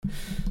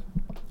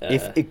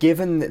if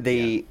given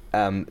the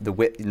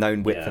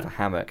known width of a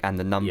hammock and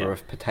the number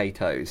of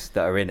potatoes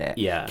that are in it,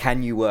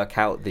 can you work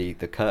out the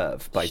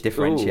curve by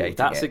differentiating it?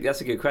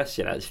 That's a good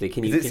question, actually.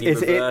 Can you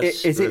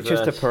reverse? Is it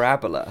just a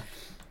parabola?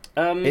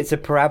 It's a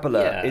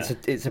parabola. Yeah.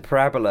 It's a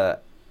parabola,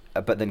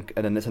 but then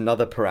there's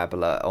another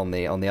parabola on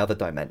the other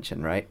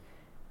dimension, right?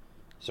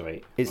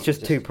 Sorry, it's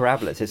just two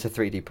parabolas. It's a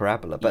 3D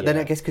parabola, but then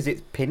I guess because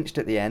it's pinched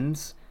at the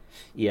ends.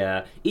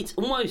 Yeah, it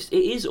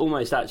is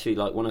almost actually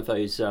like one of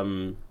those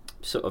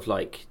sort of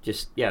like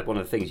one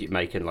of the things you'd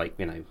make in like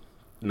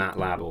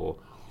MATLAB or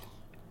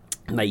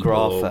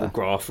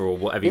Grapher or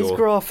whatever. Is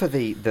Grapher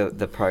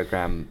the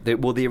program?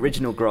 The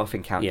original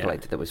graphing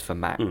calculator that was for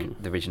Mac,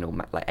 the original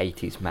Mac, like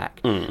 80s Mac.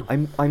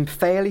 I'm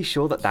fairly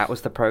sure that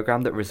was the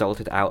program that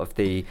resulted out of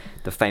the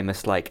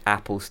famous like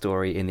Apple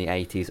story in the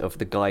 80s of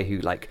the guy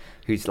whose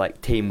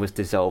team was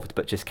dissolved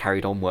but just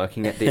carried on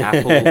working at the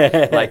Apple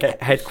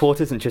like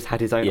headquarters and just had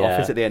his own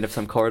office at the end of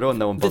some corridor and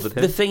no one bothered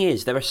him. The thing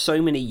is, there are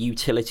so many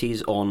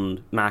utilities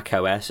on Mac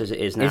OS as it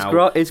is now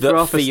is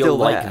Grapher feel still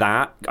like there?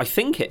 that. I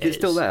think it is. It's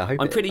still there.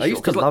 I'm pretty sure. I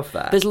used to love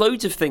that. There's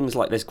loads of things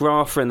like there's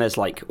Grapher and there's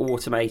like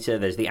Automator.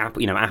 There's the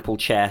Apple, Apple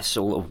Chess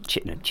or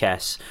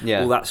Chess,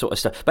 all that sort of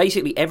stuff.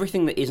 Basically,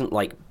 everything that isn't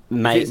like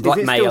is it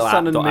still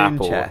Sun and Moon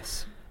Apple.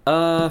 Chess?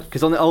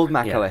 Because on the old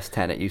Mac OS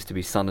 10, it used to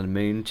be Sun and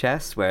Moon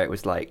Chess, where it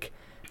was like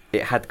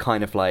it had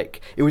kind of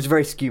like it was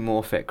very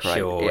skeuomorphic, right?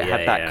 Sure, it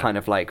had that kind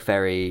of like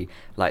very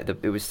like I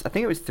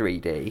think it was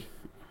 3D.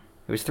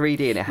 It was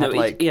 3D and it had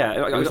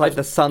it was like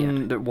the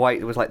sun, the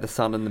white was like the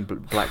sun and the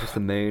black was the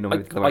moon, or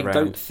maybe the other way around.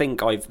 don't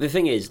think the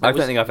thing is, I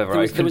don't think I've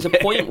ever there was a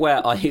point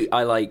where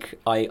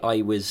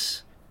I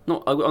was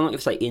not, I'm not going to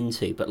say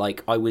into, but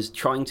like I was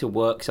trying to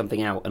work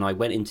something out and I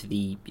went into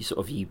the sort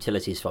of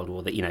utilities folder,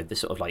 or the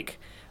sort of like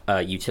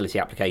utility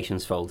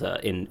applications folder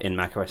in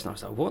macOS, and I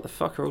was like, what the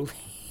fuck are all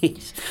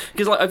these?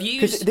 Because like I've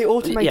used the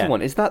Automator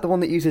one. Is that the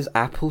one that uses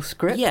Apple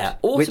script? Yeah,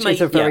 which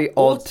is a very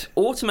odd.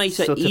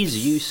 Automator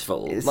is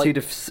usable. It's sort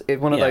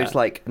of one of those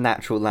like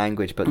natural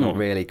language, but not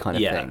really kind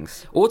of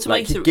things.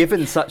 Automator, like,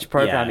 given such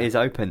program is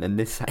open, and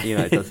this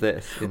does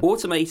this.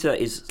 Automator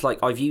is like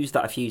I've used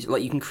that a few.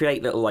 Like you can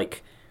create little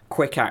like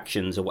quick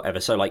actions or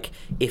whatever. So like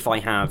if I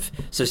have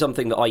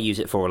something that I use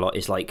it for a lot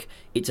is like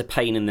it's a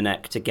pain in the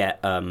neck to get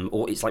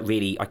or it's like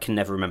really I can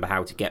never remember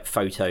how to get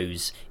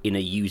photos in a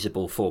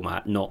usable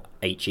format, not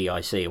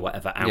HEIC or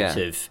whatever, out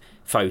of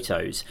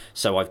Photos.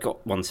 So I've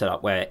got one set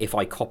up where if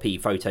I copy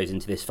photos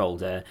into this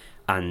folder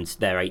and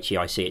they're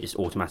HEIC, it just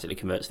automatically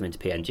converts them into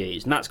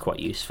PNGs, and that's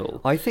quite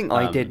useful. I think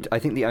I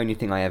think the only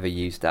thing I ever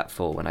used that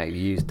for when I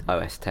used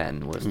OS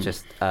 10 was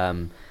just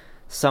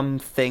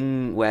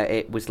something where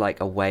it was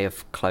like a way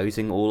of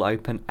closing all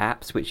open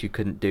apps, which you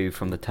couldn't do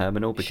from the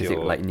terminal because it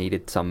like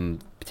needed some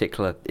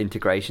particular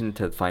integration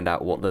to find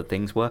out what the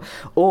things were.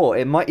 Or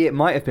it might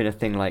have been a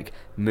thing like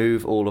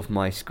move all of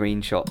my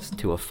screenshots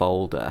to a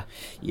folder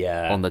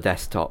on the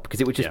desktop,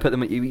 because it would just put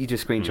them, you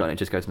just screenshot and it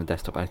just goes on the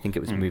desktop, and I think it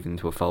was moving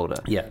to a folder.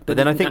 But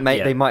then I think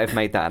they might have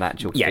made that an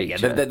actual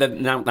feature.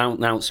 Now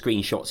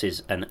screenshots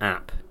is an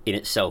app in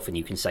itself, and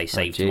you can say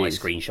save to my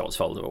screenshots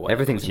folder or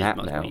whatever. Everything's an app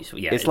now.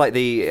 It's like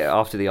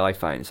after the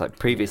iPhone, it's like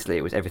previously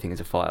it was everything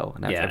is a file,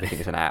 and now everything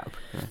is an app.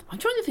 I'm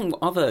trying to think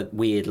what other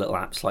weird little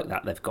apps like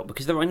that they've got,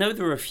 because I know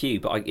there are a few,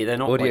 but they're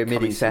not Audio like, MIDI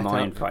coming setup to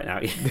mind right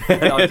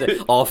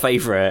now. Our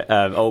favourite.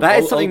 That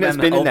is something that's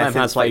been in there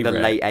since like the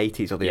favourite. late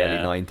 80s or the early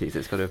 90s.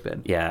 It's got to have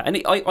been. Yeah,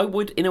 and I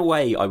would, in a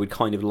way, I would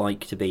kind of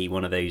like to be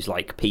one of those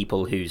like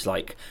people who's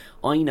like,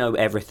 I know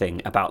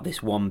everything about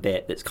this one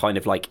bit that's kind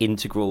of like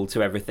integral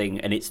to everything,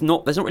 and there's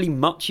not really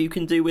much you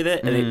can do with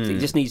it, and it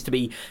just needs to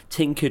be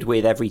tinkered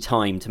with every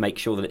time to make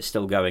sure that it's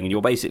still going. And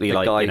you're basically the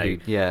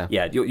like,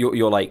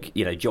 you're like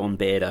John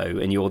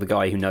Beardo, and you're the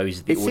guy who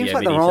knows the audio. It seems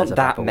like there aren't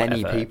that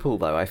many people,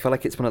 though. I feel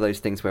like it's one of those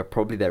things where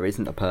probably there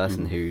isn't a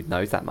person who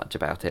knows that much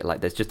about it. Like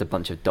there's just a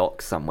bunch of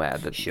docs somewhere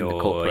that's in the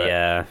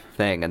corporate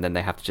thing, and then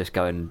they have to just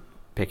go and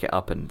pick it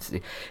up and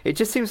see. It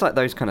just seems like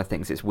those kind of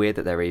things. It's weird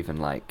that they're even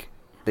like.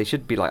 They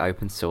should be like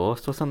open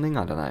sourced or something.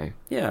 I don't know.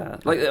 Yeah,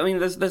 like I mean,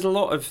 there's a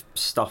lot of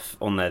stuff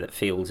on there that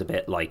feels a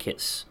bit like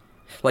it's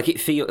like it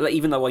feels like,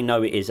 even though I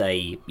know it is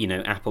a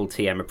Apple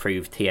TM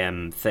approved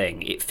TM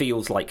thing, it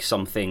feels like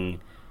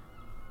something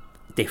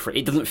different.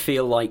 It doesn't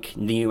feel like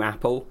new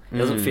Apple. It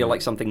doesn't feel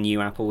like something new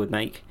Apple would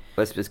make.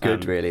 Well, it's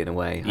good, really, in a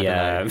way.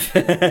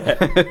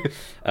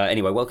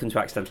 Anyway, welcome to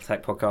Accidental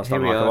Tech Podcast.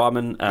 I'm Michael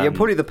Arman.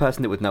 Probably the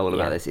person that would know all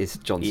about this is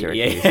John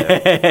Syracuse.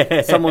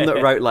 Someone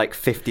that wrote like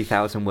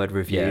 50,000 word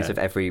reviews of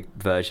every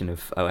version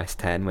of OS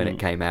 10 when it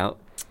came out.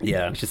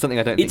 Yeah, which is something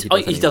I don't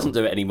think he doesn't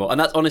do it anymore, and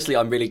that's honestly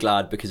I'm really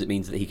glad, because it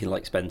means that he can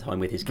like spend time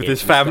with his kids, with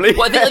his family.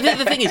 Well,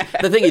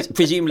 the thing is,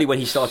 presumably when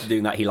he started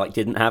doing that, he like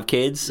didn't have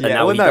kids, and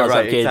now he does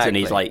have kids, and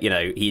he's like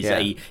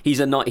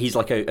he's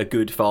like a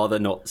good father,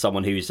 not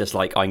someone who's just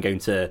like I'm going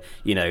to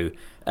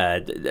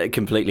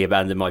completely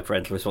abandon my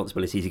parental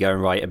responsibility to go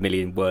and write a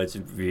million words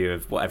of review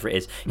of whatever it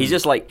is. He's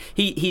just like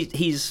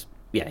he's.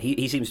 Yeah,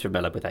 he seems to have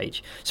mellowed with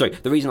age. Sorry,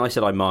 the reason I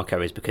said I'm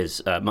Marco is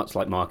because much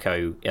like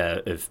Marco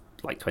of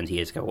like 20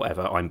 years ago or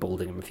whatever, I'm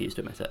balding and refuse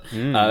to admit it.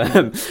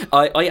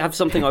 I have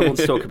something I want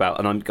to talk about,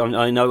 and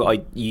I know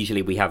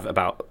we have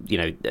about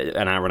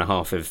an hour and a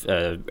half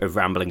of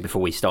rambling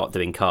before we start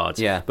doing cards.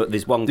 Yeah, but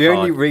there's one. The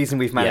only reason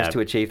we've managed to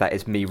achieve that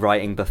is me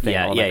writing the thing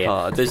on a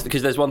card.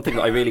 Because there's one thing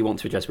that I really want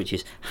to address, which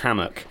is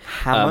hammock.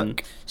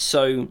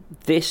 So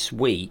this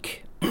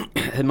week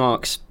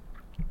marks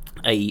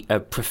a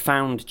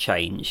profound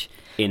change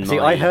in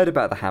I heard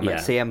about the hammock.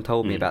 CM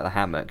told me about the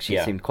hammock. She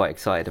seemed quite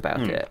excited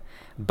about it.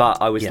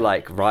 But I was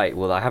like, right,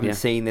 well, I haven't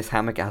seen this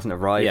hammock. It hasn't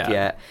arrived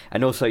yet.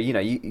 And also,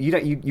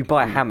 you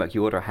buy a hammock,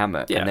 you order a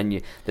hammock, and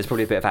then there's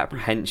probably a bit of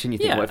apprehension. You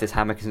think, what if this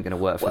hammock isn't going to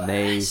work for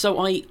me? So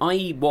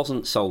I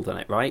wasn't sold on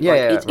it, right?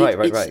 Right.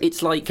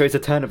 It's like, so it's a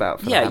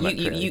turnabout for the hammock,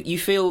 you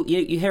feel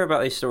you hear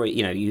about this story.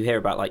 You hear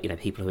about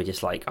people who are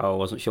just like, oh, I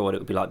wasn't sure what it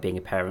would be like being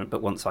a parent,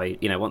 but once I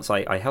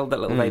held that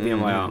little baby in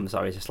my arms,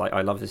 I was just like, I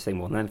love this thing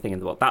more than anything in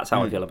the world. That's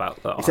how I feel about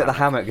it. Except the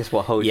hammock is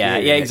what holds you. Yeah,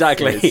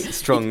 exactly.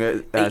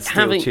 Strong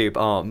steel tube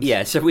arms.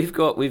 Yeah. So we've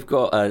got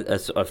a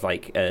sort of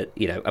like a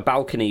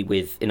balcony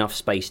with enough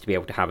space to be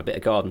able to have a bit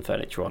of garden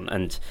furniture on,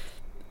 and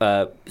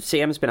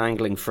CM's been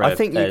angling for. I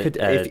think you could,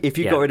 if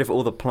you got rid of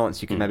all the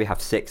plants, you could maybe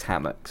have 6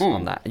 hammocks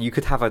on that, and you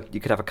could have a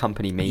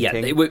company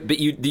meeting. Yeah, but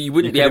you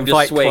wouldn't be able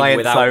to swing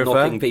without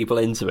knocking people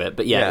into it.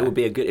 But it would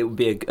be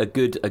a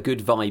good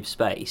vibe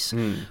space.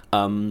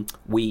 For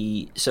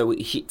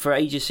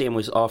ages CM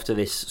was after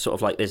this sort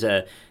of like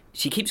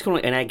she keeps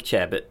calling it an egg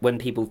chair, but when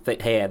people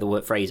hear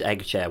the phrase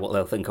egg chair, what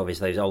they'll think of is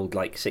those old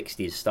like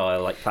 60s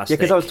style like plastic. Yeah,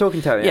 because I was talking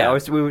to her.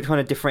 We were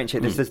trying to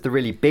differentiate. There's the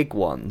really big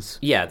ones.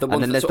 Yeah, the ones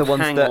and then there's the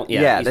ones that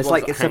there's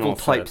like several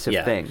types of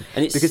thing.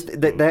 And it's because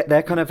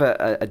they're kind of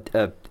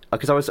a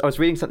because I was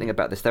reading something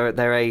about this. They're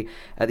a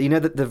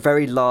the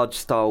very large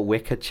style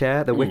wicker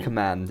chair, the wicker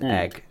man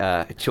egg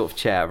sort of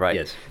chair, right?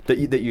 Yes. That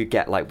you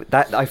get like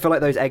that. I feel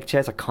like those egg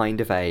chairs are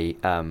kind of a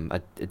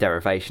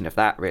derivation of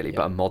that, really,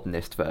 but a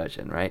modernist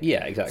version, right?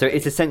 Yeah, exactly. So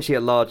it's essentially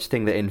a large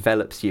thing that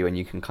envelops you, and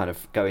you can kind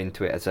of go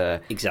into it as a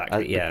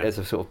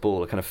sort of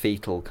ball, a kind of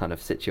fetal kind of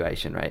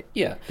situation, right?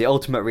 Yeah. The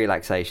ultimate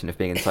relaxation of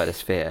being inside a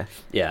sphere.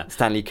 Yeah.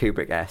 Stanley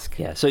Kubrick-esque.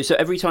 Yeah. So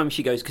every time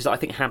she goes, because I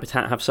think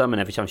Habitat have some, and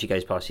every time she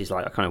goes past, she's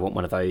like, I kind of want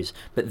one of those.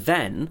 But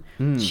then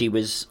she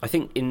was, I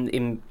think,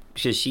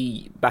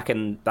 she back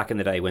in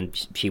the day when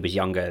she was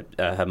younger,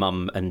 her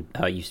mum and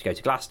her used to go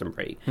to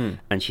Glastonbury,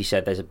 and she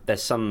said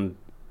there's some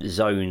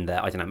zone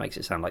there. I don't know, it makes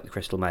it sound like the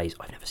Crystal Maze.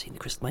 I've never seen the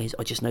Crystal Maze.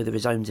 I just know there are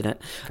zones in it.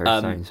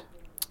 Zones.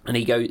 And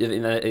they go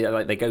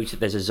to.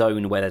 There's a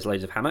zone where there's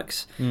loads of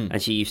hammocks,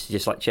 and she used to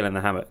just like chill in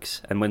the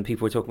hammocks. And when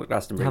people were talking about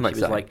Glastonbury,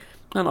 she was like,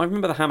 "Man, I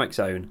remember the hammock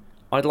zone.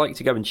 I'd like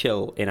to go and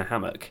chill in a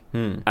hammock."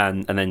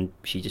 And then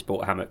she just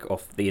bought a hammock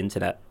off the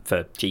internet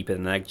for cheaper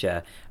than an egg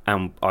chair.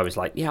 And I was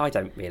like, yeah,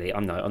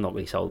 I'm not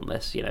really sold on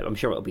this. I'm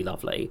sure it'll be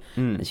lovely.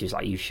 And she was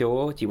like, you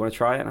sure? Do you want to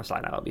try it? And I was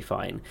like, no, it'll be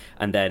fine.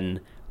 And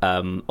then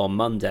on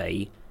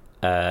Monday,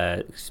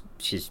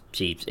 she's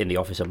in the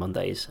office on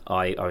Mondays.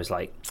 I was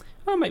like,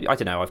 oh, maybe, I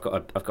don't know, I've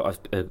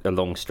got a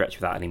long stretch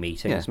without any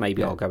meetings.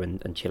 Maybe I'll go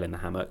and chill in the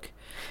hammock.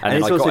 And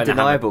it's also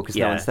deniable because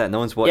no one's there, no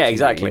one's watching. Yeah,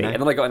 exactly.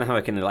 And then I got in the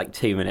hammock in like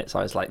 2 minutes.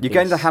 I was like, you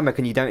go into the hammock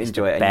and you don't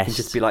enjoy it, and you can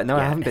just be like, no,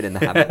 I haven't been in the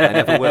hammock, I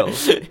never will.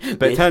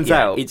 But it turns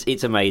out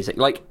it's amazing.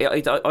 Like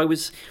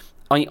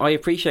I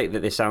appreciate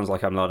that this sounds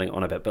like I'm nodding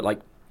on a bit, but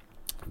like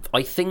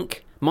I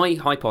think my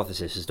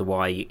hypothesis as to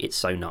why it's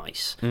so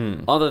nice,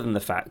 other than the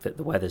fact that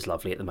the weather's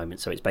lovely at the moment,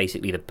 so it's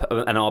basically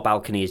and our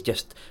balcony is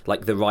just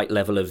like the right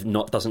level of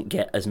doesn't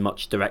get as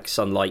much direct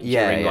sunlight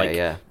during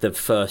the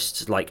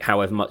first like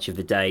however much of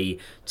the day,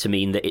 to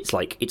mean that it's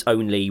like it's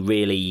only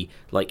really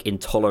like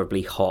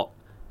intolerably hot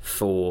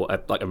for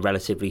a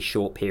relatively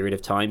short period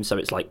of time. So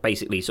it's like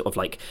basically sort of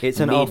like it's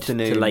an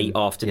afternoon to late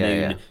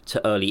afternoon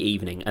to early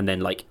evening, and then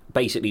like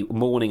basically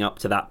morning up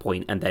to that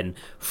point, and then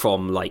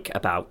from like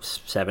about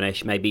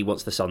 7ish maybe,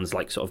 once the sun's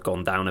like sort of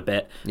gone down a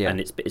bit and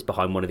it's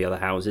behind one of the other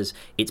houses,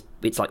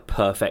 it's like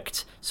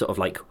perfect sort of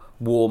like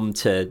warm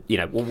to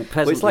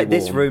pleasantly it's like warm.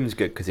 This room's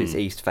good because it's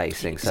east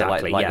facing, so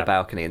exactly, like the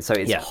balcony, and so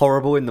it's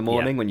horrible in the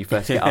morning when you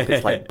first get up.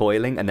 It's like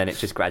boiling, and then it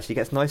just gradually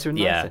gets nicer and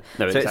nicer.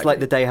 So it's like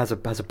the day has a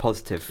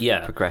positive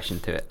progression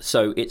to it.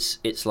 So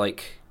it's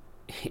like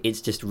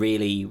it's just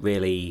really,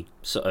 really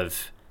sort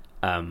of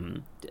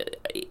I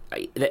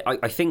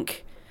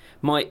think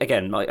my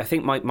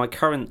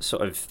current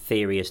sort of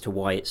theory as to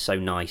why it's so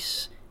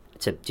nice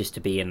to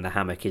be in the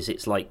hammock is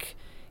it's like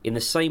in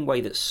the same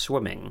way that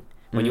swimming,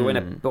 when you're in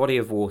a body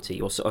of water,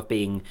 you're sort of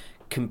being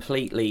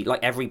completely, like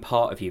every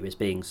part of you is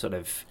being sort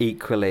of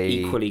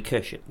equally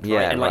cushioned, right?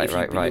 Yeah, and like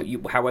right.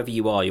 You, however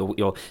you are,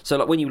 you're so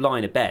like when you lie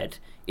in a bed,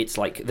 it's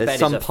like the there's bed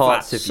some is a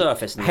parts flat of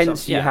surface. And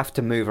hence you have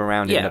to move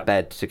around in the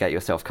bed to get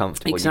yourself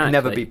comfortable. Exactly. You can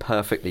never be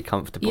perfectly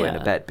comfortable in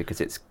a bed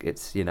because it's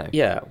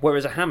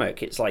Whereas a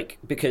hammock, it's like,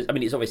 because I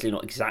mean it's obviously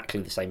not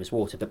exactly the same as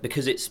water, but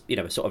because it's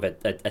sort of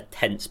a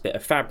tense bit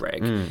of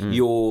fabric,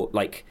 you're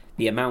like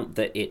the amount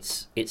that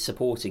it's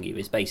supporting you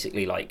is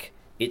basically like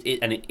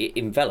it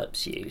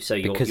envelops you, so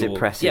it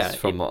presses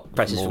from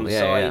the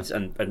sides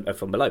and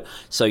from below.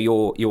 So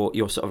you're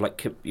sort of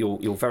like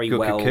you're very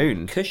well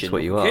cocooned. Cushioned,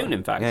 what you cocooned,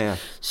 in fact. Yeah.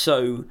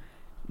 So.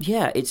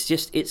 Yeah, it's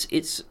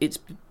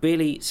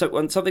really so.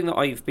 And something that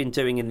I've been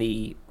doing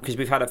because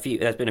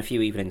there's been a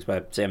few evenings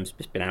where Sam's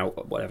just been out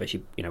or whatever.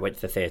 She went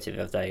to the theatre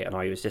the other day, and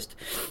I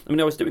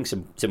was doing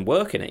some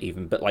work in it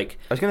even. But like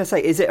I was going to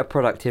say, is it a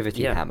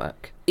productivity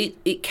hammock?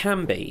 It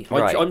can be.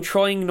 Right. I'm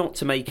trying not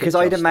to make it because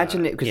I'd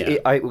imagine that.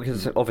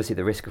 because obviously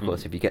the risk, of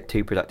course, if you get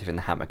too productive in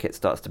the hammock, it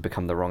starts to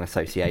become the wrong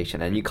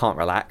association, and you can't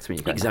relax when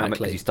you get in the hammock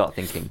because you start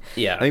thinking.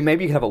 Yeah. I mean,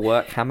 maybe you could have a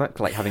work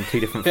hammock, like having two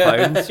different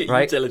phones,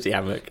 right? Utility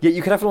hammock. Yeah,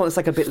 you could have one that's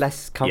like a bit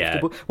less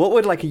comfortable. What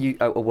would like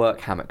a work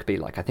hammock be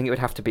like? I think it would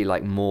have to be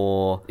like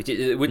more.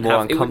 It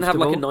wouldn't have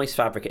like a nice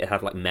fabric. It'd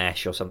have like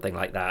mesh or something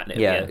like that. And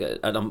it'd be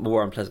a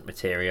more unpleasant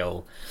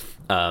material.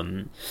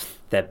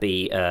 There'd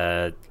be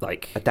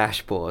like a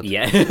dashboard.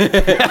 Yeah,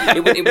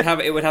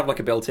 it would have like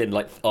a built-in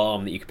like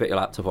arm that you could put your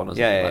laptop on or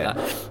something like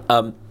that.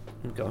 Oh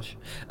gosh,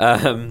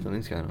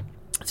 something's going on.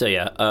 So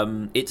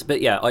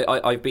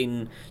I've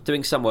been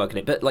doing some work in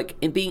it, but like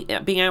in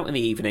being out in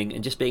the evening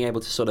and just being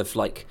able to sort of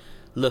like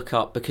look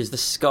up, because the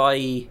sky,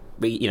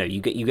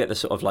 you get the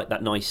sort of like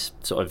that nice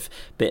sort of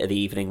bit of the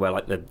evening where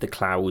like the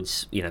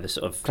clouds, the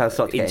sort of clouds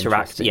start to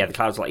interact. The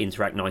clouds like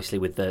interact nicely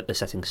with the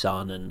setting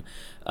sun, and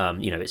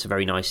it's a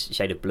very nice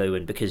shade of blue.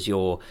 And because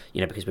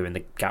because we're in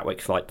the Gatwick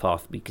flight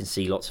path, we can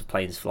see lots of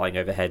planes flying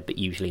overhead, but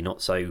usually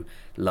not so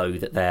low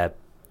that they're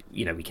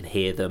we can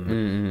hear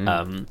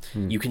them.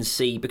 You can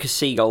see, because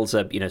seagulls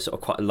are sort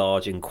of quite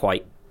large and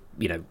quite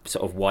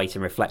sort of white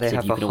and reflective. They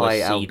have you can a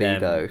always high see albedo.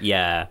 them.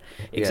 Yeah,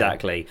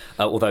 exactly.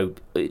 Although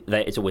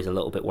it's always a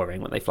little bit worrying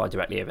when they fly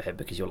directly overhead,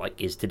 because you're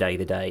like, is today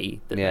the day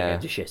that they're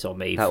going to shit on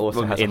me? That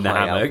also has in a the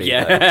high hammock. albedo.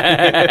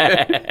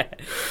 Yeah.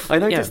 I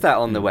noticed that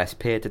on the West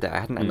Pier today.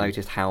 I hadn't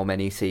noticed how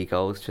many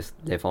seagulls just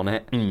live on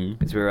it,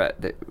 because we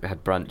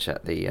had brunch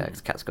at the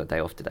Cat's got a day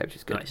off today, which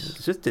is good. Nice.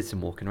 Just did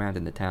some walking around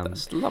in the town.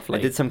 That's lovely.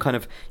 I did some kind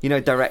of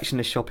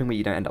directionless shopping where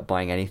you don't end up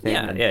buying anything.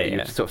 You're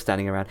just sort of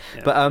standing around.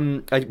 Yeah.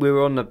 But we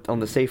were on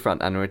the seafront,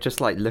 and we were just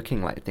like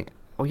looking, like thinking,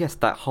 oh yes,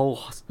 that whole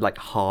like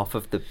half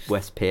of the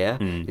West Pier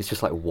is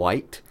just like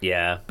white.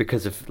 Yeah.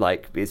 Because of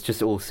like it's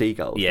just all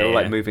seagulls. Yeah, They're all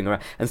like moving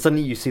around, and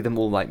suddenly you see them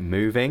all like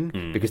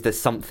moving because there's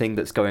something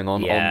that's going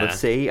on the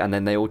sea, and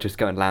then they all just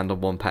go and land on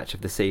one patch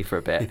of the sea for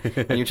a bit,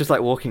 and you're just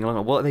like walking along.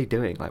 Like, what are they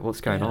doing? Like, what's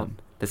going on?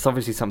 There's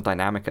obviously some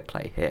dynamic at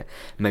play here.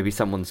 Maybe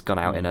someone's gone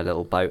out in a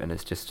little boat and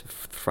has just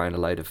thrown a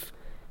load of,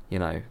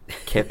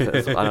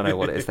 kippers. I don't know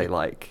what it is they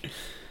like.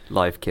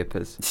 Live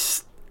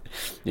kippers.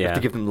 You have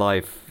to give them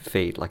live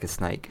feed like a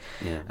snake.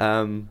 Yeah.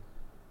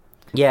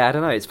 I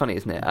don't know. It's funny,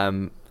 isn't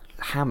it?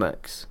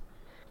 Hammocks.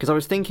 Because I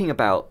was thinking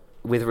about,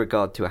 with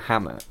regard to a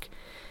hammock,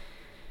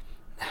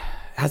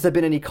 has there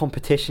been any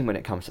competition when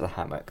it comes to the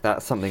hammock?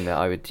 That's something that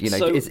I would,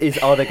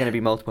 are there going to be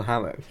multiple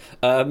hammocks?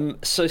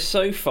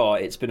 So far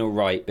it's been all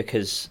right,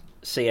 because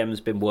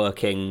CM's been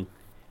working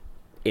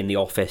in the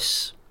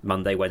office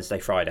Monday, Wednesday,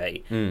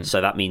 Friday. So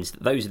that means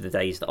that those are the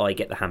days that I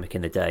get the hammock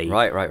in the day.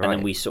 Right. And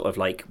then we sort of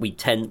like, we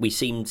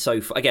seem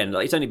so, again,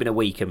 like, it's only been a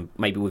week, and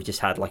maybe we've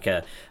just had like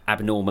a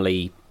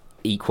abnormally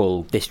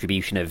equal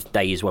distribution of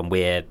days when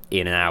we're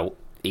in and out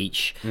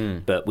each.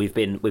 But we've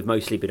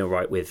mostly been all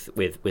right with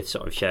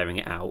sort of sharing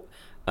it out.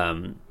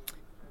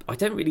 I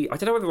don't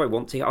know whether I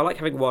want to. I like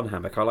having one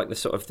hammock. I like the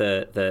sort of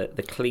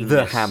the cleanness.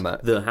 The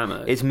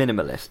hammock. It's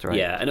minimalist, right?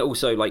 Yeah, and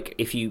also like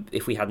if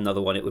we had another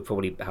one, it would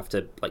probably have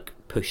to like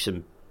push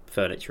some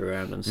furniture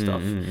around and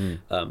stuff.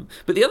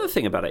 But the other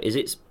thing about it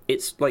is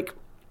it's like,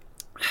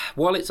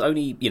 while it's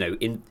only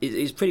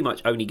it's pretty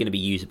much only going to be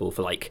usable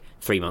for like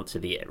 3 months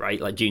of the year,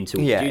 right? Like June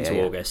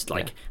to August.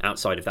 Like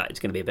outside of that, it's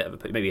going to be a bit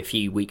of maybe a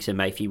few weeks in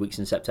May, a few weeks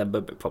in September,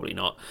 but probably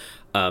not.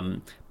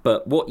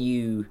 But what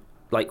you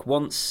like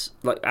once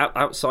like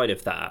outside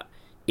of that,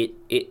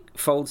 it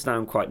folds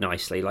down quite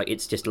nicely. Like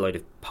it's just a load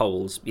of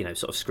poles,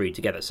 sort of screwed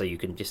together, so you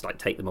can just like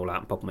take them all out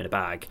and pop them in a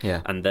bag.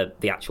 Yeah. And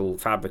the actual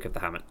fabric of the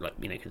hammock, like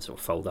can sort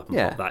of fold up and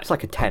pop that. It's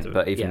like a tent,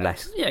 but even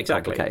less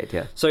exactly. complicated.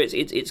 Yeah. So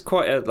it's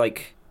quite a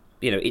like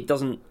it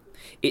doesn't.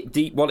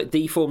 While it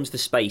deforms the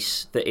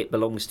space that it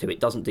belongs to, it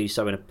doesn't do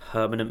so in a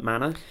permanent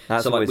manner.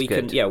 That's so like always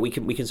good. we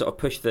can sort of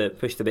push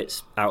the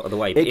bits out of the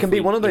way. It can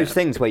be one of those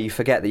things where you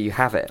forget that you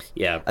have it.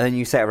 Yeah. And then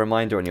you set a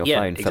reminder on your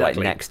phone for like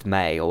next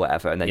May or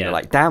whatever, and then you're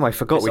like, damn, I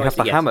forgot we have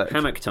the hammock.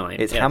 Hammock time.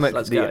 It's hammock.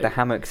 The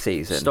hammock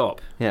season.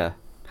 Stop. Yeah.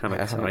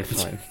 Hammock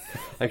time.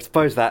 I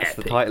suppose that's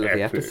the title of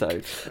the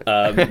episode.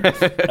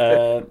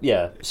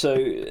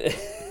 So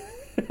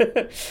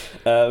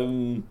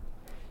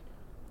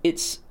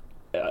it's.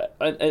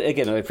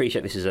 Again, I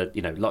appreciate this is a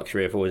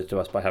luxury afforded to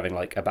us by having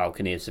like a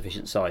balcony of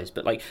sufficient size.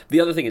 But like the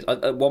other thing is,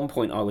 at one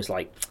point I was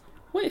like,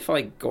 what if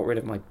I got rid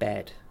of my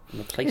bed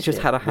and replaced just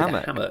had a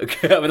hammock?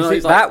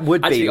 That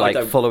would be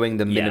like following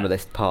the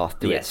minimalist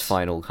path to its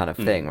final kind of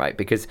thing, right?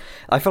 Because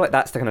I feel like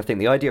that's the kind of thing.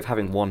 The idea of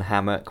having one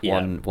hammock,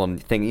 one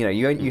thing.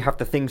 You have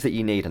the things that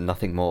you need and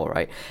nothing more,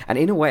 right? And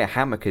in a way, a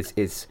hammock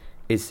is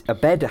is a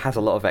bed has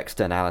a lot of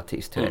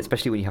externalities to it,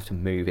 especially when you have to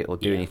move it or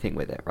do anything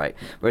with it, right?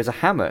 Whereas a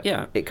hammock,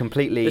 it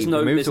completely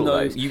removes all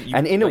those,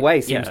 and in a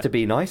way seems to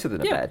be nicer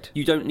than a bed.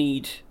 You don't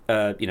need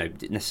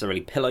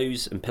necessarily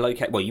pillows and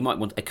pillowcase. Well, you might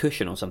want a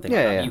cushion or something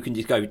like that. You can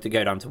just go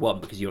down to one,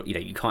 because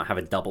you can't have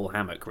a double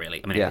hammock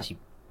really. I mean, I guess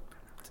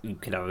you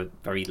could have a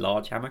very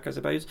large hammock, I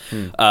suppose,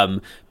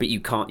 but you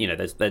can't.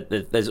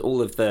 There's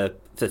all of the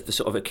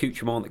sort of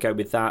accoutrement that go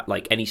with that,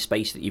 like any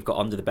space that you've got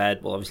under the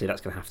bed. Well, obviously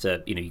that's going to have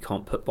to, you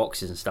can't put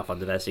boxes and stuff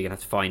under there, so you're going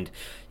to have to find,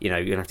 you're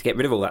going to have to get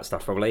rid of all that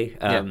stuff probably.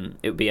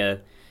 It would be an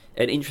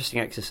interesting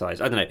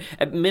exercise. I don't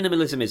know.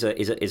 Minimalism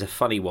is a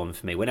funny one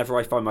for me. Whenever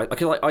I find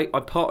I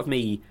part of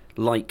me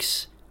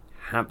likes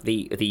have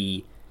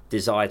the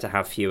desire to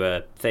have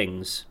fewer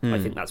things. I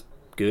think that's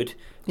good.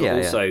 But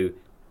also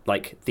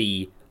like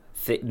the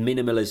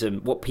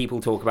minimalism, what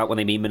people talk about when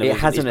they mean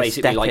minimalism, is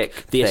basically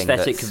like the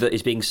aesthetic that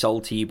is being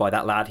sold to you by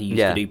that lad who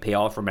used to do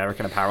PR for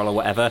American Apparel or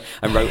whatever,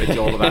 and wrote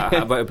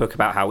a book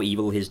about how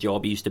evil his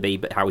job used to be,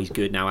 but how he's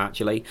good now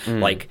actually.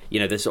 Like,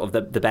 the sort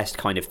of the best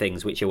kind of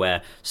things, which are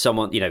where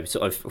someone,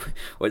 sort of,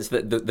 what's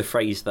the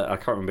phrase that I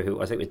can't remember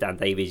who, I think it was Dan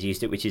Davies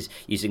used it, which is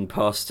using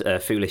past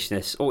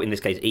foolishness, or in this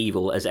case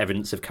evil, as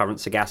evidence of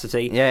current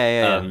sagacity.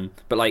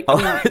 But like,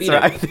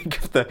 I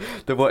think of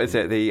the what is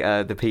it,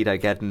 the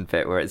pedo-geddon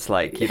bit where it's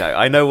like,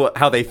 I know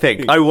how they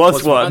think. I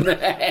was one.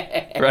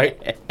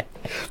 Right?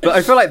 But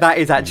I feel like that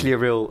is actually a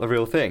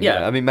real thing.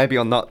 Yeah. I mean, maybe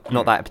on not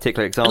that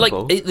particular example.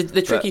 Like,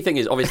 the tricky thing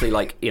is, obviously,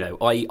 like,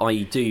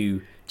 I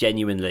do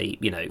genuinely,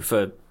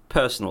 for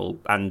personal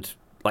and,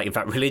 like, in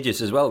fact,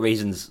 religious as well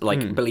reasons,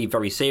 like, believe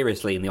very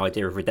seriously in the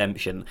idea of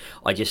redemption.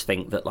 I just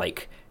think that,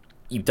 like,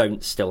 you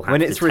don't still have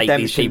when it's to take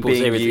these people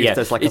being seriously. Used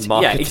as like a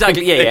marketing. Yeah,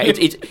 exactly. Yeah.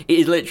 It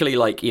is literally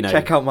like,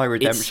 check out my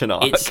redemption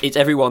arc. It's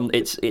everyone.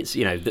 It's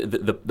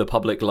the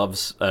public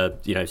loves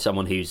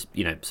someone who's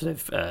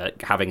sort of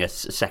having a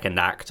second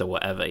act or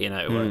whatever,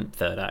 or a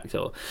third act,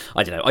 or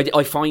I don't know.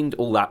 I find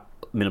all that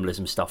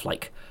minimalism stuff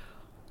like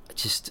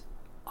just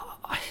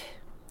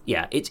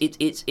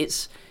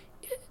it's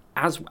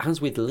as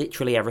with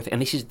literally everything,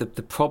 and this is the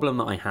problem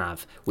that I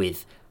have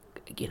with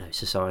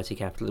society,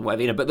 capitalism,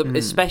 whatever, but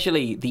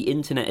especially the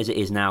internet as it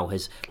is now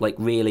has like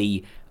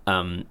really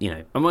and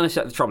when I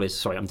say the trouble is,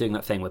 sorry, I'm doing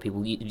that thing where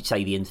people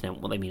say the internet,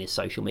 what they mean is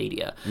social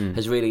media,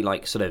 has really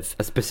like sort of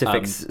a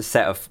specific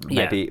set of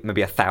maybe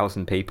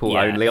 1,000 people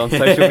only on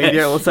social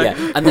media also.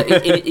 And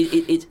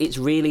it's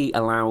really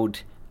allowed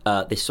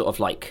this sort of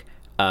like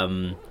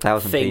thing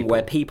people.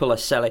 Where people are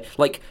selling,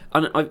 like,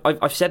 and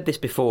I've said this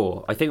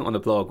before, I think on the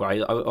blog, where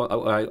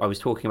I was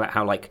talking about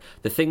how like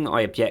the thing that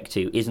I object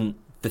to isn't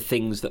the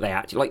things that they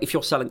actually, like, if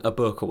you're selling a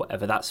book or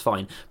whatever, that's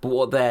fine, but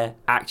what they're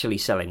actually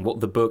selling, what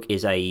the book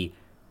is a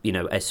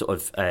sort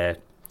of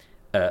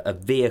a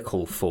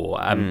vehicle for,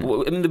 I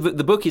mean,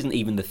 the book isn't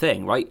even the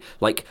thing, right?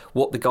 Like,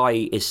 what the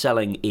guy is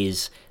selling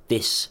is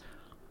this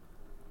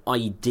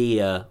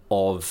idea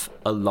of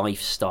a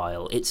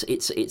lifestyle.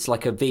 It's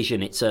like a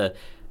vision. It's a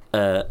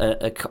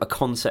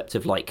concept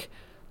of like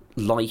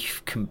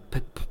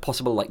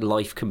possible like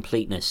life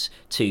completeness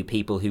to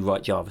people who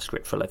write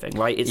JavaScript for a living,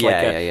 right? It's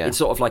it's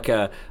sort of like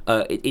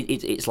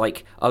it's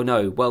like, oh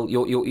no, well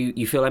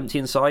you feel empty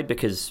inside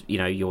because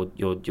your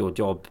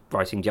job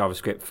writing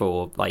JavaScript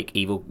for like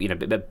evil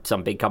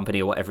some big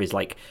company or whatever is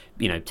like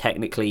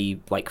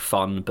technically like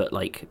fun but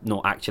like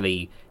not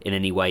actually in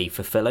any way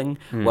fulfilling.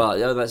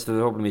 Well, that's the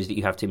problem, is that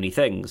you have too many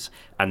things,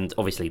 and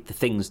obviously the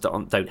things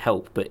don't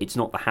help, but it's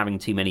not the having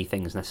too many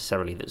things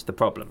necessarily that's the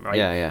problem,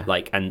 right?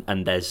 Like,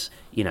 and there's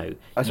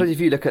I suppose if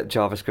you look at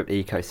JavaScript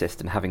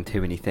ecosystem, having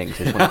too many things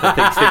is one of the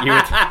things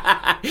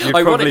that you'd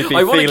probably be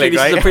feeling,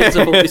 right?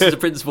 This is a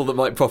principle that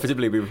might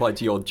profitably be applied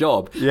to your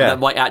job, and that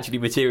might actually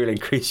materially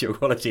increase your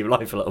quality of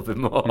life a little bit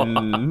more.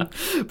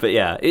 But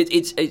yeah,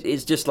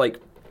 it's just like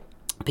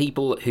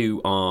people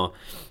who are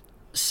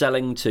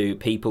selling to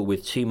people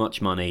with too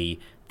much money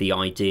the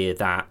idea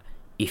that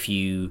if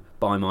you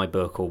buy my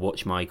book or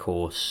watch my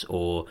course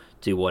or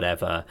do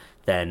whatever,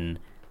 then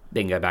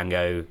bingo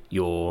bango,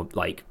 you're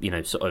like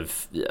sort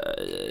of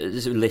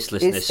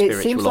listlessness, spiritual.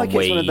 It seems like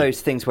ennui. It's one of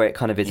those things where it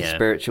kind of is a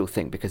spiritual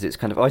thing, because it's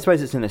kind of, I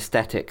suppose it's an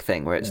aesthetic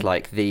thing where it's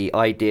like the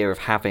idea of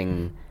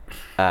having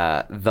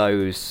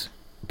those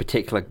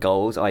particular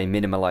goals, i.e.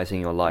 minimalising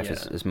your life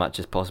as much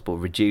as possible,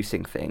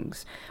 reducing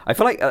things. I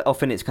feel like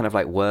often it's kind of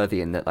like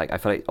worthy in that, like, I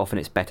feel like often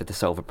it's better to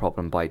solve a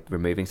problem by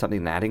removing something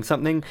than adding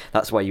something.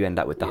 That's why you end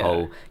up with the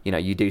whole,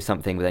 you do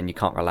something but then you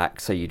can't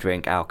relax, so you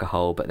drink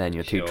alcohol, but then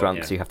you're too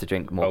drunk, so you have to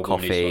drink more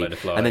coffee,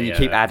 and then you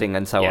keep adding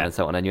and so on and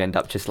so on, and you end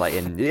up just like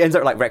it ends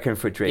up like Requiem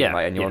for a Dream,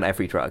 right? And you're on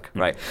every drug,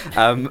 right?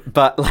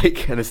 But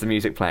like, and there's the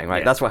music playing,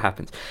 right? That's what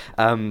happens.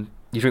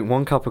 You drink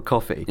one cup of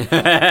coffee, but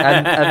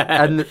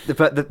the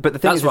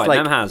thing is, right.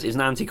 Like, memhazz is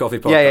an anti-coffee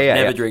podcast.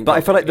 Never drink. But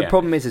coffee. I feel like the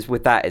problem is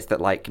with that is that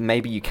like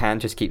maybe you can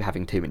just keep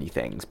having too many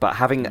things, but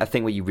having a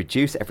thing where you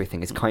reduce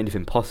everything is kind of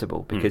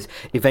impossible, because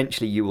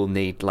eventually you will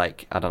need,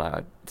 like, I don't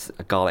know,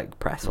 a garlic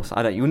press or something.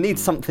 I don't. You'll need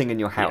something in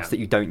your house that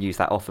you don't use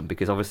that often,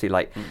 because obviously,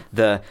 like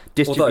the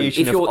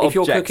distribution of objects. If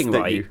you're cooking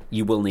right,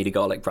 you will need a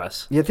garlic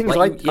press. Yeah, things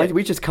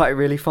we just cut it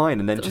really fine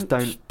and then just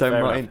don't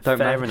mind.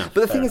 Fair enough.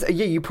 But the thing is,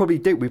 you probably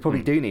do. We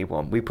probably do need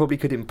one. We probably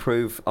could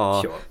improve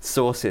our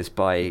sauces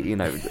by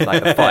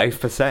like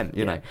 5%.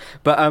 You know.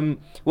 But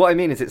what I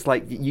mean is, it's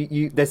like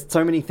you. There's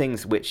so many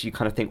things which you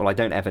kind of think, well, I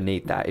don't ever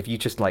need that. If you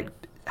just like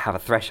have a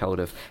threshold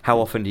of how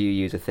often do you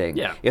use a thing.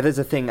 If there's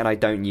a thing and I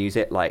don't use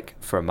it like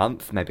for a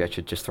month, maybe I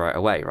should just throw it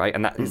away, right?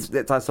 And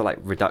that's a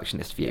like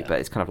reductionist view, but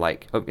it's kind of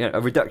like a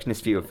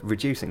reductionist view of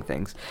reducing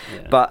things.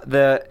 But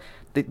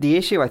the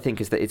issue, I think,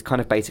 is that it's kind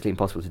of basically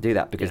impossible to do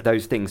that, because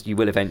those things, you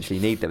will eventually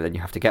need them, and then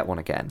you have to get one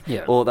again.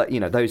 Or that,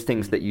 those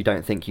things that you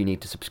don't think you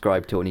need to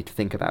subscribe to or need to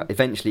think about,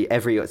 eventually,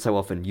 every so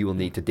often, you will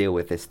need to deal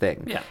with this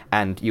thing.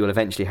 And you will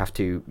eventually have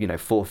to,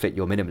 forfeit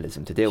your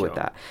minimalism to deal with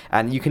that.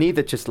 And you can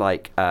either just,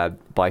 like,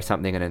 buy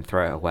something and then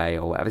throw it away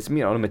or whatever. It's,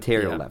 on a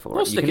material level.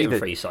 Or stick it in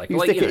free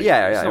cycle.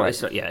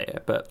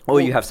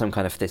 Or you have some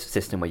kind of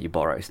system where you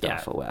borrow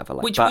stuff or whatever.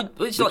 Like, that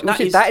is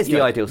the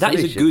ideal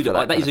solution.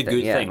 That is a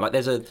good thing. Like,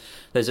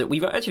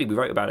 we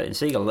wrote about it in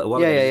Seagull a little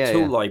while ago. There's a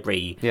tool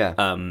library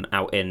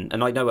out in,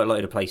 and I know a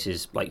load of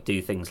places like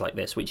do things like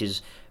this, which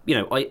is,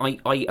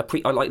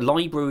 I like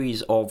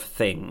libraries of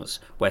things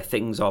where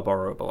things are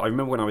borrowable. I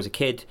remember when I was a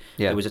kid,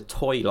 there was a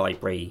toy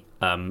library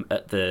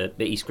at the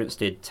East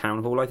Grinstead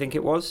Town Hall, I think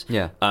it was.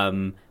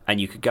 And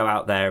you could go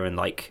out there and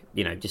like,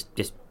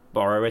 just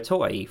borrow a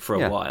toy for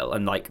a while,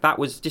 and like that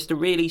was just a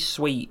really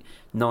sweet,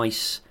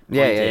 nice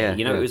idea.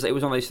 It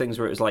was one of those things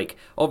where it was like,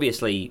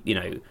 obviously,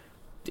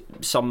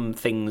 some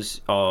things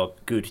are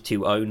good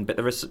to own, but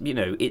there is,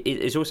 it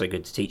is also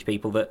good to teach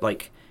people that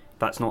like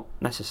that's not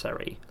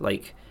necessary.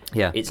 Like,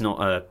 it's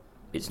not a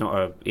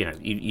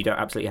you don't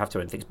absolutely have to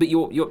own things, but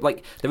you're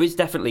like, there is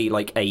definitely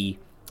like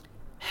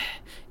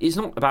it's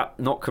not about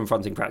not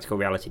confronting practical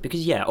reality,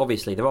 because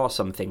obviously there are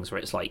some things where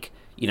it's like,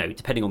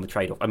 depending on the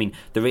trade-off. I mean,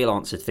 the real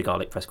answer to the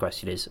garlic press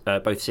question is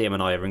both CM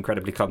and I are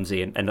incredibly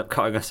clumsy and end up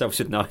cutting ourselves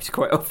with knives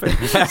quite often.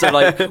 So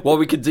like, while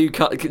we could do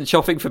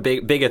chopping for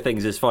bigger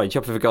things is fine,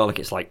 chopping for garlic,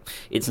 it's like,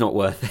 it's not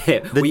worth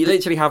it. We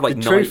literally have like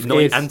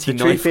anti-knife. The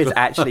truth is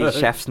actually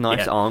chef's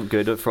knives aren't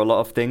good for a lot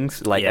of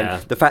things. Like,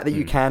 and the fact that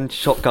you can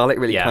chop garlic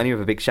really tiny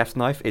with a big chef's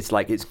knife, it's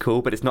like, it's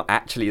cool, but it's not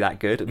actually that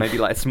good. Maybe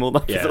like a small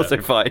knife is also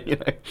fine,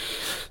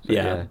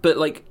 But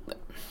like,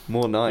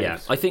 more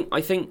knives. Yeah, I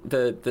think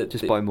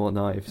just buy more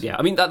knives. Yeah,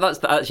 I mean that's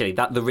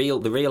the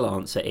real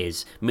answer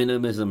is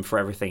minimalism for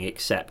everything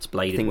except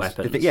bladed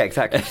weapons.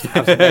 Exactly.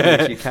 Have as many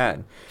as you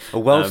can. A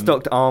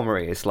well-stocked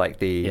armory is like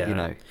the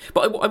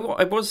But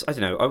I don't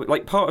know.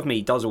 Like, part of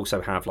me does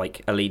also have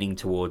like a leaning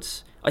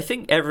towards. I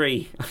think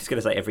every.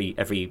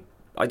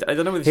 I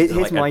don't know.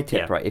 Here's my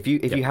tip, right? If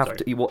you have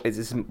to, this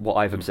is what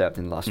I've observed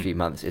in the last few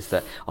months, is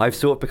that I've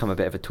sort of become a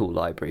bit of a tool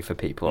library for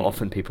people.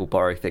 Often people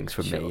borrow things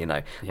from me,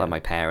 like my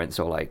parents,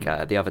 or like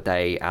the other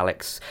day,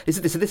 Alex. This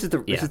is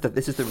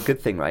the good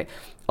thing, right?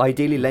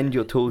 Ideally, lend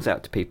your tools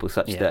out to people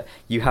such that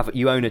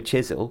you own a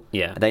chisel.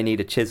 They need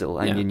a chisel,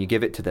 and then you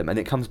give it to them, and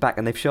it comes back,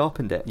 and they've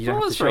sharpened it. You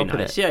don't have to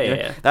sharpen it.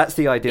 Yeah. That's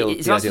the ideal.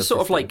 That's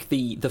sort of like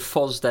the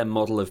FOSDEM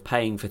model of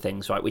paying for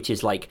things, right? Which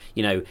is like,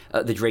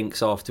 at the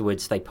drinks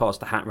afterwards, they pass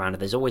the hat round.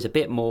 There's always a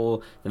bit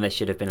more than there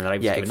should have been, and they're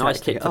able to give a nice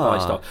tip for buy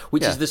stuff,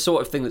 which is the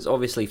sort of thing that's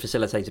obviously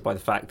facilitated by the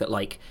fact that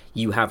like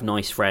you have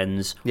nice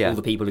friends. All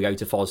the people who go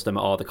to FOSDEM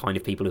are the kind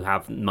of people who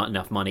have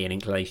enough money and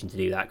inclination to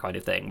do that kind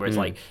of thing. Whereas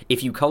like,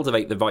 if you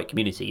cultivate the right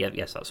community,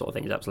 yes, that sort of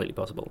thing is absolutely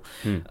possible.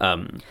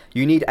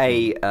 You need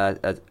a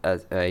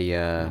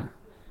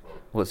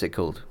what's it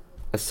called?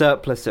 A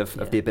surplus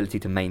of the ability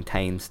to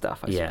maintain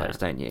stuff, I suppose,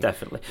 don't you?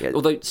 Definitely. Yeah.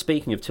 Although,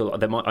 speaking of tool,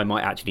 I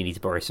might actually need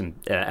to borrow some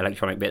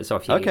electronic bits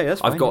off you. Okay,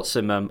 that's fine. I've got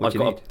some.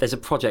 There's a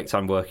project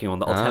I'm working on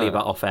that I'll tell you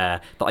about off air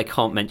that I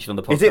can't mention on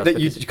the podcast. Is it that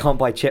you can't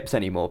buy chips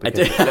anymore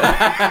because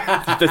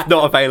it's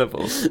not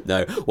available?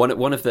 No.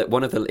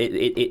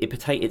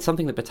 It's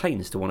something that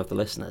pertains to one of the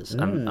listeners,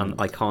 and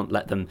I can't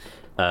let them.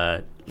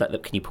 Can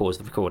you pause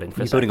the recording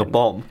for a second? You're building a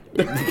bomb.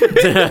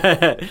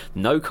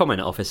 No comment,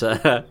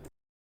 officer.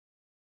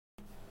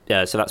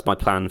 So that's my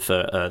plan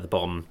for the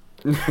bomb.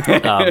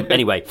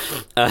 Anyway,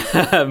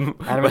 and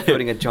I'm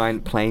building a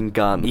giant plane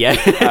gun. Yeah.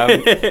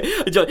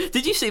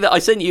 Did you see that? I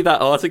sent you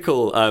that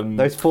article.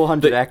 Those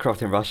 400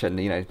 aircraft in Russia,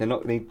 they're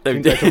not. They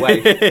go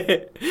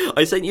away.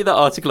 I sent you that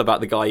article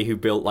about the guy who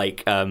built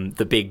like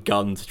the big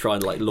gun to try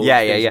and like launch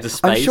into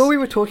space. I'm sure we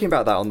were talking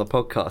about that on the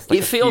podcast.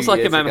 It feels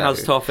like a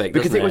memhazs topic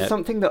because it was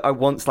something that I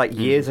once, like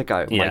years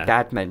ago, my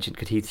dad mentioned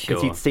because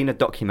he'd seen a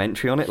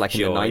documentary on it, like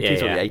in the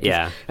 90s or the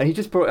 80s, and he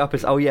just brought it up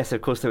as, oh yes,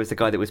 of course there was the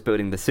guy that was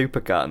building the super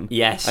gun.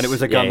 Yes. And it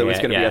was a gun that was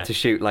going to be able to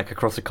shoot like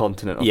across a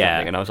continent or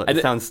something, and I was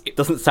like,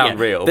 doesn't sound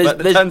real,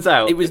 but it turns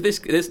out it was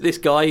this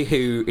guy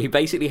who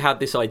basically had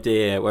this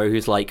idea where he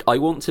was like, I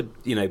want to,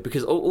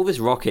 because all this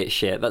rocket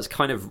shit, that's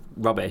kind of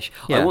rubbish.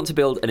 I want to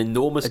build an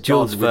enormous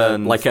Jules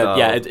Verne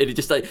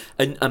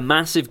a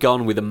massive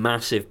gun with a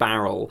massive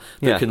barrel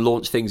that can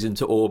launch things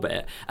into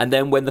orbit. And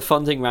then when the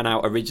funding ran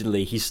out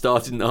originally, he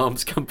started an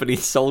arms company,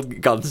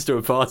 sold guns to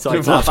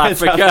apartheid South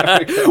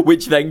Africa,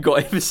 which then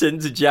got him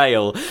sent to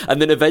jail.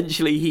 And then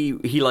eventually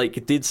he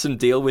like did some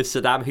deal with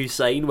Saddam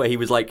Hussein where he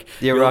was like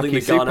the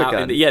Iraqi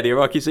supergun. The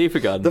Iraqi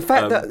supergun. The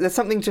fact that there's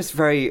something just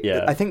very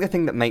I think the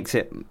thing that makes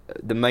it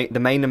the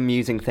main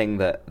amusing thing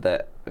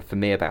that for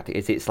me about it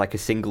is it's like a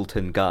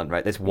singleton gun,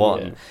 right? There's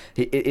one.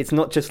 It's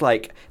not just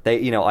like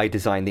I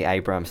designed the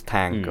Abrams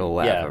tank or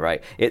whatever,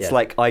 right? It's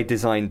like I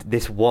designed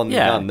this one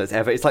gun that's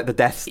ever. It's like the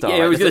Death Star.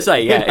 Yeah, I was going to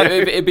say,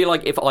 it'd be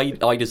like if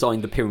I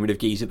designed the Pyramid of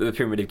Giza, but the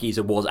Pyramid of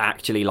Giza was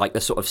actually like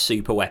the sort of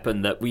super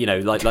weapon that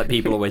like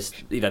people always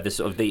the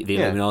sort of the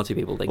Illuminati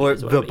people think. Or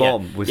the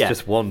bomb was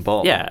just one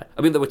bomb. Yeah,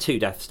 I mean there were two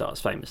Death Stars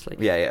famously.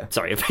 Yeah.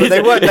 Sorry, but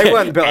they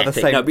weren't built at the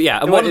same. No, but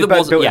and one of them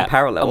was built in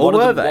parallel. Or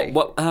were they?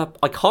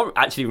 I can't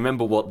actually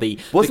remember what the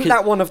wasn't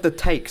that one of the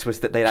takes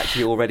was that they'd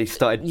actually already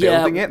started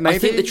building it. Maybe I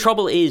think the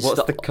trouble is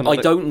I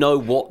don't know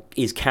what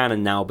is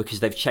canon now because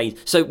they've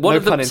changed. So one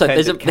of them. So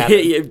there's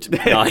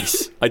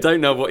nice. I don't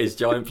know what is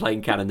giant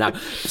plane canon now.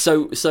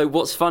 So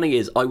what's funny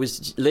is I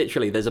was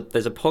literally there's a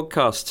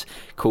podcast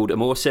called A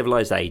More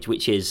Civilized Age,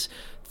 which is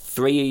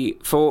three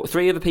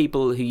of the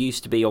people who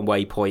used to be on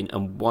Waypoint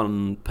and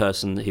one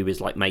person who is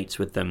like mates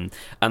with them,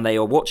 and they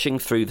are watching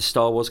through the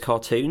Star Wars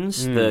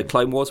cartoons, the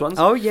Clone Wars ones.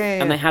 Oh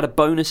yeah. And they had a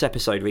bonus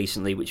episode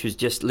recently, which was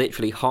just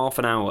literally half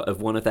an hour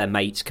of one of their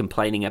mates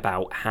complaining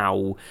about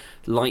how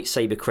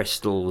lightsaber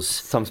crystals,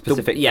 some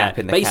specific gap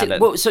in the canon.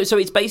 Well, so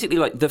it's basically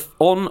like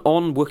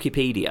on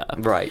Wikipedia,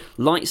 right?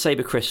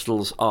 Lightsaber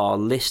crystals are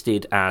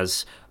listed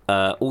as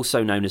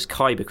also known as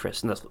kyber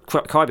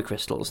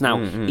crystals.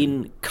 Now,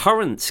 in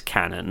current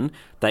canon,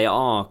 they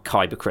are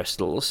kyber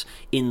crystals.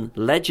 In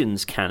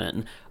Legends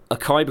canon, a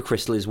kyber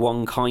crystal is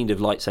one kind of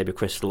lightsaber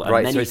crystal,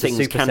 and many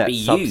things can be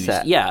used.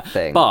 Yeah,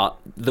 thing. But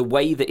the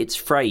way that it's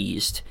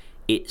phrased,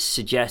 it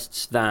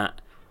suggests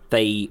that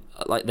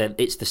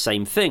it's the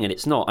same thing, and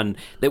it's not. And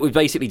it was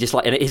basically just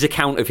like his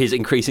account of his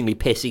increasingly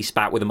pissy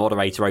spat with a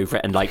moderator over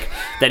it, and like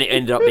then it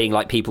ended up being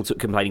like people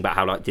complaining about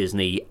how like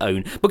Disney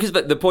own, because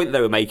the point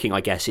they were making,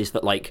 I guess, is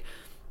that like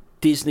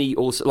Disney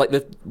also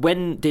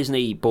when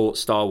Disney bought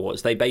Star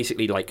Wars, they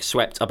basically like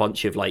swept a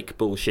bunch of like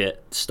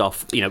bullshit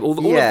stuff, all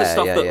of the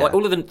stuff like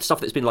all of the stuff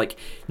that's been like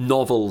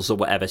novels or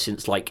whatever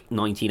since like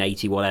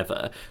 1980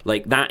 whatever,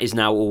 like that is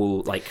now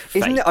all like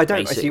fake, isn't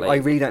it? I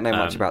really don't know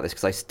much about this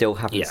because I still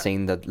haven't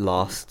seen the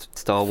last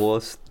Star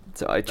Wars.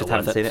 So I just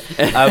haven't seen it.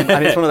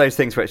 And it's one of those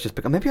things where it's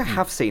just maybe I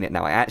have seen it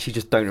now. I actually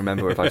just don't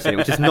remember if I've seen it,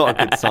 which is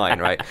not a good sign,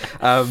 right?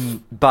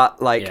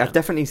 But I've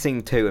definitely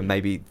seen 2 and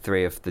maybe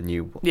 3 of the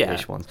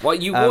new-ish ones. Well,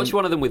 you watched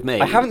one of them with me.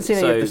 I haven't seen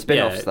any of the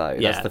spin-offs though.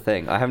 That's the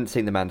thing. I haven't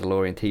seen the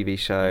Mandalorian TV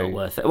show. Not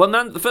worth it. Well,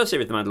 the first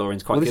series of the Mandalorian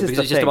is quite good because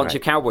it's just a bunch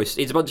of cowboys.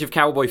 It's a bunch of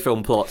cowboy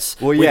film plots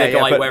with a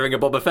guy wearing a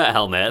Boba Fett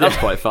helmet. That's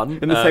quite fun.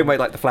 In the same way,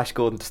 like the Flash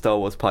Gordon to Star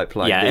Wars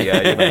pipeline,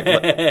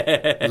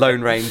 the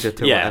Lone Ranger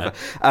to whatever.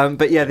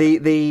 But yeah,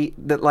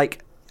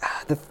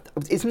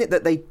 isn't it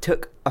that they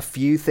took a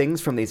few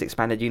things from these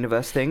expanded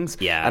universe things,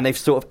 and they've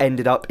sort of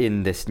ended up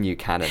in this new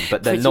canon,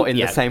 but they're not in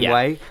the same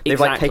way. They've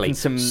like taken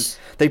some,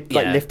 they've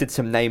like lifted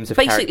some names of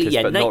characters,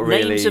 but not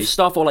really names of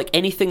stuff, or like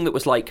anything that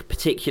was like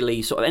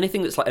particularly sort of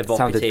anything that's like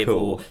evocative,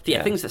 cool.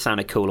 Or things that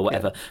sounded cool or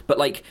whatever. But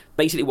like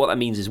basically, what that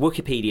means is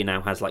Wikipedia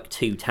now has like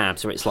 2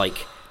 tabs, where it's like.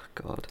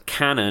 God.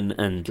 Canon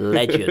and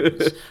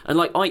Legends. And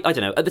like I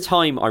don't know, at the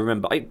time I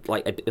remember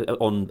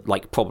on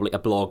like probably a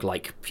blog,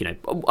 like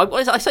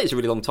I say it's a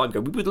really long time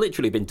ago, we would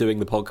literally have been doing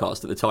the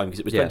podcast at the time because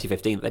it was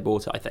 2015 that they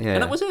bought it, I think.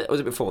 And that was it, or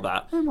was it before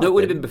that? No, it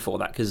would have been before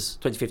that because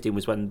 2015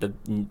 was when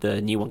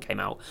the new one came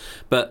out.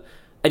 But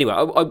anyway,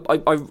 I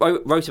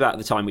wrote about it at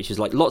the time, which is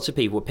like lots of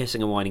people were pissing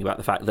and whining about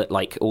the fact that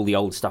like all the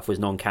old stuff was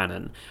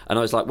non-canon, and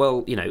I was like,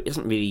 well, it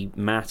doesn't really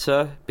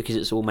matter because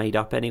it's all made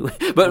up anyway.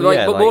 But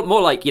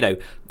more like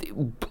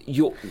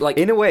you're like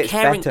in a way it's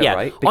better,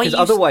 right? Because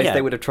otherwise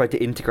they would have tried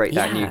to integrate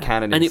that new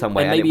canon in some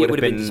way, and maybe it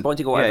would have been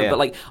disappointing or whatever. But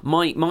like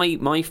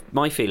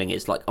my feeling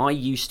is like I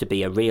used to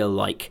be a real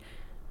like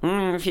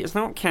if it's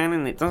not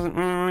canon, it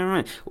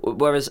doesn't.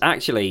 Whereas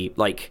actually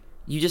like.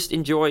 You just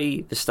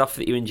enjoy the stuff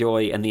that you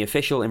enjoy, and the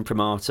official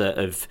imprimatur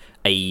of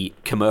a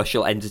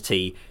commercial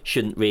entity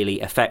shouldn't really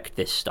affect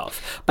this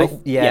stuff. But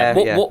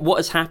what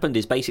has happened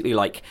is basically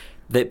like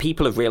that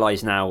people have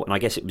realised now, and I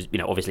guess it was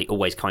obviously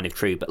always kind of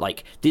true, but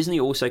like Disney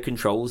also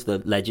controls the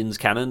Legends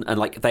canon, and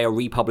like they are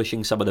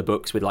republishing some of the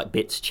books with like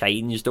bits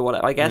changed or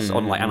what I guess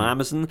on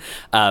Amazon,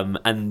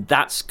 and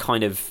that's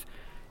kind of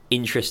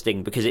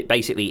interesting because it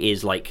basically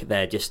is like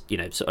they're just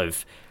sort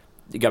of.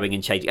 going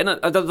and changing, and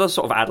that does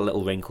sort of add a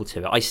little wrinkle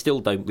to it. I still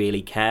don't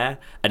really care,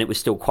 and it was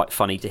still quite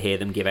funny to hear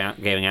them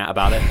going out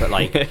about it. But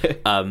like,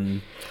 I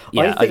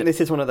think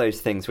this is one of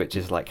those things which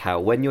is like how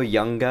when you're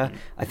younger,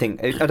 I don't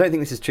think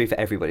this is true for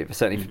everybody, but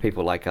certainly for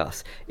people like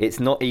us, it's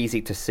not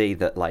easy to see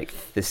that like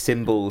the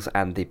symbols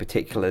and the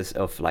particulars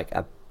of like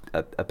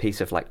a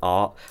piece of like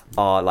art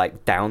are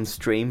like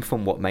downstream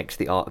from what makes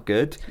the art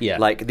good. Yeah.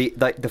 Like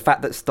the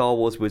fact that Star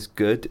Wars was a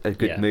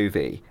good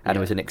movie, and it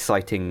was an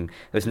exciting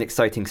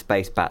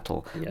space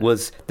battle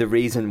was the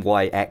reason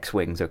why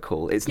X-wings are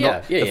cool. It's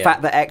not the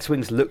fact that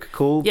X-wings look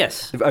cool.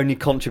 Yes. Only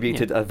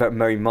contributed a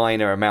very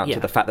minor amount to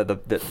the fact that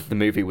the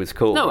movie was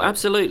cool. No,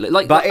 absolutely.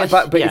 Like, but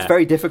it's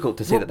very difficult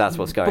to see that that's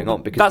what's going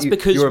on because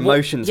your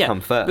emotions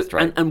come first,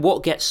 right? And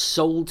what gets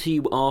sold to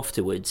you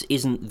afterwards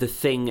isn't the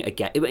thing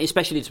again.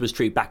 Especially this was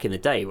true back in the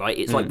day, right?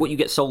 It's like what you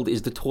get sold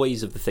is the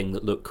toys of the thing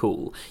that look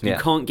cool. They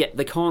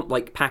can't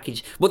like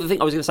package. Well, the thing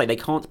I was going to say, they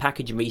can't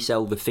package and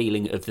resell the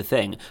feeling of the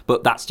thing,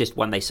 but that's just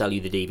when they sell you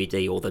the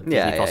DVD or the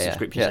Disney Plus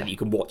subscription, so that you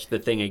can watch the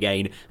thing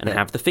again and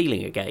have the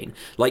feeling again.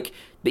 Like,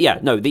 but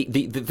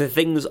the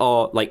things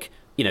are like,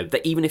 you know,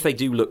 that even if they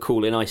do look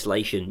cool in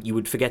isolation, you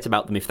would forget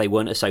about them if they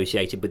weren't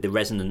associated with the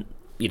resonant,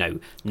 you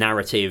know,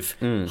 narrative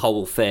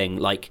whole thing.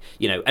 Like,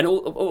 you know, and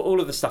all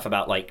of the stuff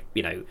about like,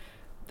 you know.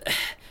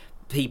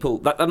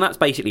 People, and that's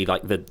basically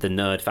like the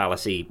nerd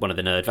fallacy. One of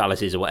the nerd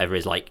fallacies or whatever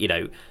is like, you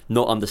know,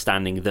 not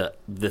understanding that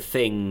the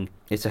thing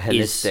it's a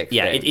holistic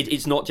thing.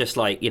 It's not just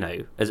like, you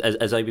know,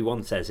 as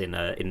Obi-Wan says in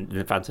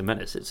the Phantom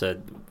Menace, it's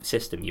a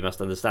system, you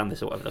must understand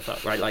this or whatever the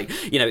fuck, right? Like,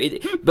 you know,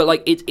 but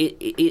like it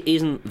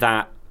isn't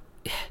that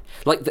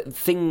like the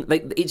thing,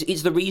 like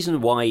it's the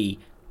reason why,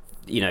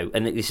 you know,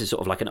 and this is sort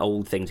of like an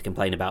old thing to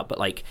complain about, but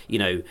like, you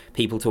know,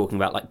 people talking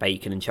about like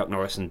Bacon and Chuck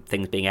Norris and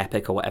things being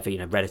epic or whatever, you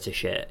know, Redditor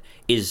shit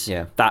is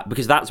that,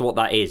 because that's what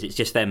that is. It's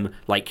just them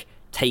like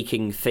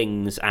taking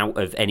things out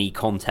of any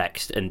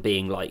context and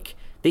being like,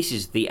 this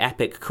is the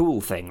epic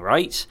cool thing,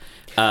 right?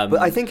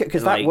 But I think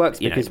because that works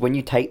because when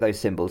you take those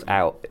symbols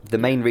out, the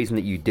main reason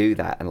that you do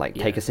that and like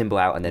take a symbol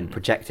out and then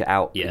project it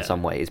out in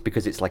some way is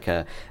because it's like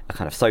a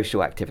kind of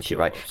social activity,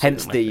 right?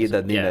 Hence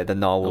the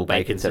narwhal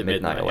bacons at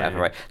midnight or whatever,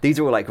 right? These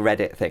are all like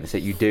Reddit things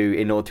that you do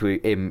in order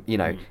to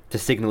to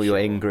signal your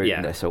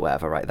in-groupness or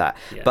whatever, right?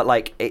 But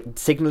like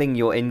signaling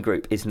your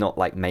in-group is not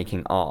like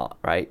making art,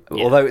 right?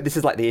 Although this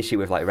is like the issue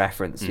with like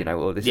reference, you know,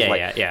 or this is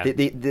like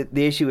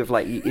the issue with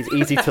like it's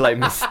easy to like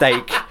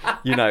mistake,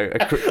 you know,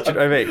 do you know what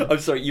I mean? I'm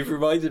sorry, you've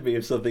reminded me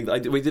of something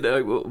that we did.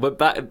 But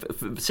back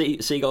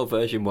Seagull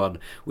version 1,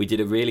 we did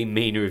a really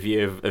mean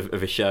review of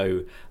a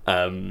show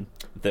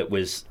that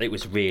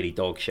was really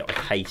dog shit. I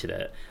hated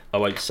it. I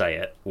won't say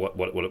it what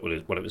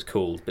it was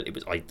called, but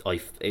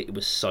it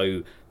was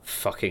so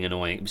fucking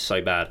annoying. It was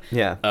so bad.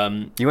 Yeah.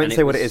 You won't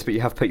say what it is, but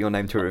you have put your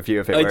name to a review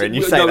of it.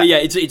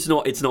 It's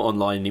not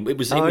online anymore. It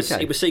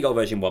was Seagull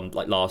version 1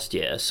 like last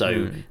year,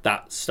 so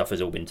that stuff has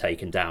all been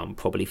taken down,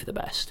 probably for the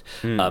best.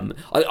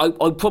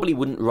 I probably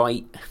wouldn't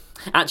write.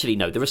 Actually,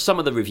 no. There are some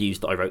of the reviews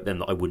that I wrote then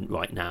that I wouldn't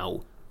write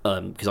now.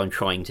 Because I'm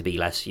trying to be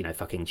less, you know,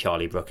 fucking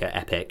Charlie Brooker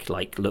epic.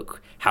 Like,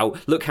 look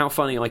how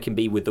funny I can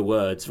be with the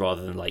words,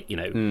 rather than like, you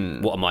know,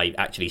 what am I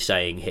actually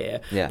saying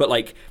here? Yeah. But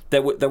like,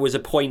 there was a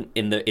point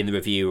in the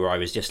review where I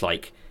was just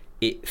like,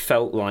 it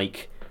felt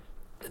like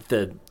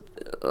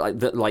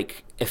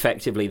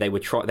effectively they were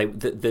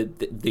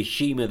the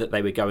humour that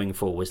they were going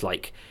for was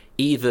like,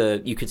 either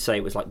you could say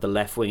it was like the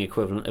left-wing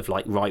equivalent of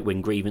like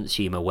right-wing grievance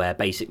humour, where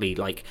basically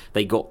like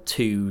they got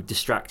too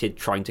distracted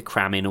trying to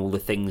cram in all the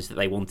things that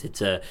they wanted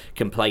to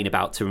complain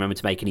about to remember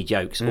to make any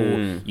jokes,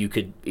 or you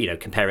could, you know,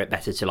 compare it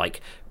better to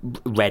like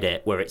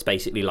Reddit, where it's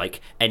basically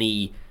like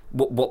any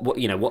what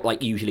you know, what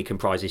like usually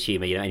comprises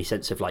humour, you know, any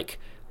sense of like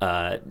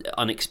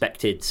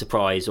unexpected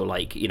surprise or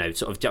like, you know,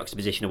 sort of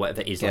juxtaposition or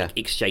whatever is like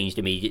exchanged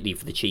immediately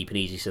for the cheap and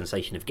easy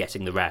sensation of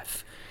getting the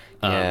ref,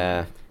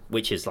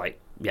 which is like,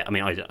 I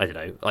mean, I don't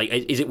know. Like,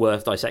 is it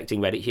worth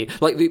dissecting Reddit here?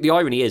 Like, the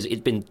irony is,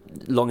 it's been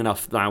long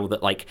enough now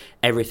that like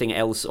everything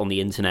else on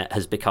the internet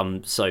has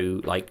become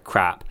so like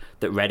crap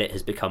that Reddit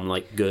has become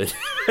like good.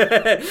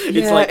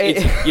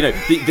 It's you know,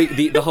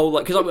 the whole,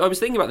 like, because I was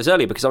thinking about this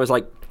earlier, because I was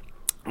like,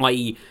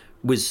 I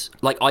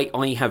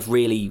have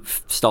really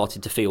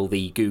started to feel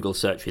the Google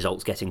search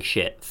results getting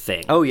shit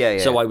thing. Oh yeah.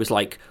 So I was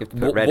like, you have to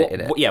put Reddit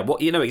in it.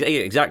 What you know,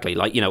 exactly.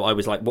 Like, you know, I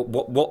was like,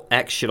 what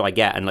X should I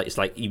get? And like, it's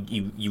like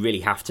you really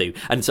have to.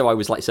 And so I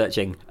was like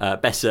searching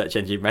best search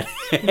engine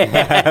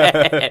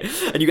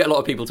Reddit, and you get a lot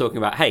of people talking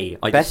about, hey,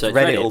 I best just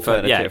searched Reddit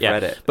alternative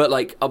Reddit. But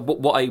like,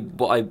 what I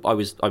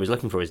was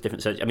looking for is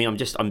different search. I mean, I'm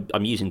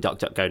using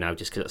DuckDuckGo now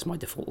just because that's my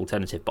default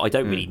alternative. But I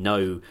don't really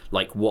know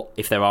like what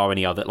if there are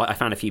any other. Like, I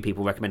found a few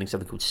people recommending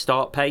something called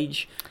Start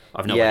Page.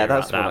 I've no idea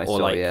that's about what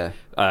that. I saw, yeah.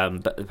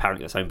 But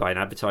apparently that's owned by an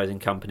advertising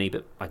company,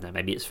 but I don't know,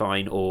 maybe it's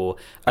fine. Or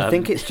I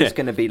think it's just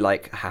going to be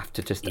like have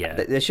to just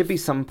there should be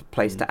some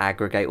place to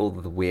aggregate all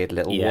of the weird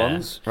little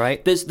ones,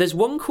 right? There's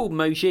one called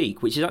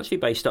Mojik, which is actually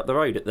based up the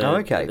road at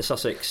the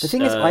Sussex. The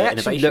thing is, I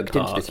actually looked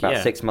into this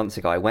about 6 months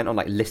ago. I went on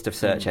like list of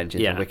search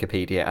engines on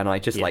Wikipedia, and I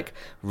just like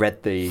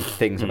read the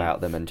things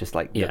about them and just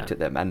like looked at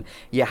them. And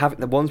having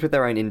the ones with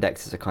their own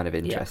indexes are kind of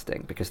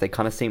interesting because they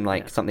kind of seem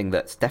like something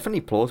that's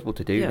definitely plausible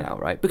to do now,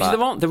 right? Because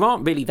there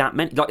aren't really that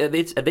many. Like at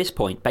this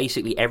point,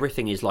 basically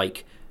everything is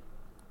like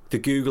the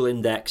Google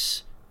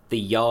index, the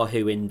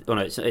Yahoo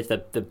it's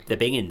the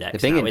Bing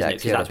index. The Bing now, index, isn't it?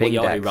 Because that's what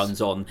Yahoo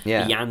runs on.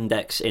 Yeah. The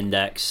Yandex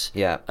index.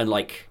 Yeah. And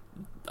like.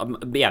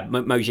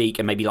 Mojik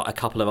and maybe like a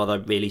couple of other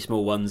really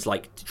small ones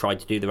like tried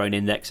to do their own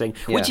indexing,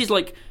 which is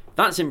like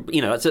that's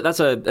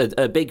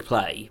a big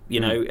play,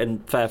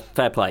 and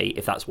fair play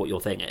if that's what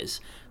your thing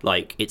is.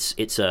 Like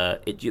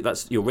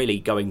you're really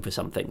going for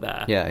something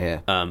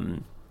there.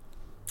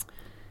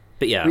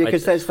 But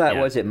because there's that,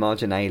 was it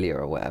Marginalia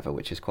or whatever,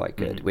 which is quite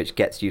good, which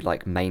gets you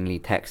like mainly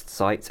text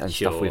sites and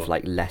stuff with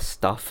like less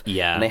stuff.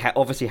 Yeah, and they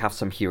obviously have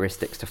some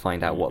heuristics to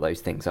find out what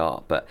those things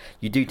are, but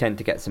you do tend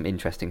to get some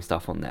interesting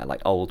stuff on there, like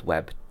old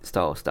web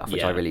style stuff,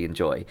 which I really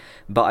enjoy.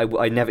 But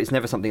it's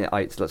never something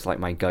that's like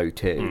my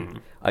go-to.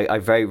 I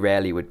very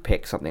rarely would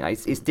pick something.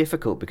 It's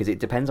difficult because it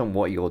depends on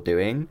what you're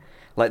doing.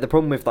 Like the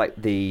problem with like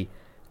the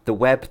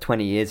web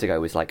 20 years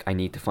ago was like, I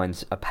need to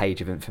find a page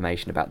of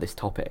information about this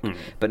topic.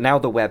 But now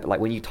the web,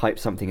 like when you type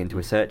something into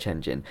a search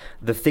engine,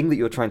 the thing that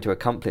you're trying to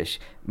accomplish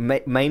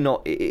may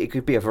not, it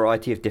could be a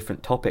variety of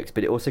different topics,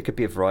 but it also could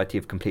be a variety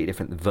of completely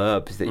different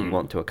verbs that you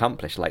want to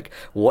accomplish. Like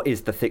what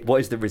is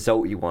the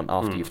result you want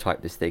after you've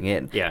typed this thing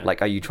in?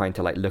 Like, are you trying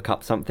to like look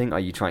up something? Are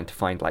you trying to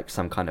find like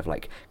some kind of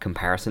like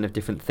comparison of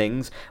different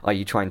things? Are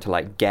you trying to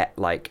like get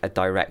like a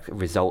direct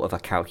result of a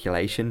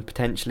calculation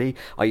potentially?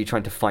 Are you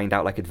trying to find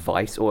out like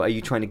advice, or are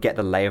you trying to get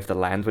the lay of the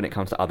land when it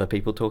comes to other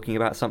people talking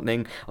about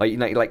something? Or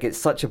like it's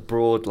such a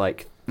broad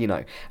like,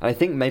 and I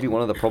think maybe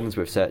one of the problems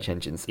with search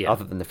engines,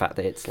 other than the fact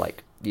that it's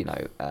like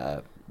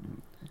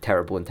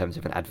terrible in terms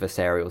of an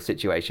adversarial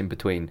situation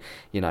between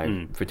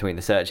between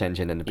the search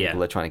engine and the people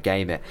that are trying to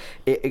game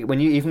it, when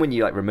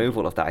you like remove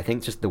all of that, I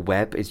think just the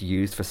web is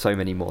used for so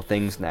many more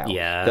things now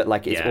that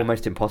like it's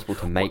almost impossible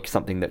to make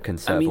something that can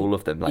serve all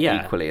of them like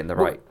equally in the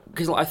right.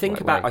 Because like,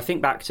 I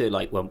think back to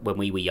like when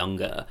we were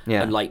younger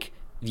and like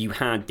you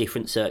had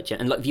different search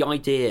and like the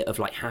idea of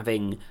like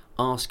having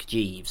Ask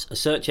Jeeves, a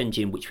search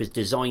engine which was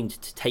designed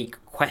to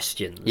take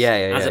questions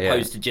as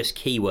opposed to just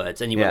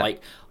keywords, and you were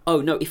like, oh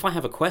no, if I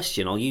have a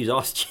question I'll use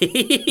Ask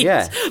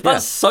Jeeves.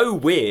 That's so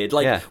weird.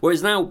 Like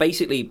whereas now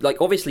basically like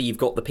obviously you've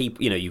got the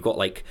people, you've got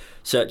like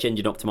search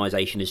engine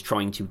optimization is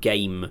trying to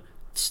game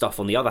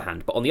stuff on the other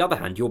hand, but on the other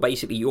hand your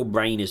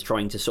brain is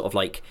trying to sort of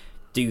like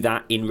do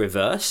that in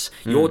reverse.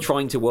 You're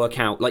trying to work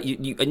out like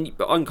you and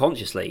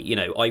unconsciously,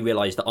 I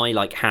realize that I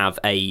like have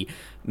a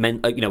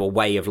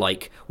way of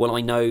like, well,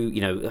 I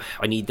know,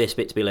 I need this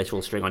bit to be a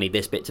literal string, I need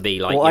this bit to be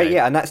like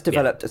and that's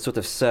developed sort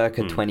of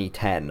circa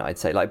 2010, I'd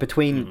say, like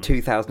between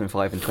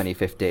 2005 and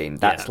 2015.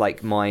 That's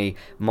like my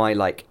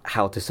like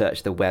how to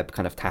search the web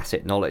kind of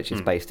tacit knowledge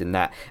is based in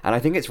that, and I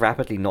think it's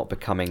rapidly not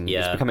becoming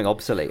it's becoming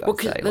obsolete. Well,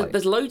 because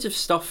there's loads of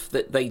stuff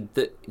that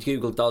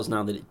Google does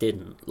now that it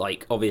didn't.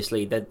 Like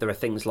obviously there are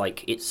things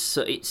like it's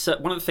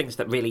one of the things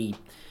that really,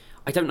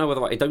 I don't know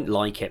whether I don't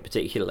like it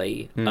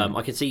particularly.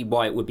 I can see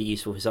why it would be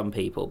useful for some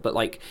people, but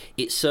like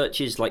it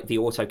searches like the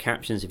auto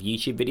captions of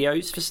YouTube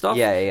videos for stuff.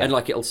 And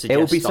like it'll suggest.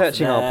 It will be stuff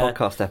searching there. our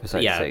podcast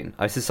episode soon.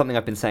 This is something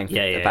I've been saying for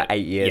about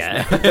 8 years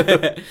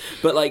now.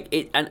 But like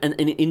it, and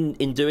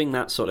in doing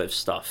that sort of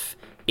stuff,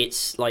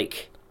 it's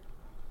like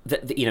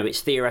that.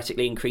 It's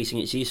theoretically increasing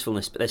its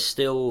usefulness, but there's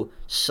still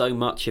so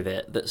much of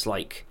it that's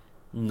like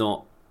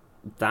not.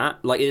 That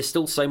like there's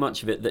still so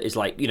much of it that is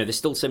like there's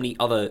still so many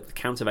other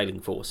countervailing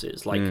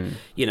forces like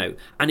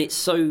and it's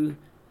so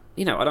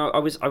and I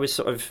was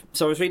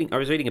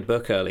reading a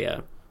book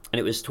earlier, and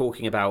it was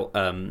talking about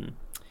one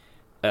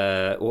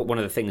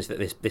of the things that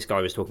this guy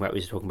was talking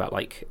about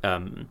like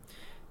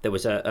there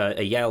was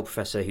a Yale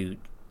professor who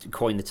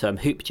coined the term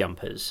hoop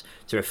jumpers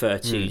to refer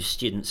to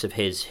students of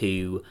his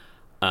who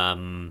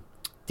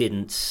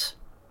didn't.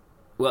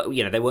 Well,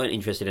 they weren't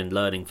interested in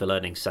learning for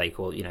learning's sake,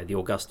 or the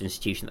august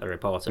institution that they're a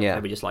part of. They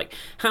were just like,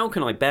 how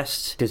can I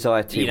best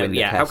desire to win the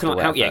test?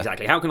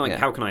 How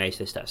can I ace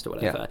this test or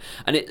whatever?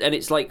 And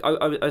it's like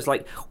I was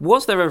like,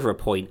 was there ever a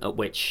point at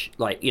which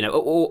like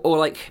or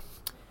like.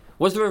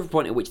 Was there ever a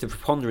point at which the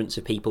preponderance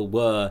of people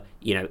were,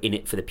 in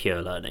it for the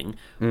pure learning?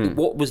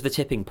 What was the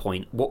tipping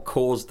point? What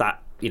caused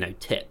that,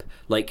 tip?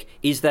 Like,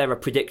 is there a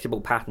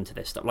predictable pattern to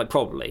this stuff? Like,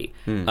 probably.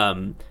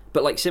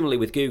 But like similarly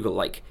with Google,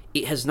 like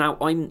it has now.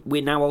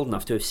 We're now old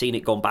enough to have seen it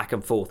gone back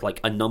and forth like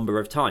a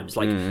number of times.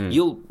 Like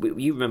you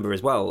remember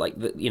as well, like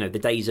the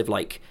days of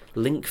like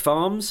link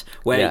farms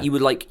where you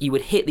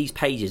would hit these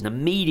pages and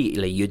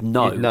immediately you'd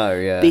know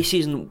this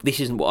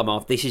isn't what I'm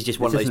after. This is just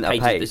one of those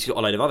pages that's got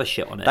a load of other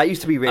shit on it. That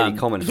used to be really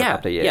common for a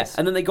couple of years.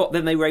 And then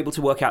they were able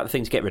to work out the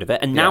thing to get rid of it.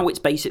 And now it's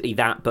basically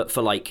that, but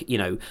for like, you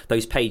know,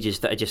 those pages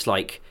that are just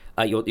like,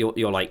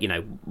 you're like, you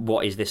know,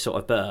 what is this sort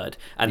of bird?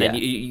 And then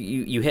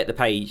you hit the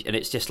page and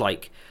it's just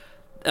like,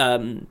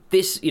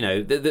 this, you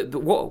know,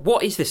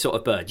 what is this sort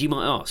of bird? You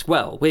might ask.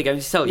 Well, we're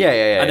going to tell you.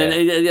 And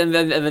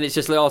then it's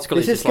just the article.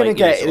 This is going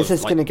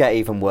to get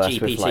even worse.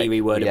 GPT with like,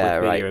 reworded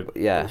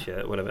Wikipedia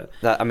bullshit, whatever.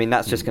 I mean,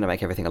 that's just going to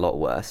make everything a lot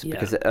worse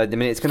because I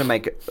mean, it's going to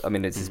make. I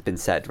mean, this has been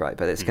said, right?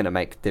 But it's going to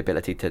make the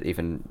ability to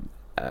even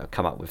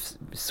come up with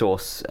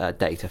source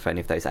data for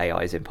any of those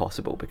AIs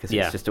impossible because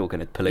it's just all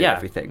going to pollute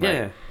everything.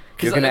 Right?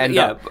 You're going to end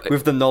up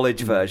with the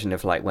knowledge version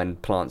of like when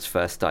plants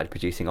first started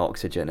producing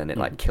oxygen and it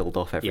like killed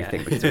off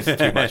everything because it was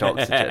too much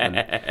oxygen.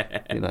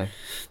 And, you know.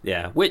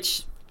 Yeah,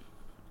 which,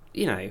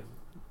 you know,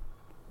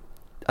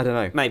 I don't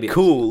know. Maybe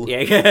cool.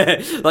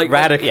 Like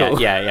radical.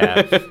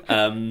 Yeah.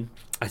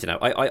 I don't know.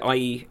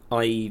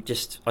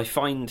 I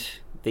find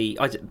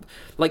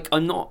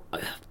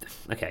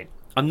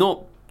I'm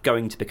not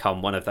going to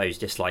become one of those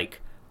just like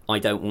I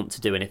don't want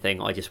to do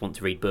anything. I just want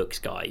to read books,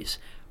 guys.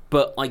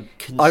 But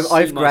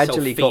I've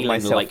gradually got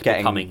myself like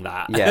becoming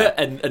that. Yeah,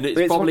 and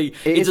it's probably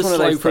it's a one of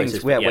slow those process,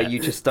 things where you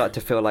just start to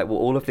feel like, well,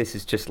 all of this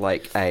is just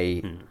like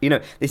you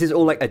know, this is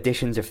all like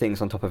additions of things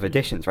on top of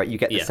additions, right? You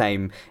get the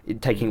same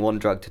taking one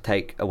drug to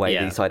take away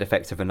the side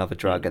effects of another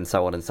drug, and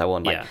so on and so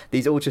on. Like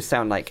these all just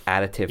sound like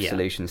additive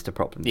solutions to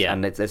problems,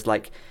 and it's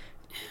like.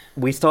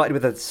 We started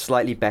with a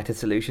slightly better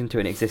solution to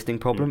an existing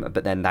problem,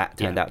 but then that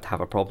turned out to have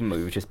a problem.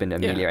 We've just been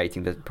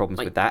ameliorating the problems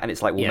with that, and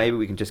it's like, well, maybe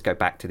we can just go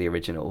back to the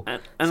original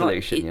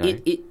solution.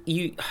 Like,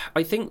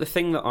 I think the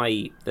thing that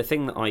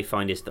I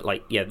find is that,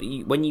 like,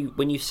 when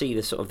you see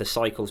the sort of the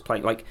cycles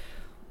playing, like,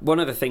 one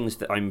of the things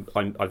that I'm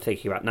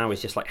thinking about now is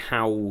just like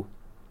how,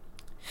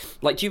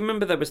 like, do you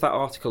remember there was that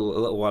article a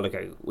little while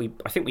ago?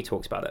 I think we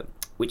talked about it,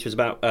 which was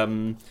about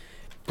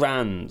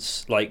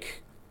brands,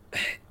 like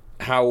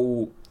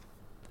how.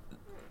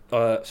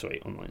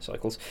 Online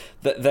cycles.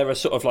 That there are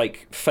sort of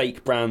like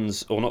fake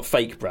brands, or not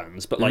fake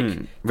brands, but like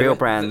real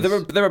brands.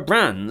 There are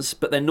brands,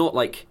 but they're not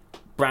like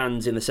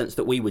brands in the sense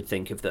that we would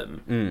think of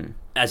them,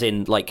 as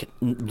in like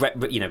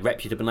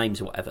reputable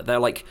names or whatever. They're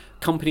like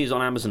companies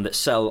on Amazon that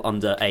sell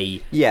under a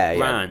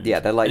brand.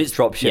 Yeah, they're like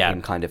drop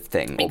shipping kind of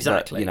thing.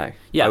 Exactly. Or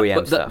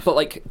OEM stuff. But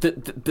like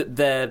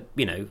they're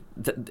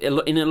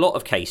in a lot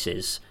of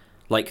cases.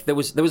 Like there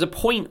was a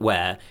point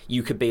where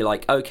you could be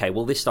like, okay,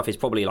 well this stuff is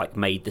probably like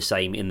made the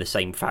same in the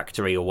same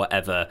factory or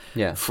whatever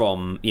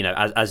from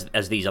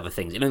as these other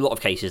things. In a lot of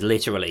cases,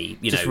 literally,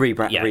 just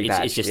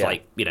it's just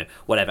like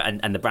whatever,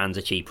 and the brands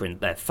are cheaper and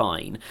they're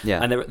fine.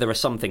 Yeah. And there are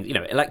some things,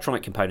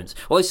 electronic components.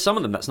 Well, there's some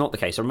of them that's not the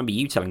case. I remember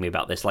you telling me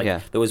about this.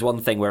 Like there was one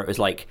thing where it was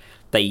like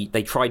they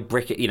tried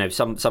brick it.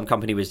 Some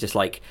company was just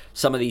like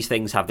some of these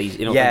things have these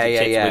chips.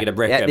 We're going to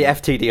brick them. The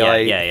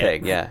FTDI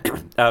thing. Yeah.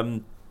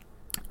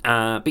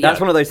 But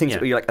that's one of those things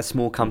where you're like a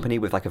small company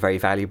with like a very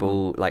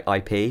valuable like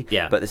IP,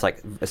 but it's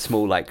like a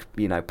small like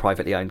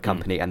privately owned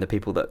company, and the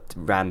people that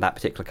ran that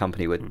particular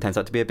company turns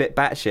out to be a bit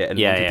batshit and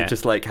wanted to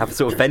just like have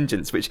sort of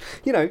vengeance, which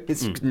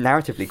is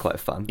narratively quite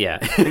fun. I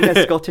think they're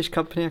a Scottish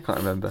company. I can't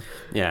remember.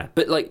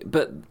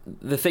 But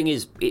the thing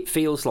is, it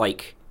feels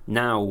like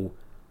now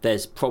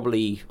there's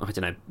probably, I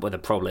don't know whether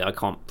I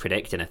can't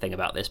predict anything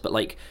about this, but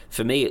like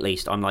for me at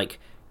least, I'm like,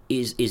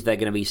 is there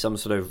going to be some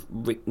sort of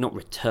not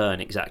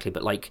return exactly,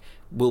 but like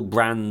will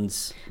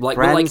brands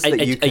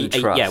that you can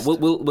trust?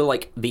 Will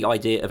like the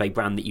idea of a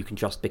brand that you can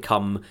trust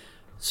become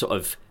sort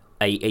of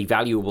a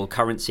valuable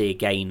currency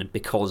again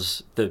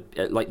because the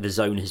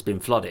zone has been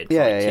flooded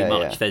too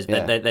much.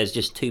 There's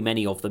just too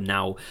many of them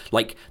now.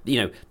 Like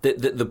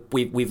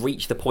we've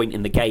reached the point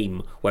in the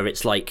game where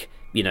it's like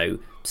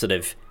sort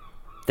of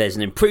there's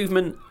an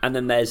improvement and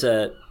then there's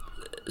a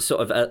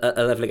sort of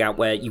a leveling out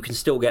where you can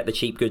still get the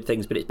cheap good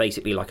things, but it's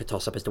basically like a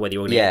toss up as to whether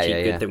you're going to get a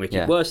cheap good thing or a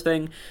cheap worse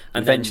thing.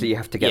 And eventually you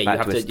have to get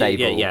back to a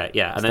stable.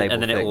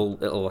 And then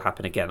it'll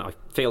happen again. I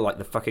feel like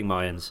the fucking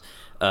Mayans.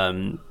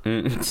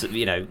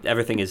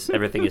 Everything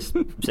is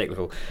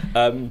cyclical.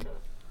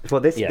 Well,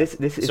 this is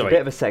a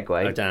bit of a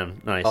segue. Oh,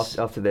 damn. Nice.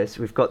 After this,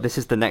 this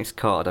is the next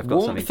card. I've got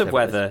warmth something of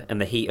weather and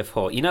the heat of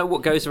hot. You know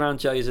what goes around,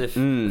 Joseph?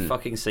 The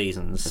fucking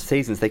seasons. The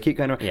seasons, they keep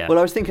going around. Yeah. Well,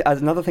 I was thinking,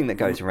 another thing that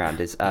goes around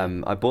is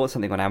I bought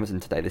something on Amazon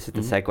today. This is the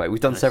Segway. We've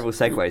done several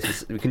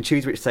Segways. We can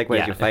choose which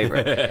Segway is your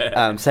favourite.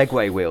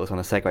 Segway wheels on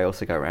a Segway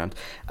also go around.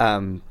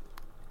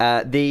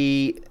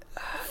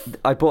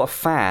 I bought a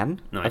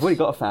fan. Nice. I've already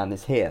got a fan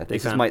that's here.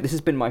 This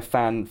has been my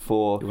fan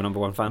for... Your number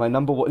one fan? My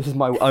number one... This is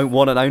my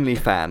one and only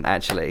fan,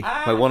 actually.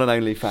 My one and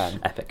only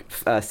fan. Epic.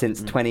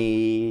 Since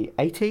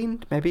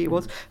 2018, maybe it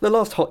was. The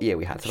last hot year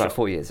we had. It's about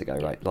 4 years ago,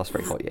 right? Last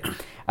very hot year.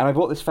 And I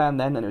bought this fan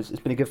then, and it's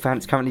been a good fan.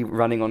 It's currently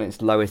running on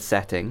its lowest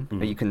setting.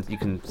 You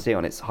can see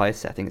on its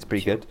highest setting. It's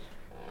pretty good.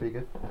 Pretty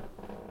good.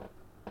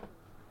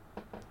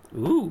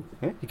 Ooh,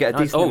 yeah, you get a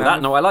decent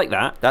amount. I like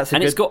that.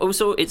 It's got a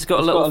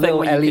little thing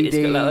where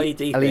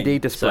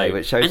LED display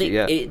which shows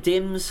it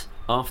dims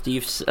after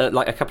you've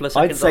like a couple of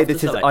seconds. I'd say after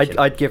this is. selection?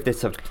 I'd give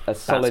this a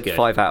solid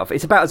 5 out of.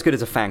 It's about as good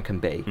as a fan can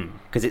be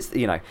because it's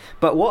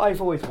But what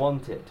I've always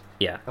wanted.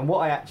 Yeah. And what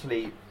I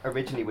actually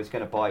originally was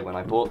going to buy when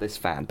I bought this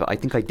fan, but I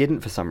think I didn't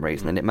for some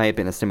reason, and it may have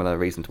been a similar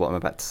reason to what I'm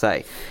about to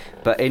say.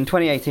 But in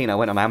 2018, I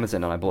went on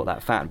Amazon and I bought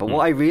that fan. But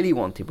what I really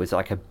wanted was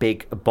like a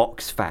big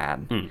box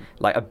fan,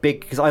 like a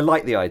big, because I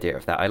like the idea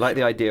of that. I like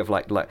the idea of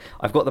like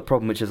I've got the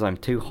problem, which is I'm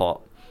too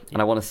hot.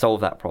 And I want to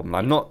solve that problem.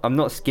 I'm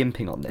not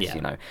skimping on this,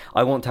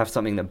 I want to have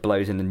something that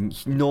blows an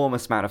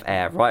enormous amount of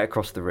air right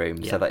across the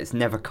room so that it's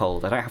never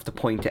cold. I don't have to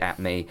point it at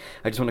me.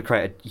 I just want to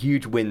create a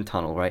huge wind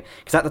tunnel, right?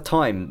 Because at the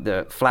time,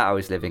 the flat I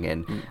was living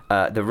in,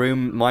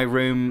 my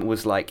room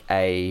was like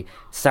a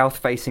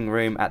south-facing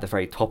room at the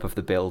very top of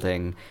the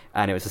building,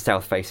 and it was a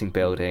south-facing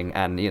building,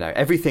 and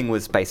everything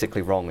was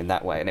basically wrong in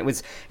that way. And it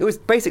was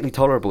basically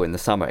tolerable in the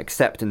summer,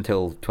 except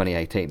until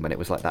 2018 when it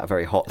was like that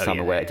very hot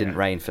summer where it didn't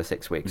rain for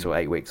 6 weeks or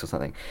 8 weeks or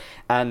something.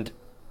 And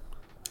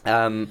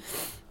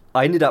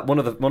I ended up one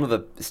of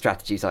the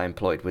strategies I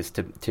employed was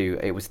there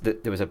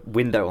was a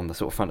window on the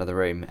sort of front of the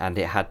room, and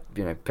it had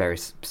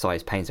various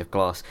size panes of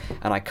glass,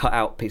 and I cut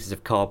out pieces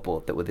of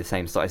cardboard that were the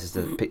same size as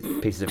the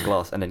pieces of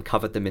glass, and then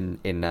covered them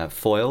in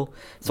foil,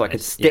 so I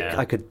could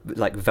I could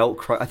like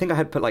Velcro. I think I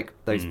had put like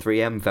those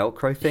 3M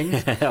Velcro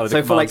things.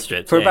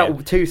 So for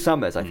about 2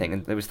 summers, I think,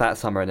 and it was that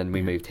summer, and then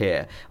we moved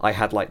here. I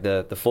had like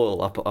the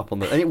foil up on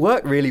the, and it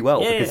worked really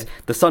well because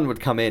the sun would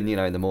come in,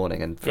 in the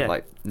morning, and for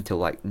like until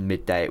like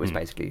midday, it was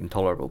basically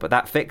intolerable. But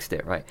that fixed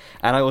it, right?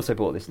 And I also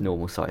bought this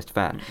normal-sized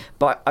fan.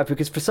 But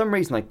because for some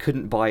reason I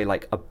couldn't buy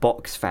like a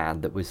box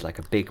fan that was like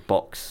a big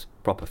box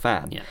proper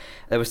fan. Yeah.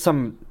 There was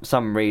some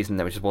reason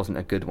there just wasn't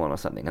a good one or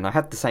something. And I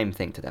had the same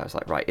thing today. I was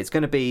like, right, it's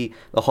going to be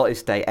the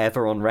hottest day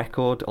ever on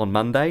record on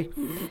Monday.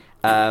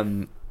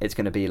 It's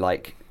going to be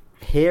like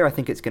here. I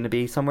think it's going to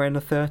be somewhere in the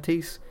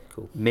 30s.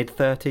 Cool.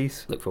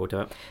 Mid-30s. Look forward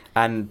to it.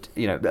 And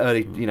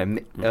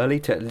early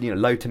to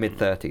low to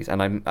mid-30s.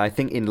 And I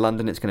think in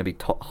London it's going to be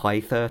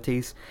high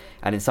 30s,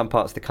 and in some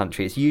parts of the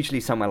country it's usually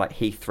somewhere like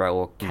Heathrow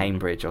or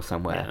Cambridge or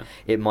somewhere.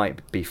 It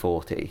might be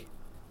 40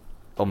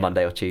 on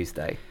Monday or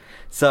Tuesday.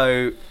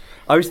 So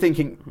I was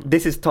thinking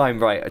this is time,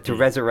 right, to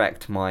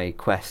resurrect my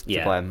quest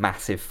to buy a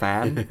massive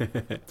fan,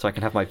 so I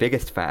can have my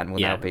biggest fan.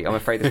 Now be. I'm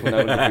afraid this will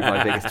no longer be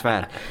my biggest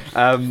fan.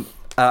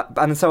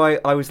 And so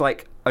I was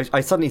like.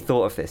 I suddenly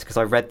thought of this because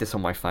I read this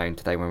on my phone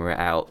today when we were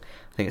out.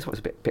 I think it was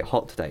a bit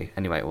hot today.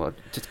 Anyway, well,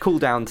 just cool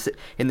down, sit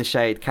in the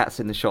shade, cats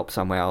in the shop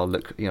somewhere. I'll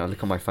look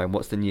on my phone.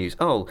 What's the news?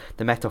 Oh,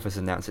 the Met Office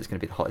announced it's going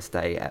to be the hottest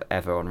day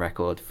ever on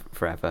record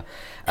forever.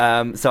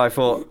 So I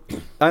thought,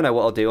 I know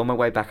what I'll do. On my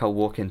way back, I'll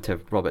walk into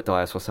Robert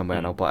Dyer's or somewhere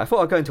and I'll buy. I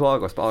thought I'd go into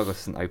Argos, but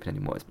Argos isn't open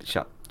anymore. It's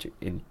shut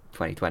in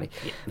 2020.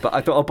 Yeah. But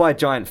I thought I'll buy a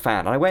giant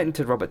fan. And I went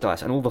into Robert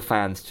Dyer's, and all the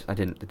fans I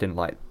didn't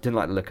like the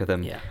look of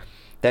them. Yeah.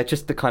 They're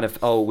just the kind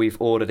of, we've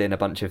ordered in a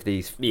bunch of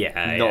these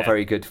not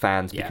very good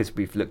fans because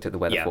we've looked at the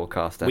weather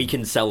forecast. And we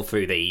can sell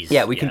through these.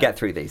 Yeah, we can get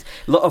through these.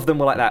 A lot of them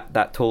were like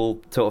that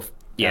tall sort of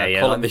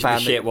column fan. The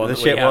shit one. The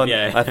shit one.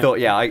 Yeah. I thought,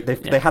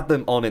 they had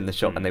them on in the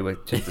shop and they were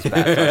just as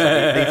bad. So I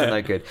was like, these are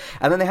no good.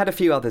 And then they had a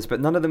few others, but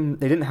none of them,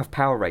 they didn't have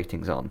power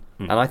ratings on.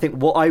 And I think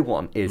what I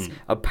want is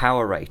a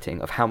power rating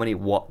of how many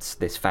watts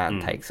this fan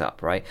takes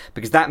up, right?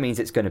 Because that means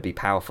it's going to be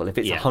powerful. If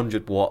it's a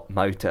 100-watt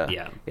motor,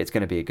 it's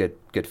going to be a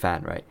good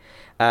fan, right?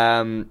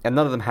 And none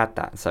of them had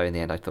that, so in the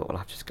end I thought, well,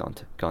 I've just gone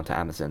to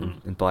Amazon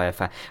and buy a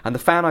fan. And the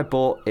fan I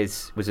bought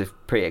was a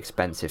pretty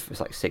expensive. It was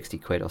like 60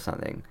 quid or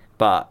something.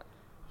 But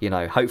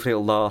hopefully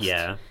it'll last.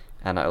 Yeah.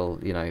 And it'll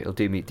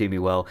do me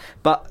well.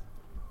 But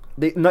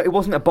no, it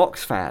wasn't a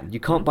box fan. You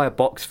can't buy a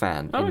box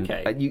fan. Oh,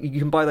 okay. You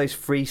can buy those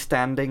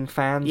freestanding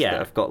fans that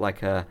have got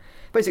like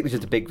basically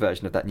just a big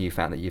version of that new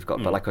fan that you've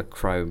got, but like a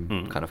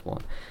chrome kind of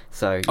one.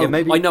 So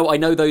maybe I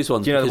know those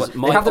ones. Do you know because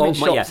they have them in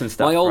shops and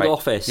stuff. My old right?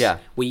 office,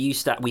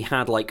 we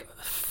had like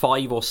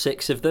 5 or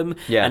 6 of them,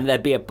 and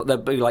there'd be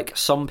like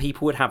some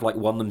people would have like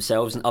one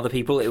themselves, and other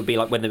people it would be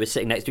like when they were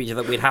sitting next to each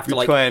other, we'd have to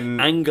like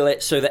angle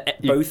it so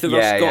that both of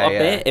us got a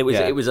bit. It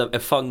was a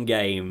fun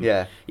game.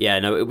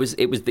 No, it was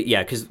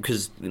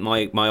because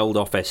my old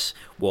office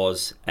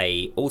was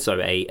it was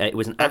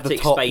an attic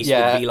space with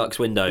Velux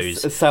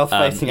windows, a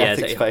south-facing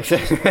attic space.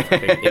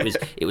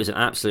 It was an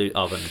absolute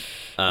oven.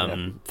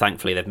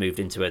 Thankfully, they've moved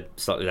into a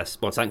slightly less.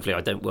 Well, thankfully,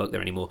 I don't work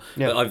there anymore.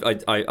 Yeah.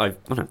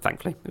 But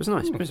thankfully, it was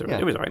nice. It was all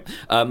right.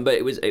 But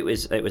it was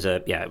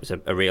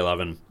a real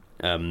oven.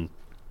 And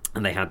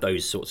they had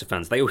those sorts of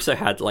fans. They also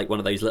had like one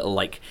of those little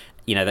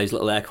those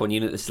little aircon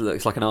units that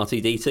looks like an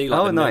R2-D2.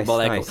 Like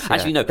nice.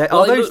 Actually, no.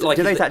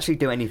 Do those actually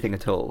do anything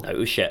at all? No, it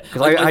was shit.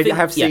 Because I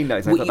have seen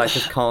those. And I thought that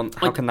just can't.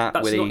 How can that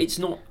really? It's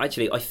not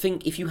actually. I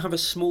think if you have a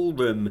small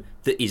room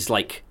that is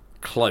like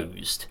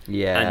closed,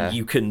 and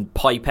you can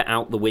pipe it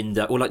out the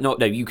window, or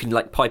you can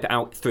like pipe it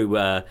out through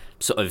a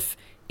sort of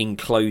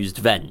enclosed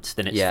vent,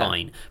 then it's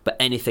fine. But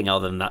anything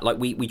other than that, like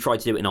we tried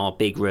to do it in our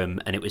big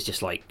room, and it was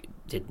just like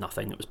did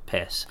nothing. It was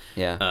piss.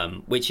 Yeah.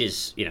 Which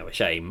is, a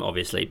shame,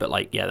 obviously. But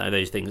like, yeah,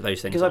 those things.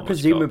 Because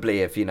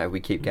presumably, if we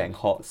keep getting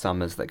hot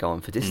summers that go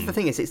on for this, the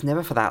thing is, it's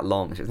never for that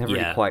long, so it's never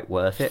really quite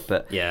worth it.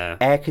 But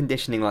air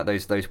conditioning, like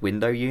those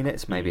window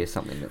units, maybe is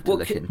something to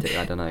look into.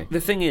 I don't know. The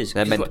thing is,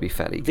 they're meant to be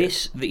fairly good.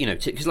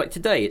 Because like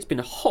today, it's been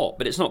hot,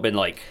 but it's not been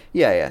like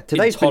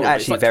Today's been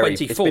actually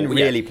like it's been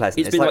really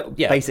pleasant. It's like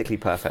basically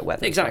perfect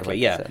weather.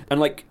 Exactly, and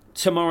like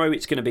tomorrow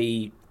it's going to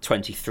be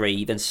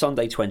 23, then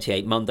Sunday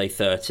 28, Monday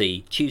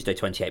 30, Tuesday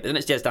 28, but then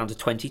it goes down to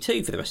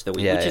 22 for the rest of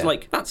the week, which is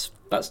like that's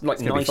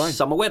like nice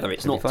summer weather.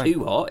 It's not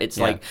too hot. It's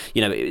like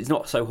it's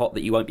not so hot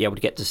that you won't be able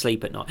to get to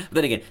sleep at night. But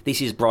then again,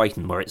 this is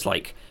Brighton, where it's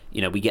like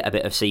we get a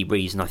bit of sea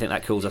breeze, and I think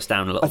that cools us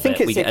down a little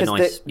bit. We get a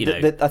nice,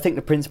 I think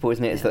the principle,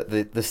 isn't it, is that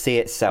the sea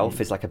itself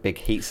is like a big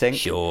heat sink.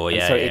 Sure,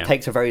 so it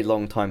takes a very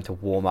long time to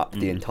warm up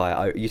the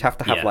entire. You'd have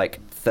to have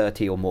like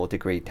 30 or more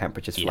degree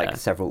temperatures for like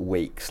several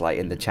weeks, like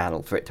in the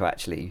channel, for it to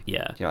actually.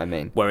 Yeah, do you know what I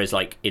mean? Whereas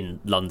like in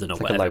London or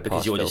whatever,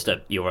 because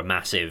you're a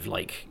massive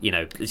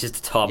it's just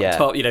a top,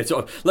 sort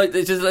of like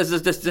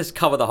let's just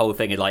cover the whole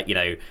thing in like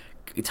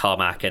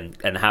tarmac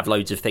and have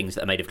loads of things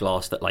that are made of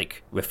glass that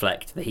like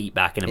reflect the heat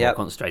back in a more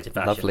concentrated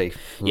fashion. Lovely.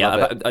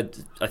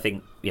 I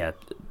think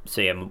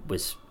CM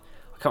was.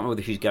 I can't remember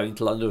whether she's going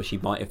to London or she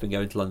might have been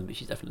going to London, but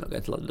she's definitely not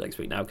going to London next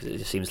week now because it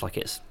just seems like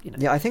it's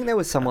I think there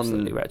was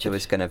someone who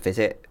was going to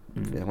visit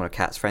one of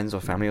Kat's friends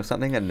or family or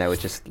something, and they were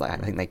just like, I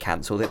think they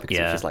cancelled it because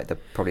it was just like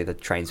probably the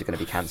trains are going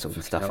to be cancelled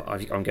and stuff.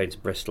 I'm going to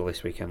Bristol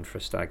this weekend for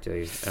a stag do,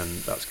 and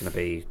that's going to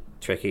be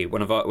tricky. We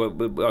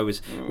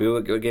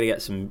were going to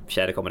get some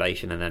shared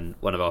accommodation, and then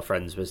one of my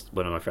friends was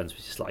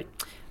just like,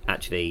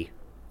 actually,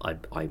 I'm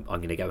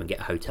going to go and get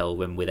a hotel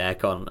room with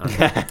aircon.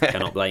 I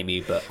cannot blame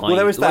you, but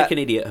there was like an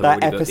idiot.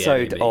 That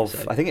episode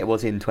of I think it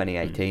was in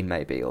 2018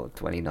 maybe or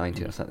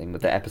 2019 or something,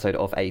 but the episode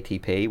of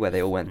ATP where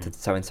they all went to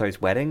so and so's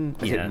wedding.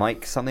 Was it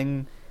Mike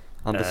something?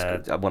 One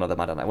of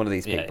them, I don't know. One of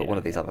these people, one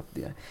of these other.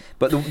 Yeah,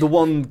 but the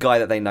one guy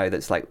that they know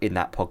that's like in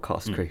that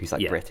podcast crew who's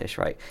like British,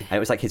 right? And it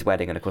was like his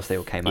wedding, and of course they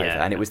all came over,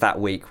 and it was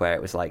that week where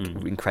it was like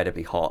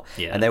incredibly hot,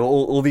 and there were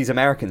all these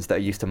Americans that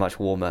are used to much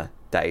warmer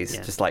days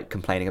just like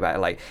complaining about it,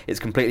 like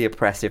it's completely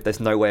oppressive, there's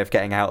no way of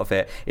getting out of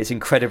it, it's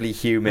incredibly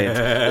humid,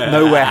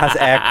 nowhere has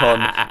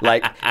aircon.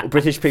 Like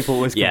British people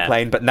always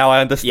complain, but now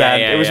I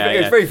understand. It was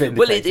very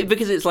vindicating. Well,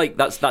 because it's like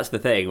that's the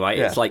thing, right?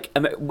 It's like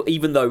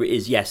even though it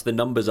is the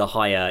numbers are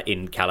higher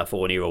in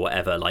California or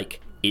whatever, like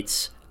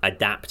it's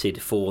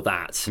adapted for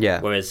that.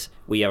 Whereas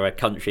we are a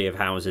country of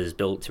houses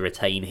built to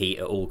retain heat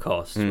at all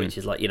costs, which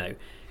is like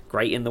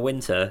great in the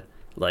winter.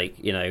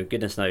 Like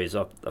goodness knows,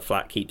 a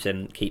flat keeps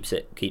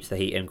the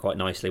heat in quite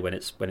nicely when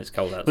it's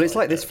cold outside. Well, it's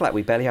like this flat,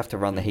 we barely have to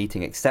run the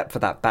heating except for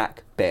that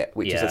back bit,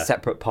 which is a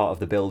separate part of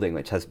the building,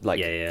 which has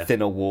like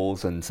thinner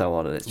walls and so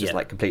on, and it's just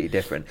like completely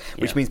different.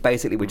 Which means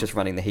basically we're just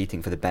running the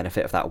heating for the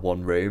benefit of that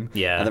one room,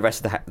 and the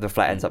rest of the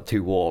flat ends up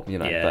too warm,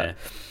 But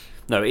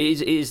no,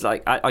 it is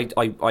like I don't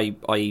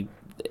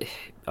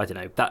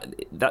know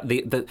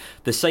that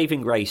the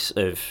saving grace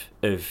of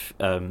there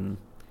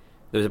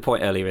was a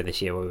point earlier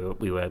this year where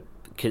we were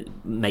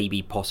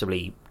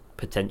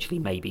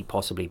potentially,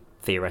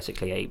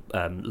 theoretically,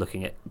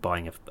 looking at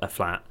buying a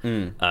flat,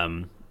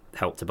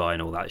 Help to Buy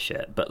and all that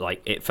shit. But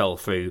like it fell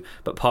through.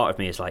 But part of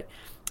me is like,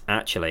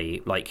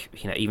 actually, like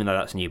even though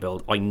that's a new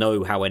build, I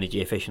know how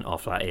energy efficient our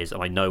flat is,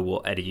 and I know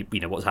what energy,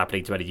 what's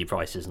happening to energy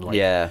prices, and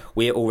like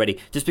we're already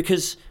just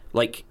because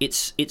like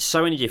it's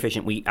so energy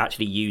efficient, we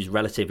actually use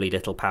relatively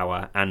little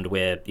power, and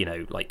we're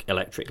like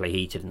electrically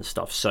heated and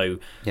stuff. So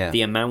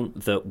the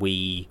amount that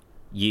we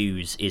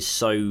use is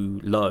so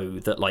low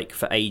that like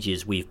for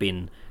ages we've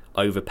been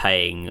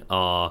overpaying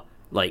our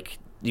like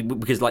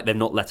because like they've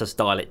not let us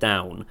dial it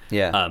down.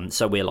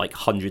 So we're like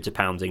hundreds of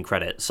pounds in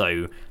credit,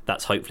 so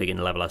that's hopefully going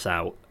to level us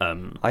out.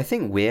 I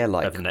think we're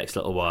like over the next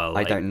little while.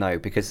 I don't know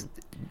because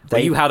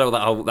you had all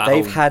that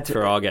they've whole had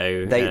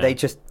farrago. They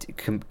just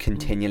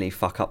continually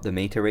fuck up the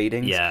meter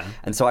readings.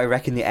 And so I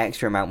reckon the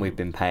extra amount we've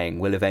been paying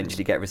will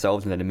eventually get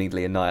resolved and then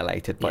immediately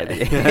annihilated by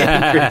the increase.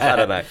 I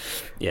don't know.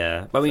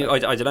 I mean, I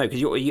don't know because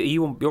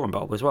you're on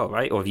bulb as well,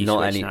 right? Or have you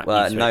not switched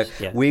any? No,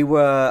 we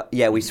were.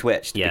 we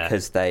switched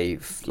because they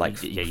like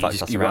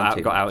fucked us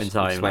around. Got out in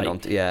time. Went on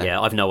to,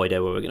 I've no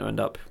idea where we're going to end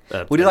up.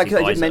 I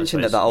did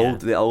mention that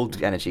the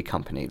old energy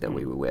company that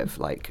we were with,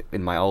 like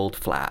in my old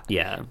flat,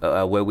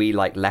 where we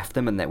like left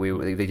them and that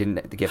they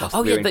didn't give us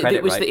credit.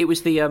 It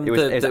was the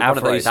one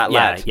of those that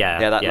lad.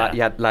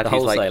 That lad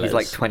who's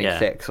like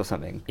 26 or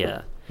something.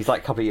 He's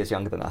like a couple of years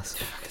younger than us.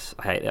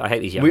 I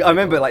hate these young people. I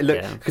remember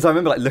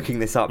looking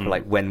this up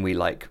like when we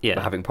like were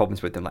having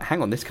problems with them. Like,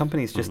 hang on, this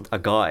company is just a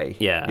guy.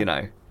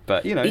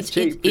 But it's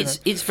cheap.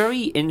 It's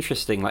very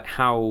interesting, like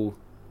how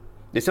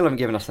they still haven't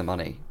given us the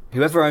money.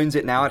 Whoever owns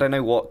it now, I don't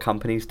know what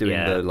company's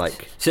doing the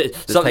like.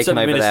 Some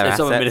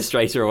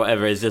administrator or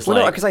whatever is just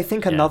no, because I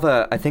think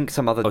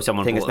some other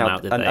someone thing is now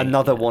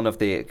another one of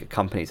the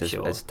companies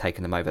has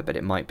taken them over, but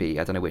it might be,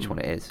 I don't know which one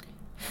it is.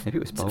 Maybe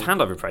it was the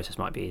handover process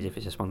might be easy if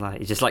it's just one guy.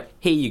 It's just like,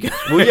 here you go.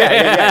 Well,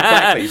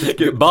 exactly.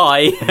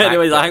 Goodbye.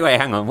 Anyways,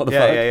 hang on, what the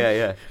fuck?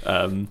 Yeah.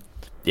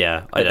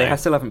 I They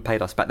still haven't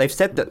paid us back. They've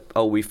said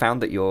that, we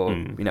found that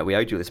we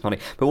owed you this money.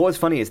 But what was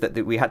funny is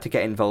that we had to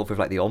get involved with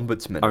like the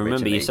ombudsman. I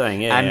remember you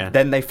saying, and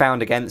then they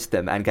found against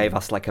them and gave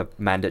us like a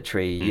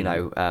mandatory,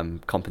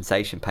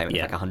 compensation payment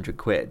of like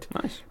 £100.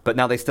 Nice. But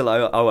now they still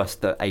owe us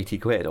the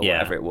 £80 or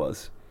whatever it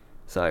was.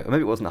 So or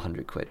maybe it wasn't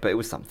 £100, but it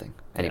was something.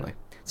 Anyway,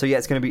 so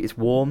it's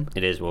warm.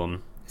 It is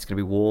warm. It's going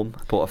to be warm.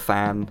 I bought a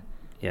fan.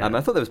 Yeah.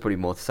 I thought there was probably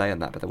more to say on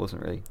that, but there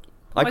wasn't really.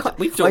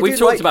 We've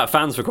talked about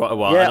fans for quite a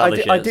while. Yeah, I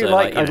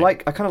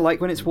kind of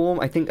like when it's warm.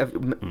 I think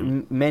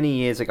many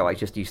years ago I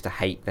just used to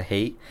hate the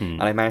heat,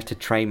 and I managed to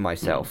train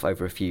myself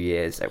over a few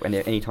years. And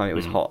any time it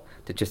was hot,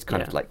 to just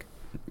kind of like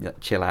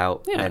chill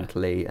out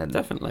mentally, and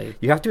definitely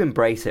you have to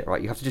embrace it,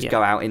 right? You have to just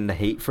go out in the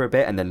heat for a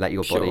bit, and then let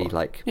your body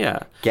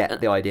get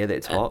the idea that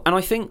it's hot. And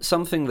I think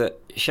something that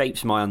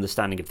shapes my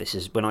understanding of this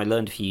is when I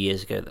learned a few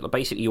years ago that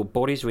basically your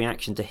body's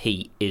reaction to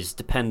heat is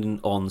dependent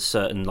on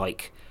certain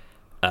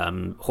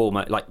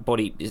hormone, like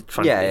body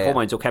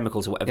hormones or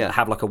chemicals or whatever that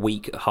have like a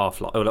week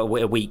half-life or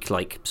a week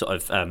like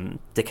sort of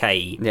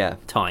decay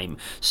time.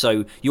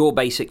 So you're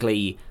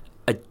basically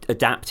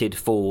adapted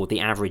for the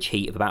average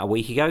heat of about a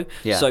week ago.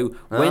 So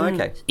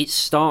when it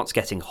starts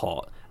getting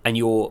hot and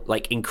you're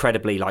like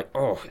incredibly like,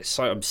 it's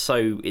so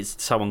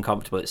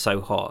uncomfortable, it's so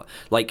hot,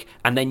 like,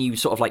 and then you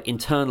sort of like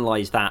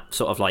internalize that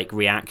sort of like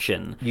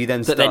reaction,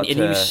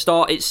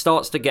 it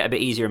starts to get a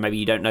bit easier, and maybe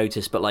you don't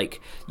notice, but like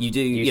you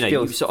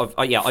sort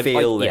of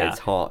feel that it's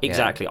hot.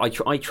 Exactly. I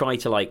try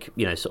to like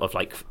sort of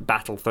like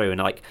battle through, and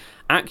like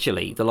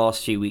actually the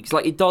last few weeks,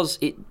 like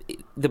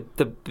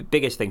the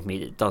biggest thing for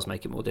me, it does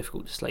make it more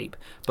difficult to sleep,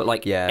 but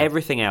like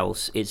everything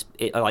else is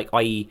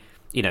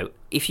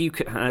if you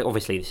could,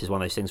 obviously this is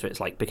one of those things where it's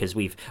like, because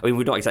we've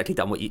not exactly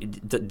done what you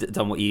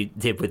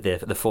did with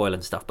the foil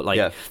and stuff, but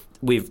like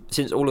we've,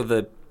 since all of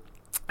the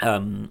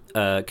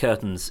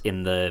curtains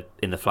in the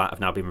flat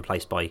have now been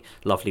replaced by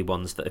lovely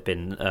ones that have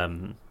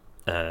been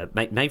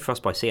made for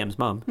us by CM's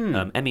mum,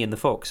 Emmy and the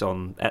Fox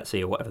on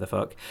Etsy or whatever the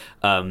fuck.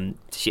 I don't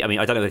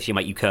know if she'll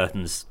make you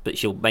curtains, but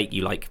she'll make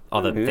you like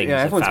other things,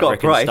 everyone's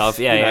fabric got a price,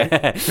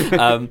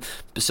 and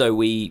stuff. So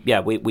we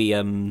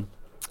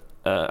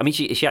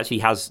she actually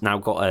has now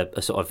got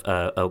a sort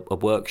of a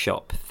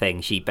workshop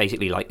thing. She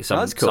basically like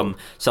some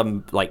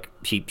like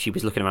she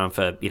was looking around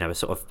for a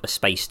sort of a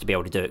space to be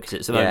able to do it, because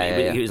it's the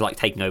moment it was like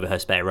taking over her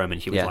spare room,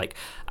 and she was like,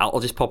 I'll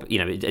just pop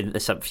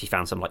she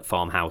found some like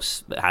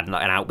farmhouse that had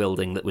like an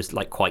outbuilding that was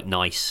like quite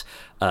nice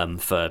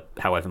for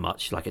however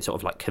much, like it's sort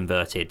of like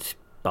converted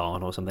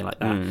barn or something like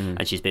that,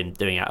 and she's been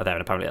doing it out of there,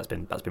 and apparently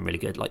that's been really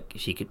good. Like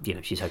she could,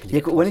 she's hoping to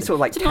when it's sort of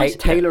like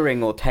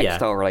tailoring or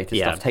textile related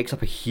stuff takes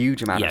up a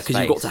huge amount of space,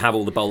 because you've got to have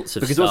all the bolts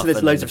of because stuff, also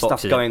there's loads of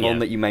stuff going on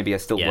that you maybe are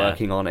still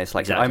working on. It's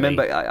like exactly. I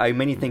remember I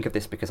mainly think of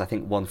this because I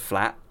think one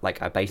flat, like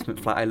a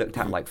basement flat I looked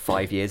at like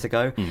 5 years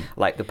ago,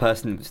 like the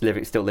person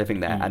was still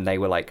living there, and they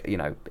were like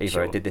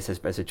either did this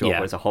as a job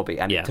or as a hobby,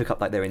 and it took up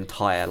like their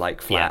entire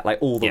like flat, like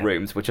all the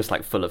rooms were just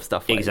like full of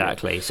stuff,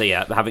 exactly. So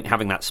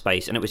having that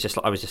space, and it was just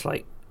I was just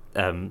like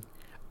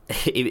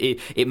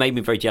it made me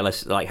very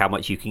jealous, like how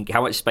much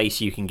space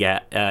you can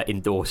get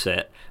in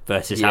Dorset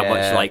versus how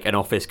much like an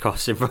office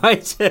costs in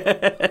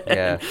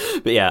Brighton.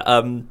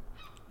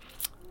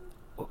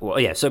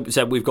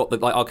 So we've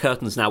got our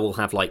curtains now will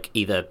have like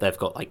either they've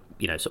got like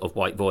sort of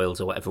white voiles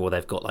or whatever, or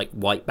they've got like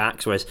white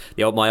backs, whereas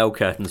my old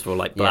curtains were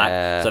like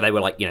black, so they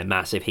were like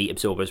massive heat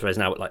absorbers, whereas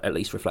now it like at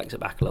least reflects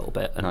it back a little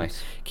bit and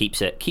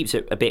keeps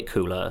it a bit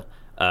cooler.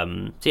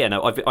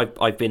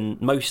 I've been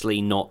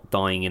mostly not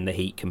dying in the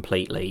heat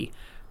completely.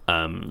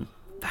 The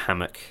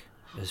hammock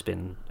has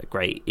been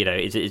great.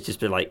 It's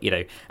just been like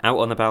out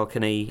on the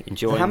balcony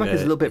enjoying. The hammock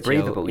is a little bit chill.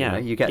 breathable.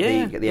 You get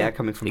the air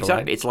coming from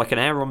exactly. below. It's like a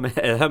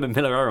Herman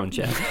Miller Aeron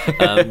chair.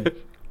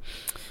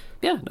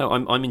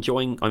 I'm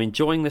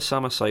enjoying the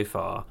summer so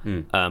far.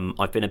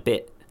 I've been a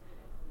bit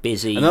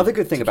busy. Another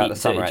good thing about the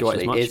summer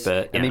actually is,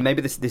 but, I mean,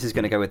 maybe this is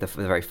going to go with the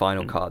very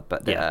final card,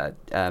 but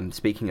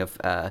speaking of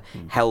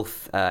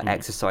health,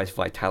 exercise,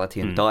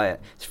 vitality, and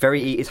diet,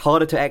 it's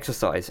harder to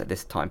exercise at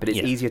this time, but it's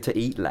easier to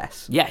eat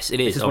less. Yes, it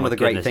is. This is one of the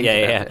great things.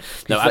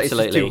 No,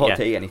 absolutely. It's too hot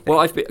to eat anything. Well,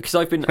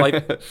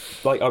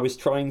 I was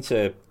trying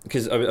to,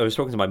 because I was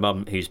talking to my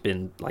mum, who's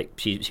been like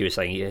she was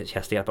saying she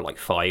has to get up at like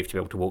 5 to be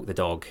able to walk the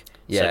dog.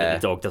 So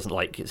that the dog doesn't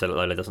so that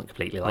Lola doesn't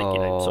completely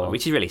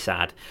which is really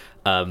sad.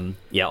 I've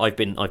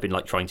been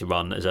like trying to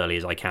run as early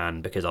as I can,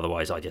 because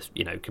otherwise I just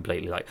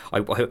completely like I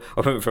went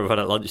for a run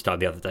at lunchtime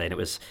the other day, and it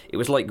was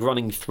like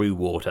running through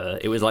water.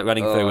 It was like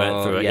running through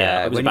it.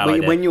 Yeah, it was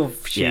when your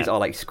shoes are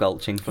like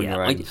squelching from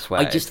your own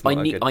sweat.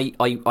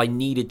 I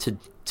needed to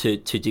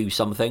do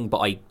something,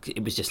 but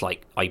it was just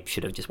like I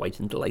should have just waited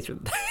until later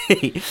in the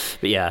day.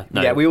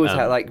 But we always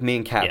had like me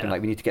and Kat been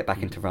like we need to get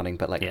back into running,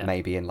 but like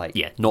maybe in like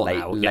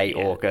late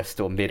August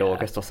or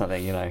mid-August or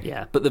something,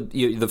 But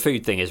the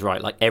food thing is right.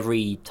 Like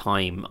every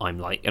time I'm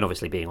like, and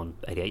obviously being on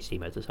ADHD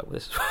meds as well,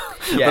 this.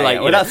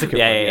 That's a good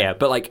point.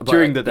 But like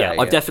during the day,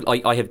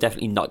 I have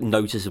definitely not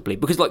noticeably,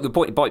 because like the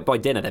point by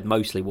dinner they're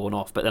mostly worn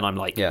off, but then I'm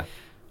like.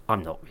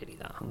 I'm not really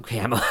that hungry,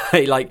 am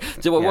I? Like,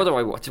 what do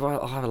I want?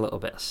 I'll have a little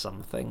bit of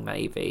something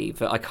maybe,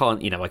 but I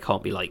can't. I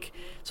can't be like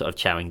sort of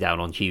chowing down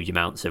on huge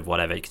amounts of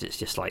whatever, because it's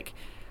just like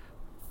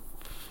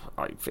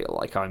I feel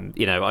like I'm.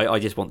 I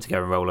just want to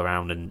go and roll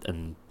around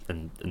and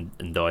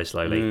die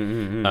slowly.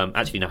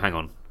 Actually, no, hang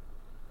on.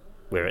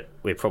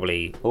 We're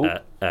probably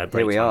break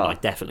here we time. are. I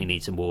definitely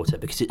need some water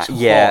because it's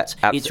hot.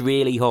 Absolutely. It's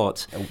really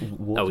hot.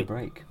 Water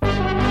break.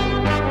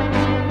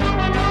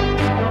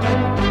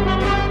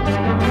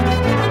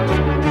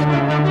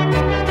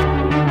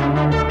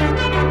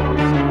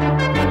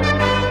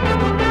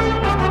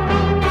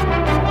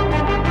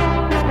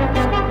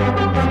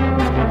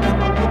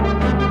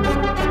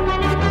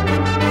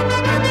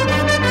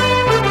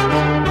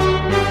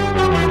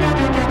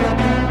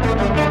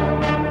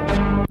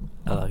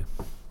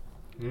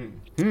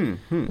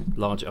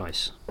 Large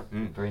ice.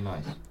 Very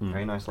nice.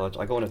 Very nice large.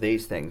 I got one of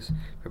these things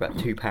for about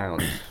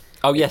 £2.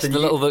 Oh yes, the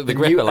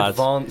gripper new lads.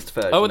 Advanced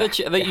version. Oh, it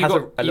you has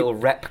got a little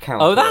rep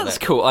counter. Oh, that's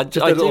cool. I do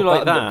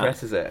like that.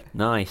 Presses it.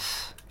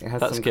 Nice. It has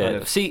that's some good. kind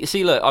of...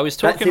 See, look, I was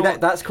talking.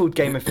 That's called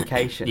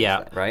gamification.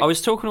 Yeah, right. I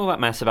was talking all that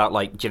mess about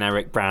like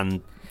generic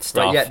brand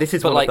stuff. Right, yeah, this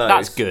is but one like of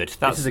those. that's good.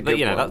 That's this is a good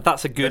one.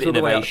 That's a good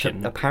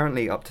innovation.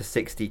 Apparently up to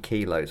 60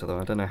 kilos. Although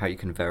I don't know how you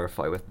can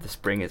verify whether the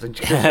spring is. I'm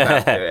just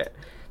about to do it.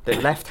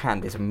 The left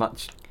hand is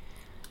much.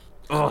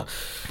 Oh,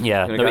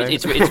 yeah, no,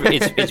 it's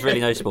really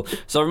noticeable.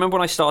 So I remember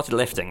when I started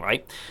lifting,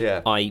 right? Yeah.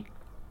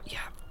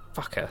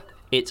 Fucker.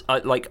 It's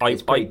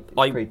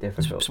pretty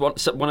difficult.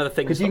 So one of the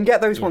things because you can get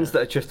those ones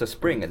that are just a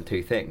spring and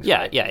two things.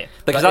 Yeah, right? yeah.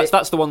 Because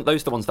that's the one.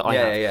 Those are the ones that I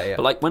have. Yeah.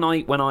 But like when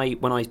I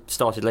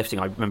started lifting,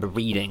 I remember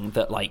reading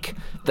that like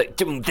that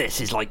doing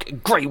this is like a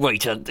great way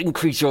to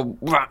increase your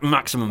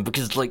maximum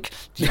because like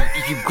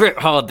if you grip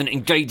hard, then it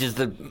engages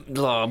the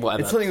whatever.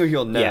 It's something with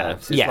your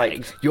nerves. It's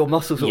like your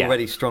muscles are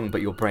already strong,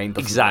 but your brain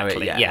doesn't know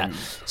it yet. Yeah.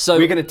 So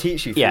we're going to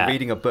teach you through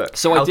reading a book.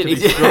 So how I did. To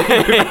be strong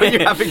without you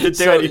having to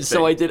do anything.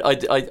 So I did.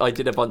 I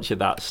did a bunch of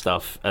that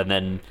stuff. And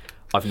then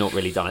I've not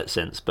really done it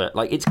since, but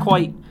like it's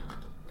quite.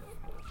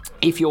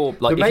 If you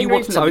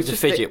want something to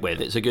fidget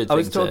with, it's a good thing. I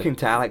was talking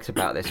to Alex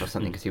about this or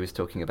something because he was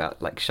talking about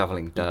like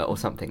shoveling dirt or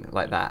something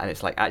like that, and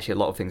it's like actually a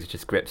lot of things are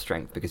just grip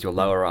strength because your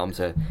lower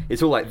arms are.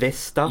 It's all like this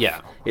stuff.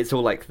 Yeah. It's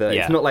all like the.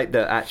 Yeah. It's not like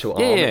the actual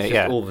arm. It's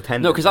just all the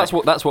tendons. No, because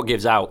that's what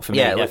gives out for me.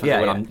 Yeah,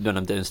 when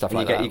I'm doing stuff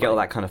like that. You get all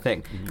that kind of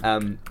thing.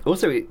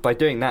 Also, by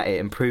doing that, it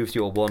improves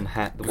your one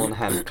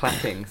hand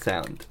clapping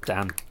sound.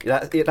 Damn.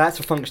 That's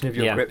a function of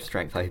your grip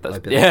strength. I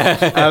believe. Yeah.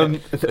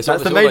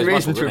 That's the main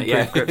reason to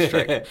improve grip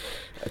strength.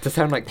 To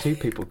sound like two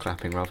people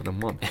clapping rather than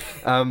one.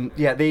 The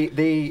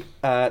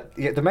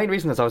main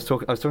reason is I was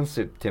talking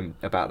to Tim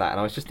about that, and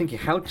I was just thinking,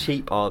 how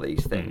cheap are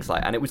these things?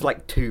 Like, and it was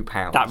like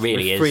 £2. That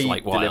really is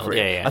like wild. Delivery.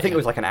 Yeah, I think it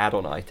was like an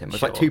add-on item. It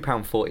was like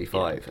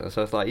 £2.45. Yeah.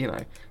 So I was like,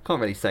 can't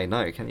really say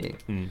no, can you?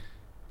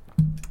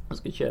 That's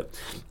good shit.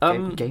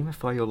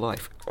 Gamify your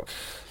life.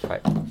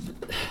 Right.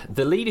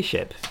 The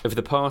leadership of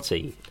the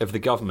party, of the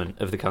government,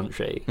 of the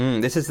country.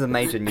 This is the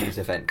major news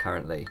event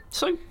currently.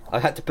 So I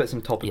had to put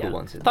some topical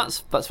ones in. That's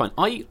fine.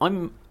 I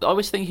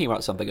was thinking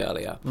about something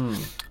earlier.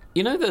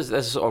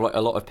 There's sort of like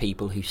a lot of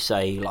people who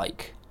say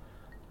like,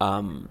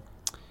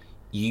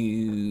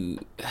 you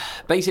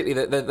basically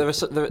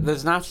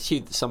there's an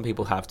attitude that some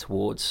people have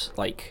towards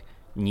like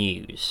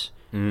news,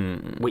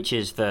 which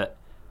is that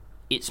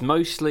it's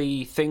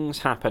mostly things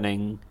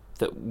happening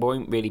that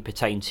won't really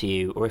pertain to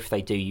you, or if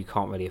they do, you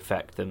can't really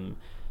affect them.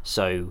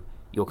 So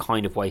you're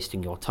kind of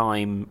wasting your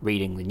time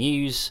reading the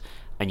news,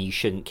 and you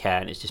shouldn't care,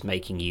 and it's just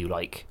making you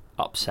like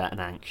upset and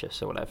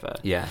anxious or whatever.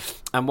 Yeah.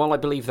 And while I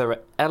believe there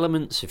are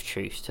elements of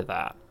truth to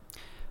that,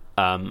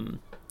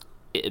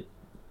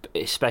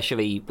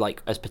 especially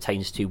like as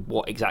pertains to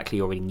what exactly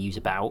you're reading news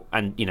about,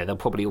 and they'll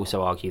probably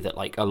also argue that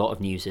like a lot of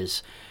news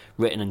is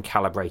written and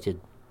calibrated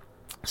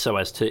so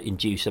as to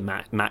induce a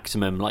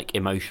maximum like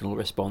emotional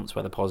response,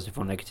 whether positive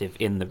or negative,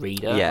 in the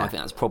reader. Yeah. I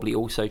think that's probably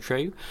also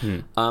true.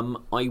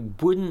 I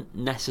wouldn't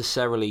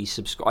necessarily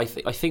subscribe.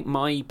 I think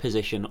my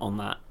position on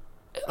that,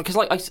 because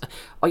like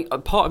I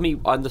part of me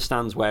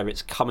understands where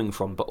it's coming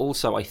from, but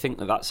also I think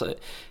that's a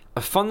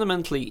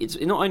fundamentally. It's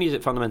not only is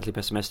it fundamentally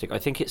pessimistic. I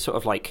think it's sort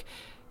of like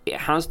it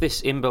has this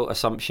inbuilt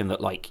assumption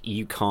that like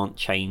you can't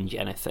change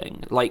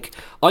anything. Like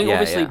I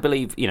obviously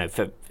believe,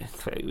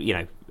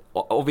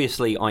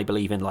 obviously I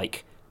believe in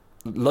like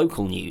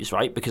local news,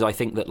 right? Because I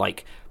think that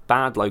like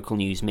bad local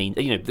news means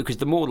because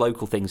the more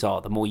local things are,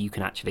 the more you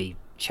can actually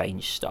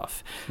change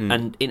stuff.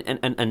 And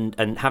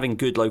having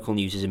good local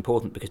news is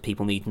important because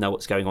people need to know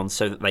what's going on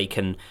so that they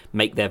can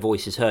make their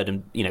voices heard.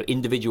 And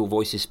individual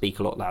voices speak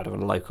a lot louder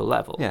on a local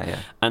level.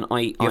 And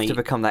you have to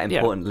become that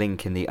important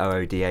link in the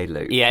OODA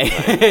loop.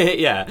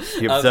 The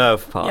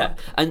observe part.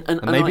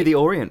 And maybe the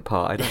orient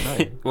part. I don't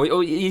know. Well,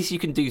 or at least you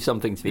can do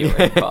something to the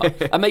orient part,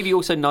 and maybe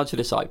also nudge the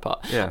decide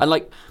part. And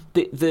like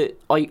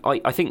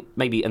I think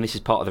maybe, and this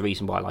is part of the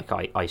reason why like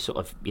I sort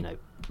of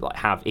like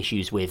have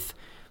issues with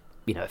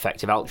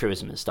effective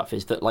altruism and stuff,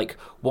 is that like,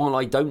 while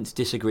I don't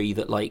disagree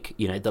that like,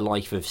 the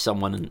life of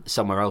someone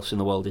somewhere else in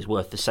the world is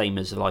worth the same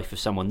as the life of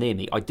someone near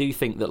me, I do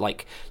think that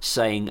like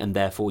saying and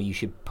therefore you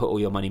should put all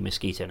your money in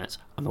mosquito nets,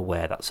 I'm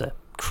aware that's a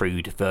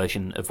crude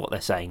version of what they're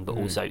saying, but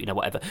also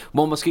whatever.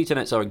 Well, mosquito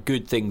nets are a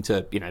good thing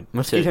to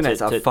mosquito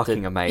nets are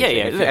fucking amazing.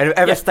 If you've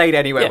ever stayed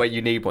anywhere where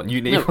you need one,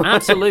 one.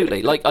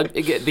 Absolutely. Like,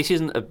 this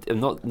isn't I'm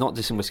not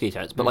dissing mosquito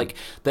nets, but like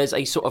there's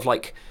a sort of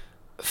like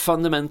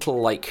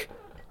fundamental like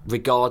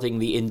regarding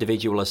the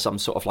individual as some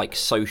sort of like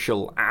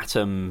social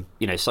atom,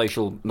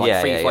 social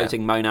like free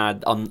floating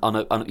monad.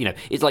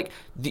 It's like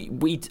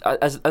we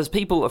as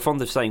people are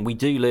fond of saying, we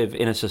do live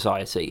in a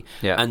society,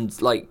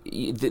 and like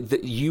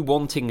you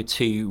wanting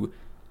to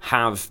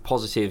have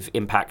positive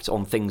impact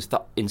on things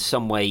that in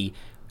some way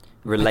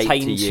relate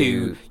pertain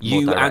to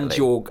you and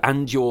your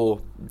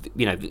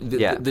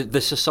the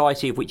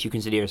society of which you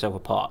consider yourself a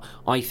part,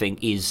 I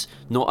think is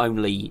not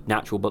only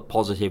natural but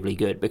positively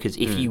good, because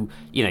if you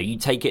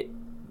take it,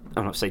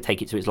 I'm not saying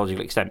take it to its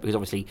logical extent, because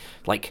obviously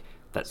like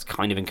that's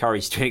kind of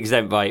encouraged to an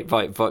extent by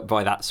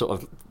that sort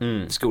of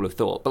school of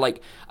thought. But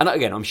like, and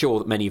again, I'm sure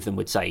that many of them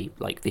would say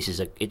like this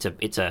is it's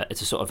a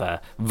sort of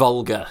a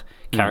vulgar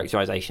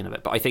characterization of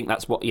it. But I think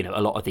that's what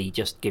a lot of the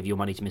just give your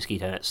money to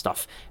mosquito net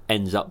stuff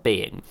ends up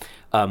being,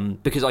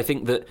 because I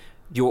think that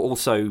it's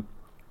also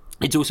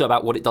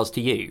about what it does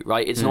to you,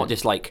 right? It's not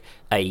just like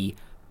a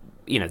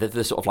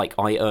the sort of like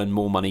I earn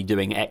more money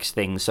doing X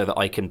thing so that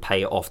I can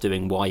pay it off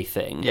doing Y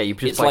thing. Yeah, you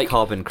produce like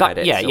carbon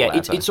credits.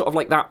 It's sort of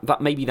like that.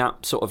 Maybe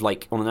that sort of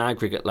like on an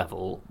aggregate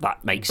level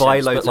that makes buy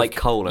sense. loads but like, of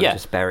coal and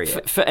just bury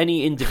it. For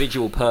any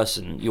individual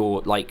person,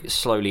 you're like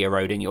slowly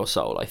eroding your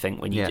soul, I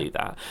think, when you do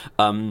that.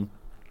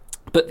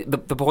 But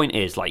the point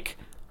is, like,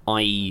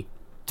 I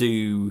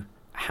do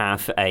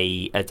have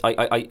I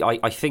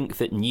think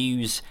that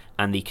news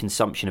and the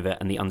consumption of it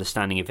and the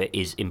understanding of it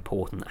is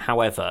important.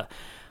 However,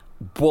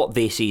 what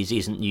this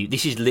isn't new.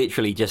 This is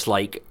literally just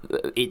like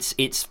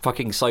it's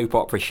fucking soap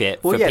opera shit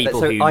for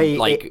people who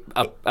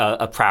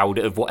are proud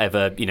of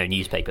whatever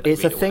newspaper.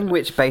 It's a thing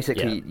which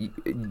basically,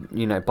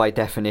 by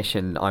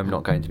definition, I'm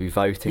not going to be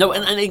voting. No,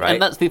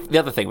 and that's the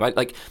other thing, right?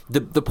 Like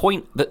the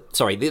point that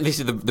this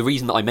is the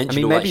reason that I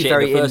mentioned all that shit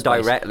very in the first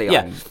indirectly.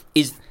 place.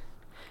 Is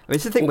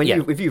it's the thing when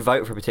if you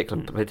vote for a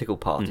particular political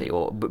party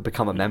or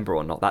become a member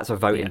or not, that's a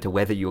vote into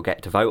whether you'll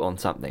get to vote on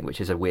something, which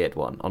is a weird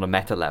one on a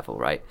meta level,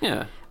 right?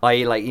 Yeah.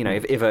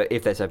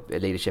 If there's a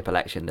leadership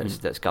election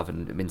that's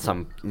governed in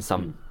some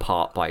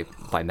part by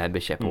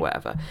membership or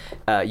whatever,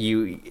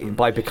 you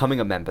by becoming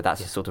a member,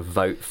 that's a sort of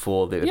vote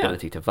for the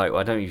ability to vote.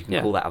 I don't know if you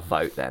can call that a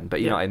vote then,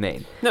 but you know what I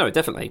mean. No,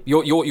 definitely.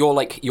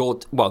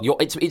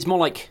 It's more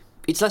like.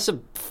 It's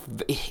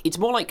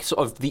more like sort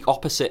of the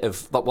opposite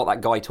of what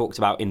that guy talked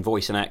about in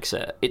Voice and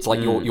Exit. It's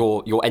like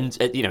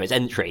it's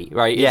entry,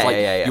 right?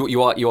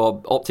 You are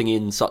opting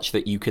in such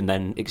that you can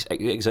then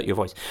exert your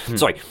voice.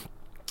 Sorry.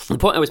 The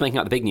point I was making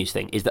about the big news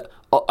thing is that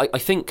I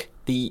think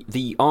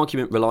the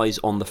argument relies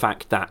on the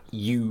fact that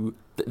I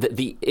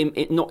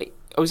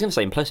was going to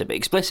say implicit, but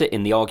explicit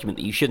in the argument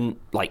that you shouldn't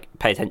like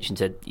pay attention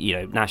to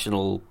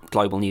national,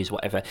 global news,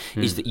 whatever,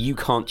 is that you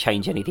can't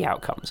change any of the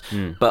outcomes.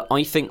 But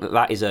I think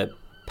that is a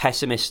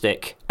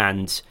pessimistic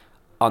and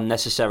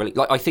unnecessarily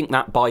I think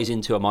that buys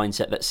into a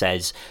mindset that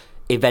says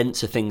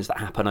events are things that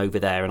happen over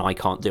there and I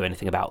can't do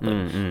anything about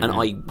them, and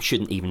I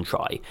shouldn't even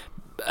try.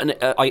 And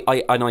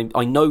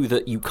I know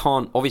that you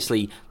can't,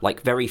 obviously,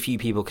 like very few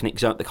people can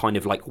exert the kind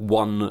of like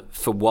one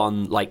for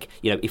one, like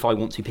if I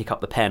want to pick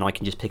up the pen, I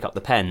can just pick up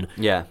the pen.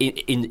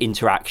 In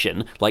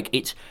interaction, like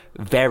it's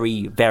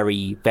very,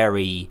 very,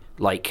 very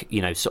like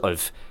sort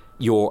of.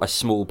 You're a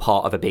small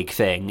part of a big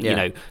thing,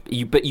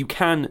 but you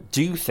can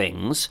do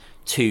things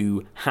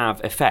to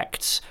have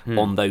effects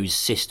on those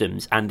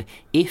systems. And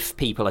if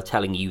people are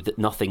telling you that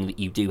nothing that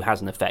you do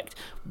has an effect,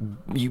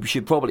 you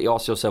should probably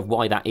ask yourself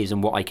why that is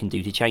and what I can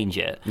do to change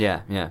it.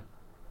 Yeah.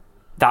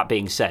 That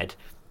being said,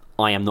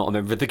 I am not a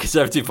member of the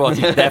Conservative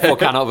Party, therefore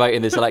cannot vote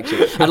in this election.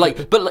 And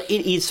but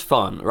it is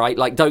fun, right?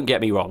 Like, don't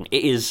get me wrong,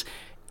 it is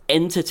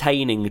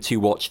entertaining to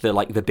watch the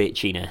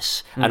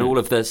bitchiness and all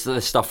of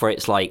the stuff where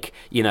it's like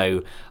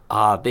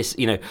this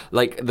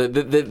like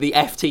the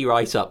FT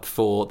write up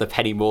for the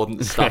Penny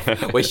Mordaunt stuff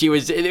where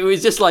it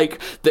was just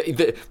like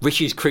the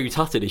Rishi's crew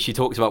tutted as she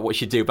talks about what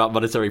she'd do about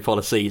monetary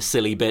policy.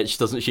 Silly bitch,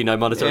 doesn't she know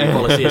monetary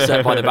policy is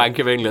set by the Bank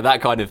of England,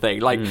 that kind of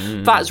thing. Like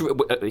that's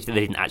they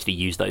didn't actually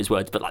use those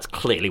words, but that's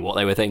clearly what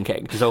they were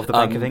thinking. Dissolve the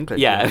Bank of England.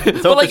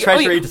 Dissolve the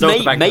Treasury, dissolve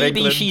the Bank of England.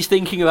 Maybe she's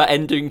thinking about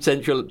ending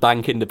central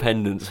bank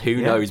independence.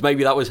 Who knows?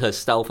 Maybe that was her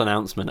stealth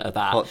announcement of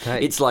that. Hot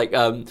take. It's like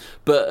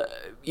but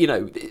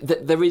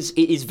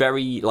it is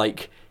very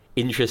like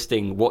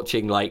interesting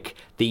watching like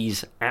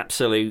these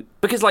absolute,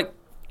 because like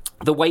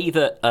the way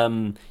that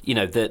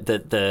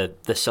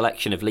the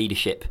selection of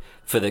leadership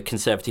for the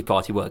Conservative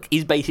Party work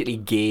is basically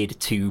geared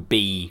to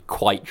be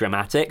quite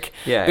dramatic.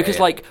 Because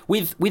like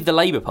with the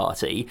Labour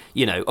Party,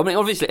 you know, I mean,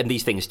 obviously, and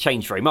these things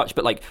change very much,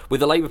 but like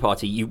with the Labour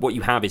Party, what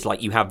you have is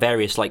like you have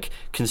various like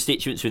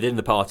constituencies within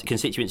the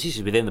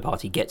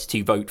party gets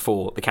to vote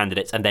for the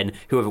candidates, and then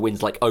whoever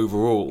wins like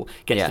overall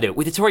gets to do it.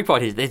 With the Tory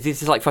Party,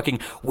 this is like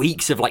fucking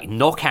weeks of like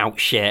knockout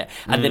shit,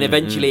 and then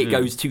eventually it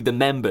goes to the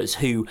members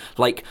who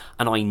like,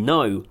 and I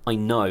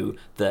know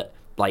that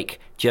like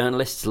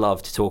journalists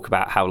love to talk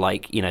about how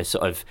like, you know,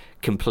 sort of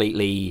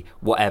completely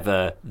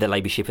whatever the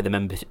membership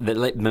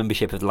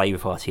of the Labour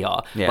Party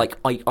are. Like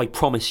I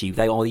promise you,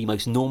 they are the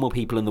most normal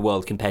people in the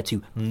world compared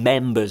to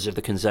members of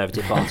the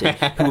Conservative Party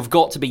who have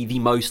got to be the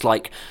most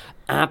like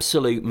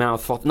absolute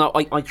mouthful. No,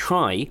 I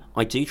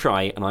do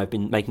try, and I've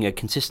been making a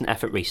consistent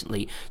effort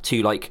recently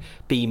to like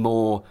be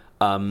more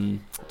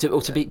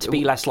to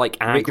be less like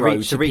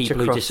aggro to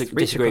people who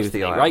disagree with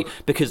me, right?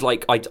 Because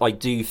like I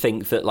do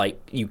think that like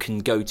you can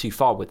go too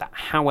far with that.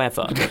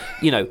 However,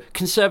 you know,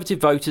 Conservative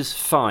voters,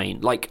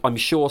 fine. Like I'm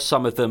sure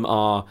some of them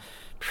are.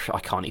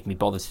 I can't even be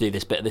bothered to do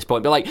this bit at this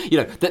point, but like, you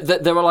know,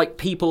 there are like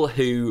people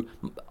who,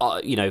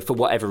 you know, for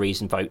whatever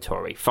reason vote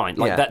Tory. Fine,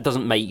 like that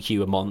doesn't make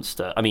you a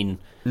monster. I mean,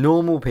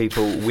 normal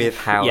people with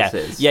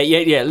houses.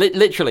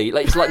 Literally,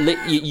 like, it's like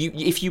you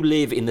if you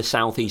live in the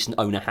southeast and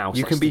own a house,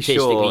 you like, can be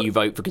sure you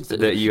vote for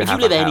that you if have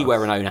you live a anywhere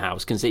house. and own a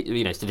house,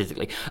 you know,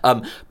 statistically.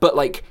 But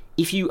like,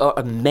 if you are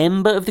a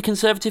member of the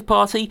Conservative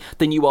Party,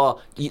 then you are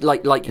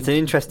like it's an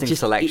interesting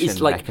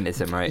selection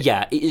mechanism, right?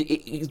 Yeah,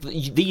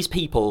 these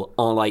people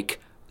are like.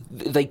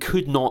 They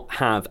could not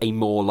have a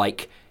more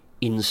like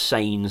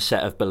insane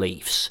set of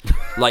beliefs.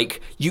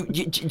 Like you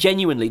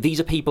genuinely, these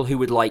are people who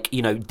would like,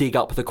 you know, dig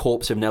up the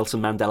corpse of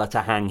Nelson Mandela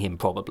to hang him,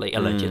 probably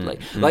allegedly.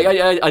 Like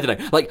I don't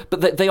know, like,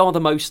 but they are the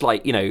most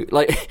like, you know,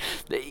 like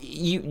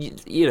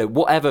you know,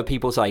 whatever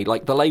people say,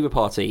 like the Labour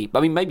Party.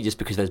 I mean, maybe just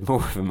because there's more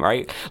of them,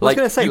 right? I was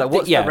going to say, like,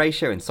 what's the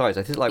ratio in size?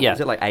 I think like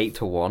was it like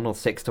 8-1 or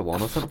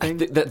 6-1 or something?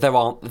 There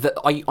aren't.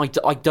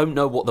 I don't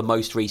know what the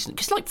most recent,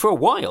 because like for a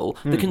while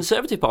the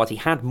Conservative Party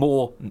had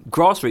more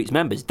grassroots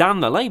members than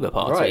the Labour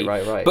Party.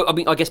 Right. But I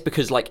mean, I guess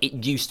because like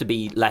it used to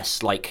be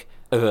less like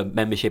of a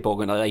membership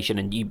organisation,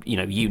 and you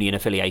know, union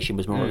affiliation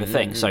was more of a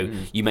thing. So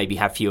you maybe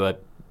have fewer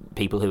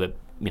people who are,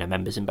 you know,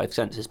 members in both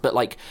senses. But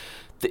like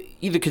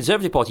the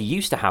Conservative Party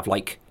used to have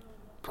like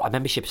a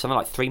membership of something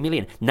like 3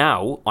 million.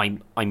 Now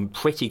I'm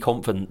pretty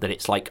confident that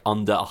it's like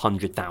under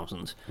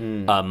 100,000.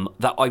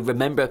 That I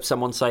remember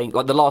someone saying,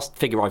 like the last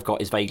figure I've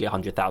got is vaguely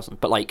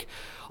 100,000, but like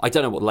I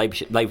don't know what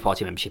the Labour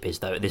Party membership is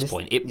though at this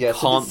point. It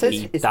can't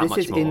be that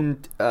much more. In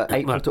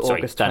April to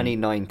August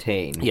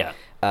 2019. Yeah.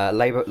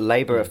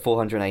 Labour at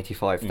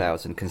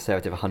 485,000,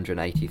 Conservative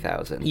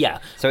 180,000. Yeah.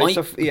 So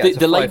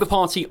the Labour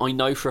Party, I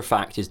know for a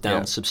fact, is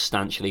down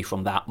substantially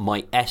from that.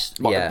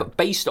 But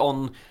based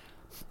on.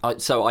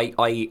 So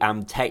I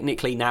am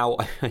technically now.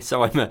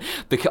 So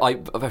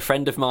a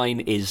friend of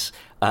mine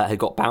had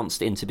got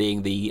bounced into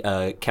being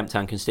the Kemp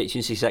Town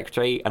constituency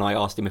secretary, and I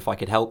asked him if I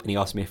could help, and he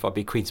asked me if I'd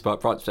be Queen's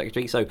Park branch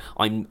secretary. So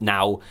I'm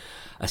now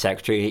a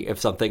secretary of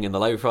something in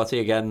the Labour Party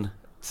again.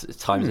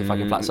 Times a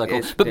fucking flat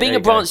circle. But being a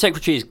branch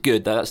secretary is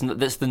good. That's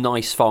the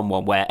nice fun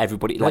one where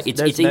everybody like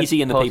it's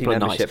easy and the people are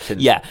nice.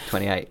 Yeah,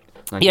 28.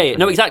 Yeah,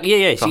 no, exactly.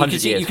 Yeah. So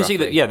you can see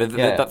that. Yeah,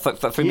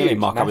 that 3 million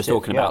mark I was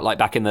talking about, like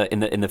back in the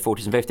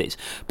 40s and 50s.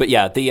 But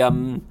yeah, the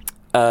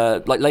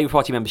like Labour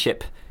Party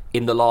membership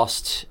in the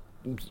last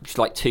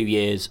like 2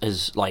 years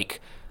has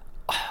like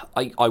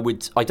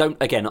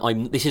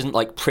this isn't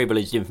like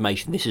privileged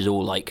information. This is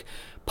all like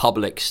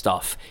public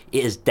stuff.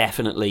 It is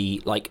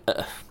definitely like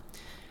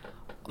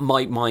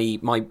my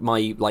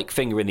like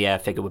finger in the air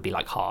figure would be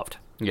like halved.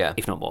 Yeah,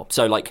 if not more.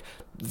 So like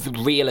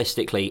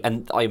realistically,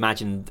 and I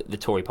imagine the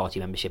Tory Party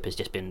membership has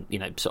just been, you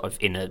know, sort of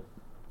in a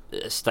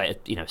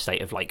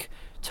state of like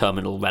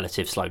terminal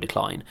relative slow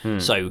decline.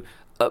 So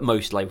at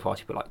most Labour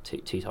Party were like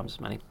two times as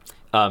many.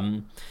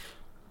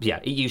 Yeah,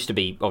 it used to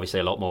be obviously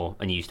a lot more,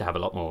 and you used to have a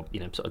lot more, you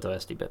know, sort of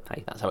diversity. But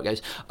hey, that's how it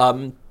goes.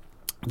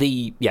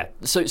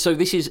 So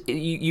this is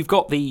you've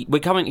got we're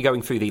currently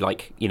going through the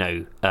like, you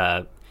know,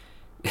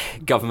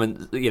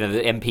 government, you know,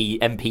 the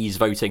MPs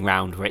voting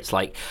round where it's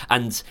like,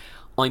 and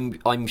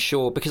I'm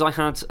sure, because I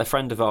had a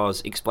friend of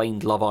ours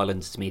explained Love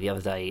Island to me the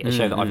other day, a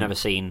show that I've never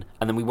seen,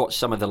 and then we watched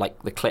some of the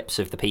like the clips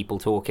of the people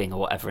talking or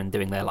whatever and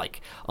doing their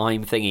like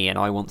I'm thingy and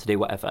I want to do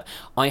whatever.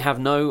 I have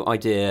no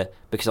idea,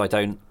 because I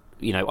don't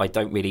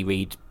really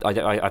read.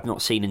 I've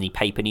not seen any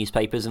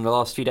newspapers in the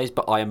last few days,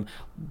 but I am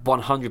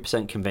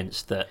 100%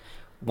 convinced that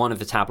one of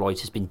the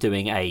tabloids has been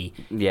doing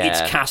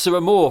it's Casa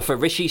Amor for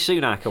Rishi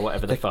Sunak or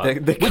whatever the fuck,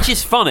 which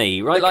is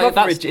funny, right? The like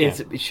coverage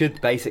it should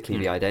basically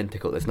be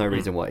identical. There's no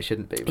reason why it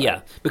shouldn't be. Right?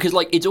 Yeah, because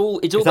like it's all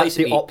that's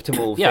basically the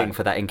optimal thing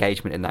for that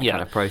engagement in that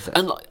kind of process.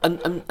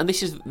 And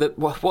this is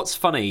what's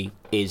funny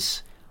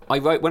is I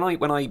wrote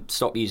when I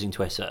stopped using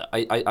Twitter,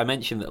 I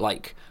mentioned that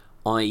like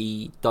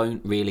I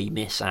don't really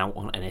miss out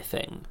on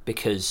anything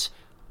because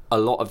a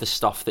lot of the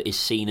stuff that is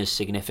seen as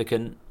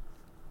significant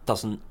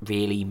doesn't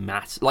really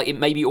matter. Like, it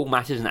maybe all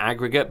matters in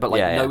aggregate, but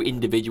like no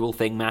individual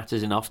thing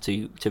matters enough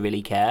to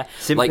really care.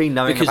 Simply like,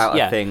 knowing about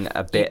a thing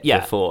a bit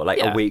before, like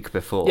a week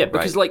before. Yeah,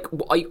 because like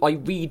I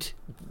read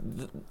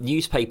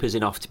newspapers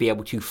enough to be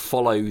able to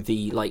follow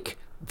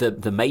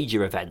the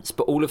major events,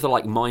 but all of the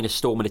like minor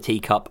storm in a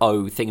teacup,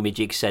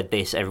 thingamajig said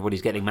this,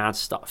 everybody's getting mad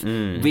stuff,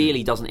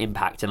 really doesn't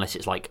impact unless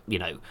it's like, you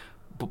know,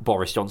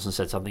 Boris Johnson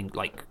said something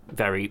like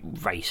very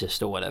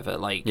racist or whatever.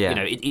 Like, you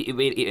know,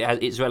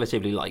 it's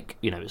relatively like,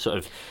 you know, sort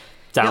of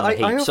down the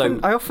heat.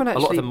 I often actually, a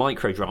lot of the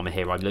micro drama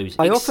here I'm losing.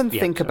 I often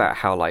think about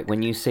how, like,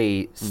 when you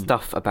see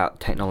stuff about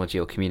technology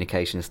or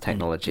communications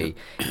technology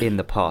in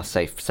the past,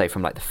 say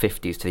from like the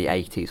 50s to the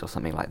 80s or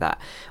something like that,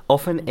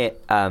 often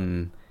it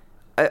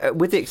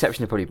with the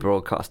exception of probably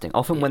broadcasting,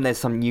 often when there's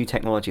some new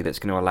technology that's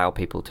going to allow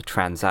people to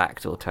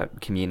transact or to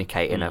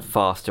communicate in a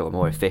faster or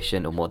more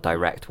efficient or more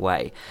direct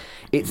way,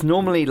 it's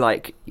normally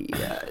like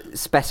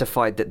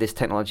specified that this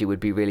technology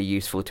would be really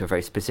useful to a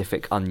very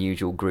specific,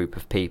 unusual group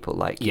of people.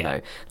 Like, you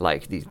know,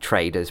 like the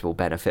traders will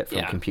benefit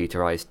from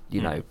computerized,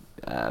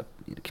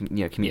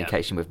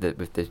 communication with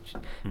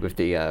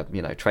the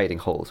you know, trading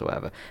halls or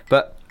whatever.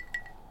 But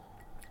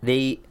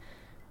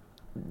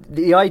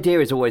the idea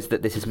is always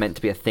that this is meant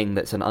to be a thing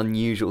that's an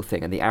unusual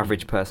thing, and the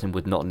average person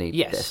would not need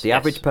this. The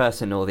average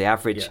person or the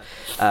average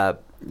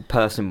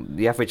person,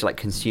 the average like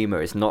consumer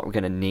is not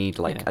going to need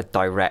like a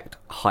direct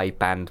high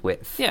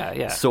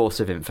bandwidth source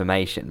of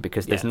information,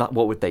 because there's not.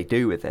 What would they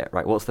do with it,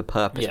 right? What's the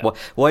purpose?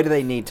 Why do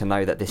they need to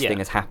know that this thing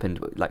has happened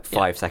like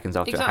 5 seconds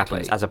after it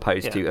happens, as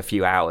opposed to a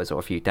few hours or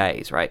a few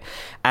days, right?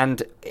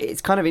 And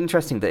it's kind of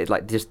interesting that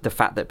like just the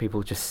fact that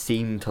people just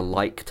seem to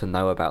like to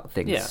know about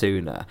things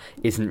sooner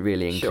isn't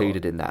really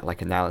included in that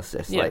like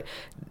analysis. Like,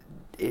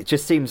 it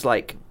just seems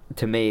like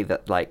to me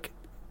that like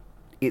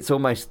it's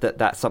almost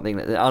that's something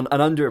that an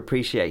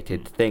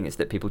underappreciated thing is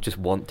that people just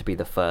want to be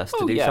the first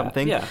to do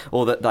something,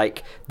 or that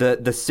like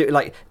the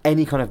like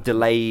any kind of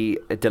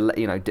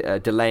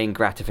delaying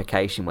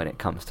gratification when it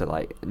comes to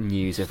like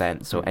news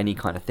events or any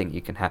kind of thing you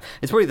can have.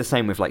 It's probably the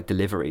same with like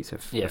deliveries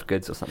of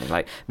goods or something.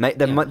 Like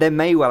there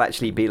may well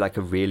actually be like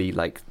a really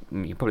like,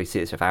 you probably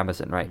see this with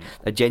Amazon, right?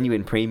 A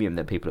genuine premium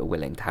that people are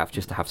willing to have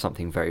just to have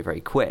something very,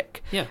 very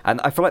quick. And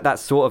I feel like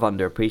that's sort of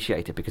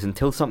underappreciated, because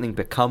until something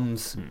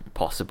becomes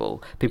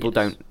possible, people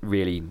don't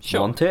really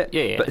want it.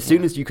 But as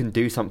soon as you can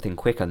do something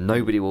quicker,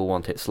 nobody will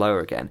want it slower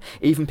again.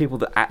 Even people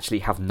that actually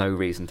have no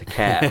reason to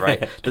care,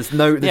 right? There's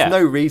no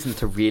reason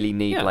to really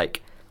need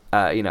like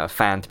you know, a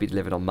fan to be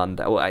delivered on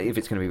Monday, or if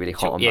it's going to be really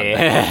hot on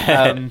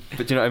Monday.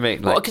 But do you know what I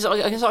mean? Like, because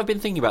I guess I've been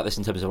thinking about this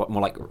in terms of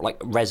more like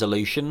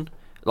resolution,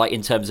 like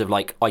in terms of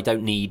like I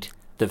don't need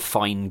the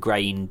fine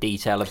grain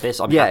detail of this.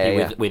 I'm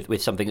happy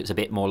with something that's a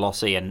bit more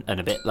lossy and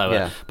a bit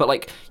lower. But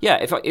like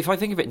if I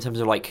think of it in terms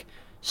of like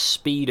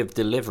speed of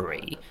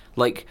delivery,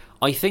 like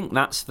I think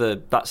that's the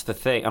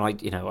thing.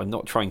 And I'm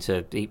not trying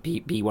to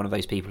be one of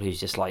those people who's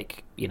just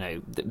like, you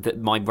know, that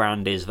my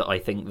brand is that I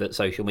think that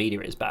social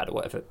media is bad or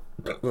whatever.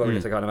 Well, I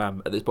guess I kind of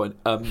am at this point.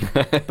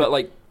 But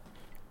like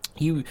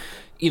you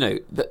know,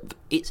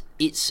 it's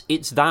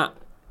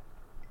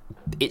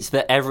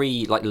that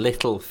every like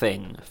little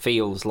thing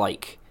feels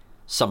like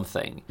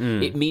something.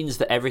 It means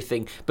that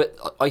everything. But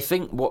I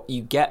think what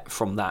you get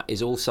from that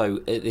is also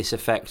this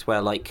effect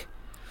where like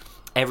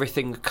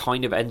everything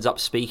kind of ends up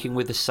speaking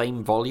with the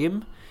same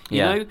volume, you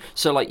know?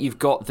 So like you've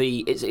got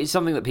it's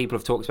something that people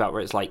have talked about,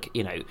 where it's like,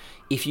 you know,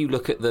 if you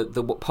look at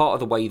the part of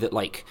the way that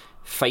like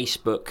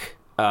Facebook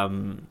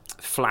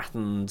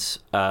flattened,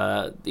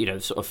 you know,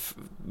 sort of,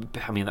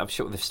 I mean, I'm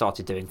sure they've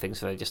started doing things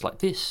so they're just like,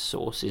 this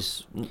source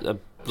is a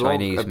blog,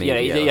 Chinese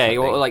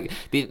media, or like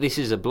this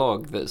is a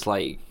blog that's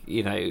like,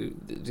 you know,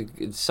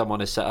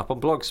 someone has set up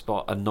on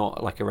Blogspot and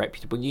not like a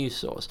reputable news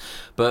source.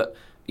 But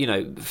you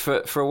know,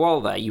 for a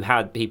while there, you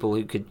had people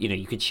who could, you know,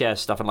 you could share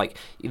stuff, and like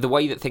the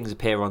way that things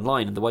appear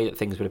online and the way that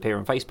things would appear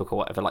on Facebook or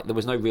whatever, like there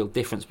was no real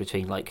difference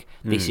between like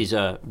this is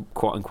a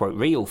quote unquote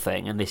real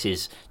thing and this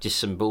is just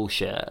some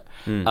bullshit.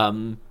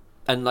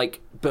 And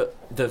like, but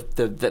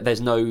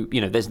there's no,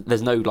 you know,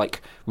 there's no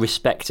like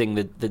respecting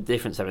the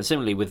difference there. And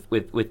similarly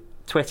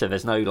with Twitter,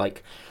 there's no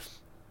like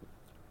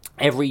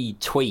every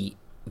tweet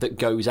that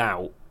goes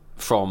out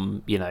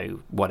from, you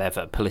know,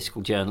 whatever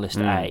political journalist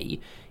A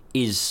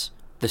is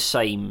the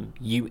same.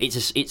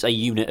 It's a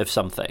unit of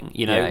something,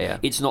 you know.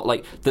 It's not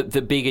like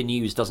the bigger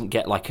news doesn't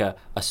get like a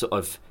sort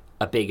of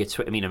a bigger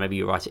tweet. I mean, maybe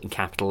you write it in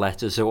capital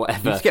letters or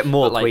whatever. You just get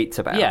more tweets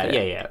about it.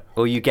 Yeah.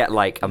 Or you get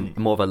like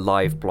more of a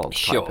live blog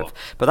type of.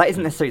 But that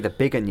isn't necessarily the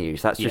bigger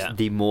news. That's just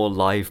the more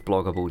live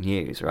bloggable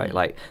news, right?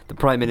 Like the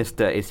Prime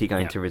Minister, is he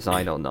going to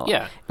resign or not?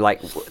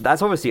 Like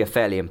that's obviously a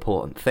fairly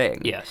important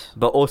thing. Yes.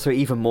 But also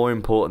even more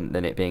important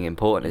than it being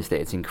important is that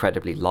it's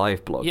incredibly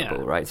live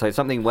bloggable, right? So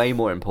something way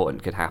more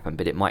important could happen,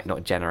 but it might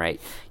not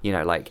generate, you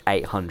know, like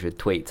 800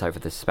 tweets over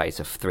the space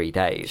of 3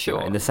 days. You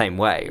know, in the same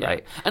way,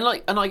 right? And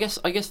like, and I guess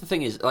the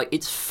thing is like,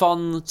 it's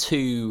fun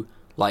to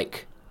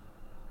like.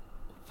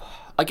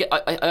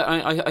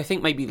 I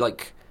think maybe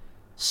like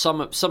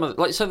some of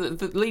like so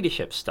the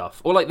leadership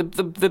stuff, or like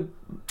the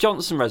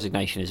Johnson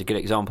resignation is a good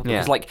example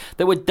because like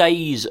there were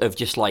days of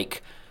just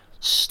like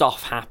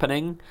stuff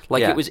happening.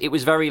 Like it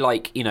was very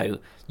like, you know,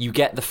 you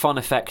get the fun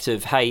effect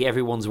of, hey,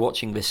 everyone's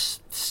watching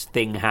this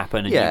thing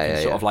happen, and you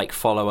can sort of like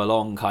follow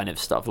along kind of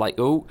stuff. Like,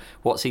 oh,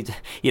 what's he?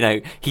 You know,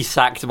 he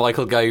sacked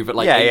Michael Gove at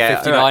like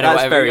 8:59 or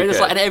whatever.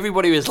 And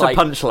everybody was like,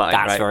 punchline,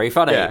 that's very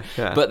funny.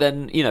 Yeah. But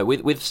then, you know,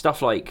 with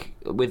stuff like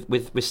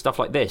with stuff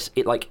like this,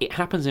 it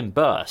happens in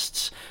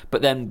bursts.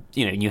 But then,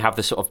 you know, you have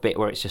the sort of bit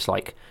where it's just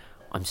like,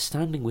 I'm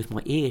standing with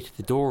my ear to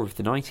the door of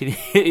the 19...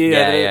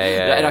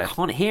 and I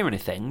can't hear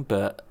anything,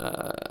 but...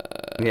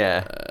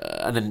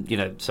 And then, you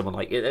know, someone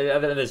like...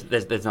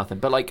 There's nothing.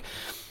 But, like,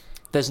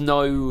 there's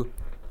no...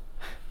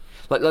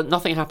 Like,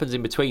 nothing happens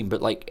in between,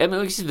 but, like... I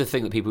mean, this is the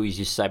thing that people used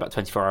to say about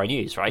 24-hour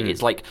news, right?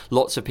 It's, like,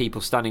 lots of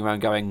people standing around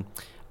going...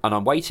 And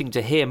I'm waiting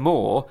to hear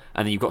more,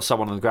 and then you've got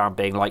someone on the ground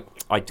being like,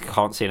 I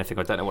can't see anything,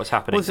 I don't know what's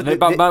happening.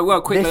 Well,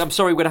 quickly, I'm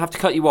sorry, we're going to have to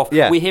cut you off.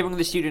 We're hearing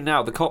the studio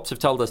now, the cops have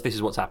told us this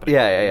is what's happening.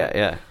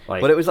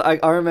 Like, but it was, I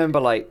remember,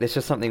 like, this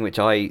is something which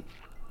I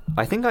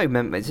think I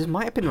remember, this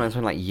might have been around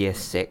like year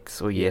 6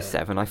 or year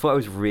 7. I thought I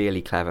was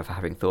really clever for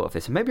having thought of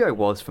this, and maybe I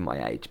was for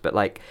my age, but,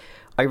 like,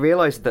 I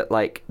realised that,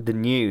 like, the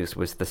news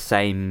was the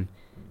same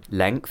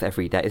length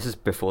every day. This is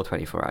before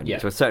 24-hour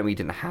news. Well, certainly we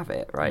didn't have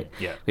it, right?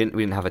 We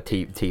didn't have a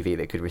TV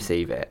that could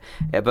receive it.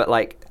 But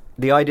like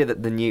the idea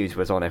that the news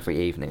was on every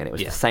evening and it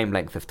was the same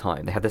length of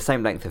time. They had the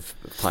same length of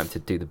time to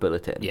do the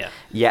bulletin.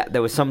 Yet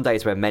there were some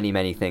days where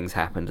many things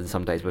happened and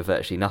some days where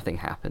virtually nothing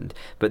happened.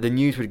 But the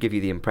news would give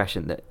you the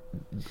impression that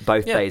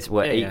both days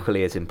were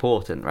equally as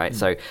important, right?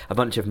 So a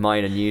bunch of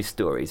minor news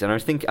stories. And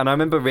I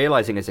remember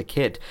realizing as a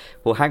kid,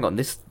 well, hang on,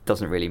 this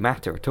doesn't really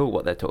matter at all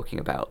what they're talking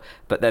about.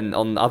 But then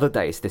on other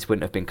days, this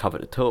wouldn't have been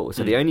covered at all.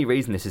 So the only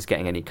reason this is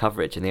getting any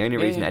coverage and the only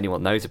reason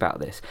anyone knows about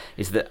this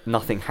is that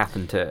nothing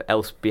happened to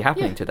else be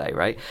happening today,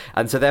 right?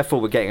 And so therefore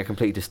we're getting a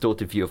completely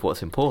distorted view of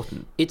what's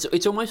important.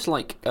 It's almost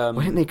like... why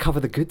didn't they cover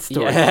the good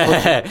stories?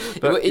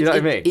 But, you know what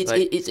I mean?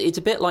 It's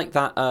a bit like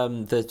that,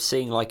 the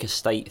seeing like a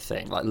state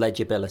thing, like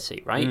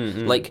legibility, right?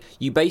 Like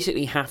you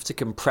basically have to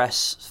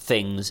compress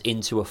things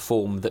into a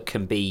form that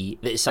can be...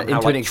 that is somehow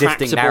into like an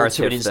existing tractable narrative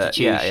to an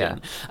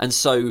institution. And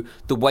so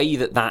the way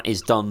that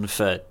is done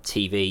for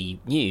TV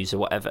news or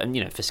whatever, and,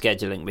 you know, for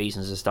scheduling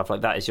reasons and stuff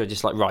like that, is you're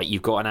just like, right,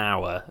 you've got an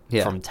hour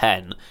from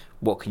 10.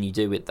 What can you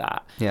do with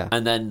that?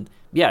 And then,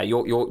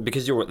 you're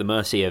because you're at the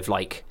mercy of,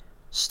 like,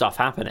 stuff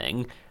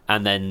happening,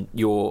 and then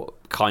you're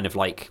kind of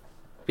like...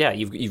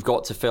 you've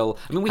got to fill...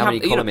 I mean, we How have...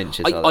 many column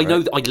inches are there, I know,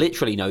 right? I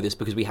literally know this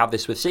because we have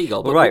this with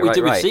Seagull. But Well, what we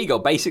do with Seagull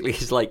basically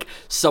is, like,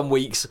 some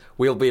weeks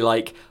we'll be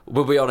like,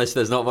 we'll be honest,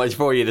 there's not much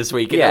for you this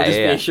week. It'll just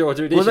be a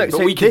shorter edition. Well, look,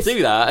 but we can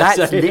do that.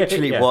 That's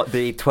literally what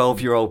the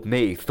 12-year-old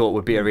me thought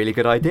would be a really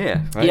good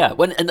idea. Right? Yeah,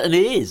 and it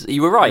is.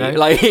 You were right. You know?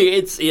 Like,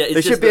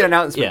 there should be an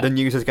announcement the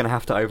news is going to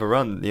have to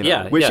overrun, you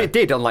know, which it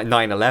did on, like,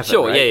 9/11.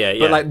 Sure, right?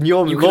 But, like,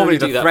 normally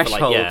the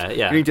threshold...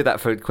 you can do that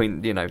for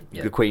Queen, you know,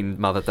 the Queen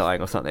Mother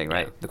dying or something,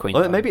 right? The Queen.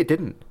 Well, maybe it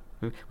didn't.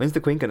 When's the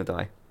Queen going to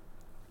die?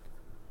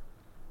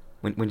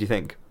 When do you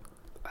think?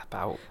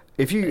 About...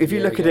 If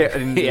you look at it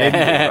in Lindy,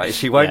 right,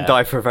 she won't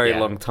die for a very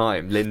long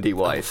time,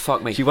 Lindy-wise. Oh,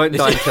 fuck me. She won't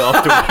die until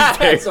after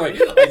we do.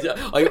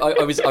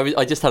 Sorry,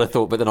 I just had a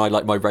thought, but then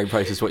my brain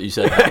processed what you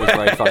said. That was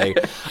very funny.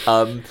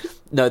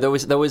 No,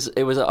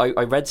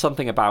 I read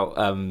something about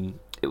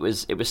it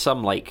was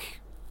some like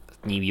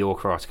New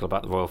Yorker article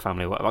about the royal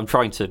family. I'm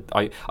trying to.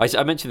 I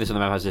mentioned this on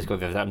the memhazs Discord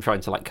the other day. I'm trying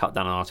to, like, cut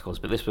down on articles,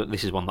 but this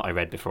is one that I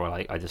read before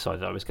I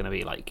decided I was going to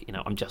be like, you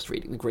know, I'm just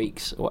reading the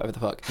Greeks or whatever the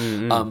fuck.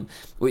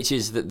 Which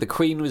is that the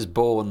Queen was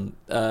born.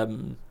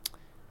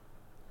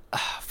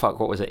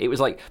 Fuck, what was it? It was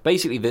like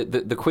basically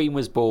the Queen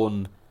was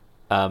born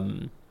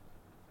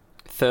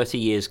 30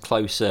 years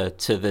closer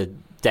to the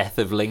death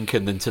of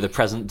Lincoln than to the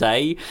present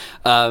day,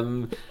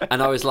 and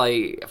I was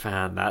like,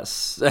 man,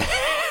 that's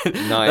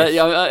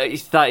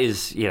nice. That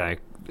is, you know,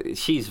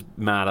 she's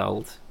mad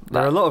old.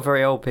 There are a lot of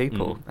very old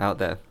people out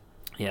there,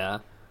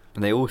 and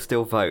they all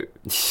still vote.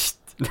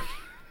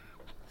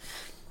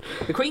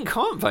 The Queen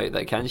can't vote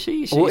though, can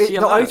she?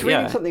 I was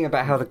reading something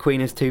about how the Queen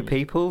is two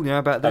people. You know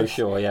about that? Oh,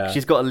 sure, yeah.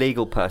 She's got a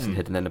legal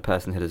personhood and then a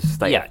personhood as a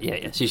state.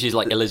 Yeah. So she's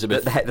like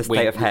Elizabeth, the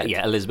state of head.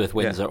 Yeah, Elizabeth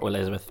Windsor or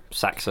Elizabeth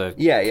Saxa.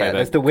 Yeah.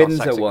 There's the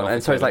Windsor one,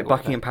 and so it's like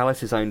Buckingham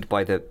Palace is owned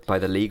by the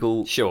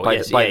legal, by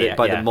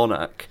the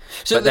monarch.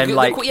 So but then,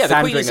 like,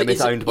 Sandringham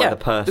is owned by the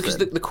person. Because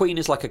the Queen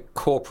is like a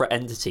corporate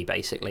entity,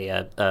 basically.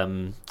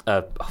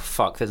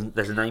 Fuck,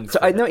 there's a name. So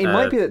I know it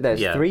might be that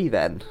there's three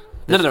then.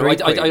 No, I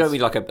don't mean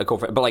like a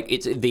corporate, but like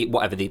it's the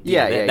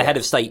head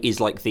of state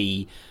is like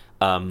the.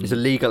 It's a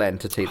legal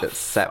entity that's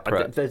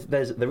separate.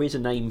 There is a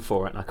name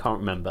for it, and I can't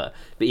remember.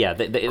 But yeah,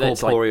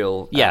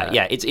 corporeal. It's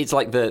like, it's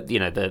like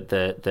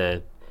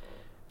the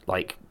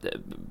like.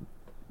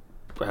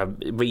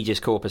 Regis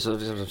Corpus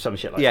or some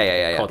shit like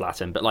that. Cod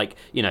Latin, but like,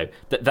 you know,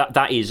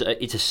 that is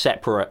it's a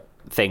separate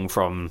thing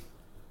from.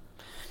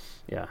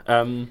 Yeah.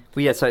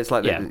 So it's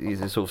like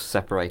these are sort of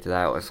separated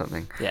out or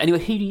something. Yeah. Anyway,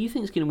 who do you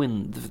think is going to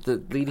win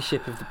the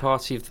leadership of the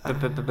party of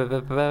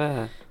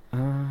the...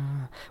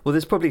 Well,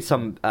 there's probably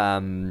some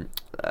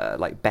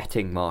like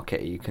betting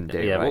market you can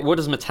do. Yeah. Right? What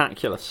does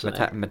Metaculous say?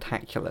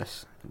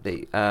 Metaculous.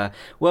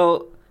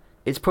 Well,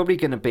 it's probably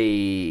going to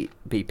be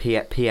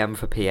PM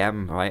for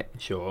PM, right?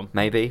 Sure.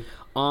 Maybe.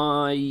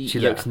 She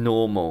looks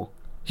normal.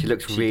 She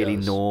looks really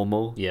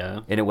normal.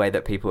 Yeah. In a way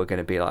that people are going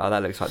to be like, oh,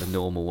 that looks like the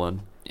normal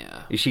one.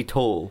 Yeah. Is she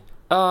tall?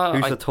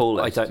 Who's the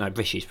tallest? I don't know.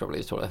 Rishi's probably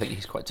the tallest. I think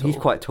he's quite tall. He's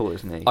quite tall,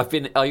 isn't he?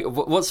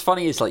 What's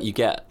funny is like you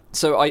get.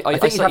 So I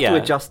think you have to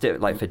adjust it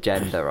like for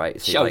gender,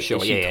 right? So, sure.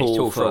 Is she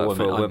tall for a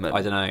woman?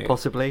 I don't know.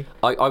 Possibly.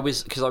 I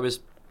was. Because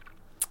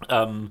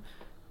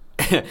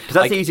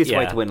that's the easiest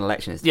way to win an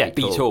election. Is to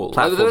be tall.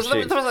 There was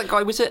that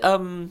guy. Was it?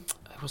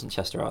 It wasn't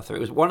Chester Arthur. It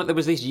was one. There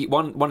was this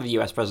one of the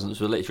US presidents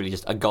was literally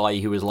just a guy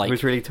who was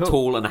like really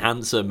tall and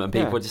handsome, and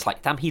people were just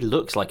like, "Damn, he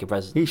looks like a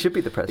president." He should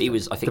be the president. He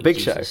was. I think the Big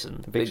Show.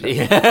 The Big Show.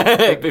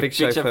 Big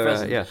Show for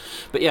president. Yeah.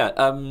 But yeah,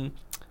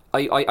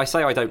 I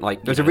say I don't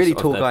like. There's a really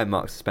tall guy in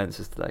Marks and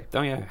Spencer's today.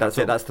 Oh yeah, that's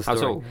it. That's the story.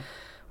 How tall?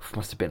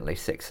 Must have been at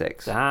least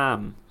 6'6".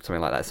 Damn,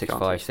 something like that. 6'5",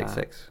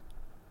 6'6".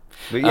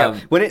 But yeah,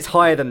 when it's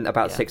higher than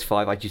about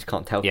 6'5", I just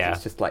can't tell. Yeah,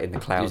 it's just like in the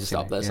clouds. It's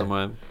just up there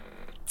somewhere.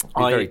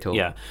 Very tall.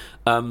 Yeah.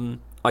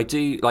 I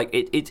do like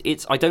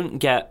it's I don't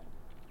get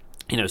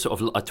sort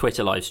of a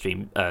Twitter live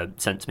stream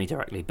sent to me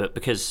directly, but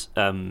because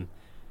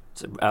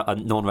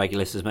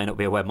non-regular listeners may not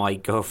be aware, my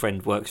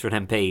girlfriend works for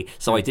an MP,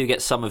 so I do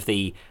get some of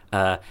the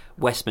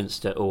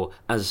Westminster, or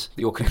as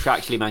you're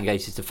contractually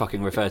mandated to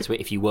fucking refer to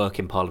it if you work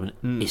in Parliament,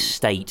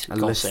 estate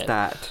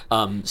gossip.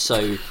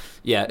 So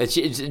yeah,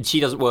 she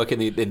doesn't work in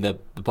the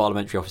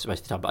parliamentary office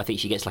most of the time, but I think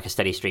she gets like a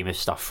steady stream of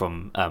stuff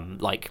from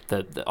like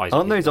the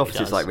aren't those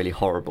offices like really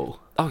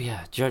horrible? Oh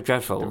yeah,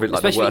 dreadful.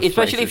 Like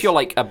especially if you're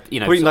like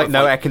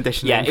no air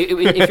conditioning. Yeah,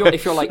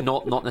 if you're like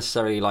not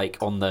necessarily like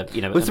on the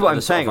This is what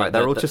I'm saying, right?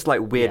 They're all just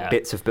like weird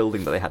bits of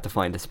building that they had to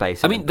find a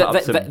space. I mean, they're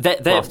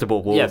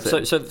plasterboard walls. Yeah, so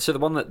the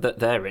one that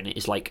they're in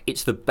is like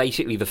it's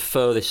basically the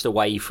furthest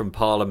away from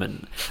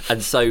Parliament,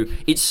 and so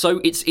it's so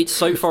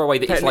far away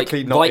that it's like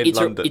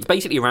it's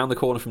basically around the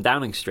corner from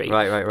Downing Street.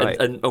 Right.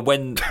 And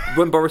when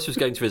Boris was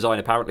going to resign,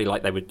 apparently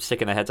like they were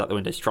sticking their heads out the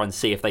window to try and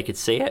see if they could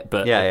see it,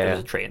 but there was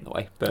a tree in the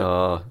way.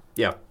 But,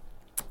 yeah.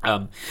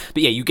 But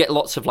yeah, you get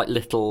lots of like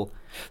little,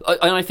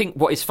 and I think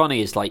what is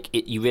funny is like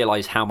you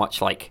realise how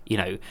much like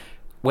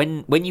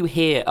when you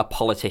hear a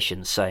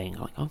politician saying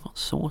like I've got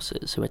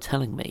sources who are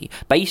telling me,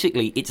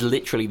 basically it's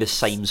literally the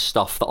same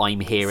stuff that I'm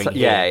hearing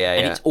here,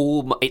 and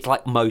it's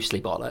like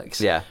mostly bollocks.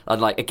 Yeah,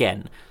 and like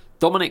again,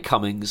 Dominic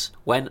Cummings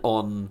went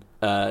on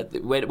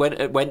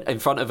went in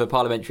front of a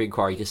parliamentary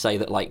inquiry to say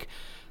that like.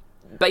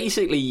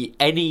 Basically,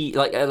 any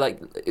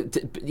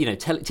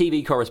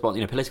TV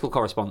correspondent, political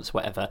correspondents,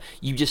 whatever,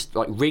 you just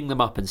like ring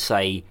them up and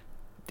say,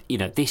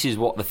 this is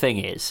what the thing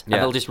is, and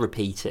they'll just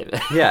repeat it.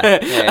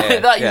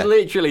 That is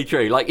literally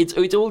true. Like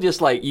it's all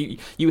just like you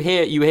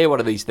hear one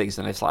of these things,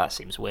 and it's like that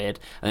seems weird,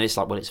 and it's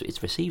like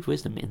it's received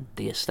wisdom in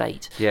the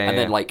estate, and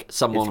then like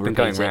someone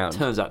repeats it,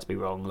 turns out to be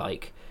wrong.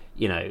 Like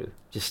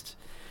just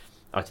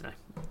I don't know.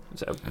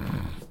 So,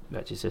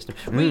 that's your system.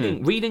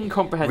 Reading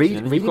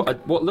comprehension. You've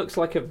got what looks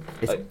like a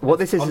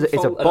this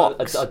is a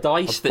box. A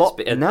dice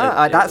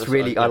that's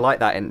really I like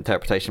that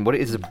interpretation. What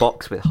it is a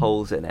box with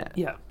holes in it.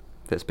 Yeah.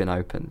 That's been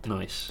opened.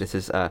 Nice. This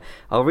is.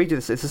 I'll read you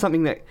this. This is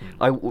something that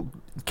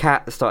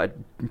Kat started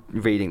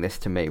reading this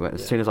to me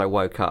as soon as I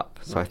woke up.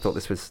 So I thought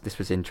this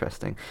was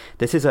interesting.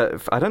 This is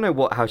I don't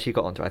know how she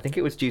got onto it. I think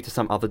it was due to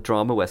some other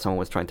drama where someone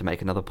was trying to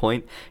make another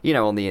point.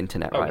 On the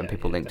internet, right? And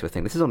people linked to a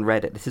thing. This is on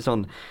Reddit. This is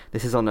on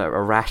a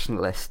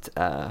rationalist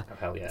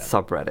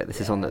subreddit.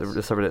 This is on the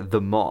subreddit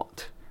The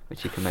Mott,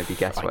 which you can maybe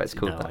guess why it's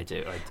called. No, I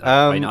do.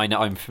 I know.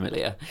 I'm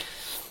familiar.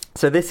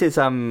 So this is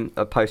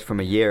a post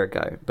from a year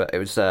ago, but it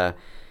was.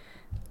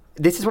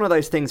 This is one of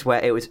those things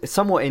where it was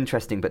somewhat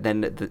interesting, but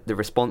then the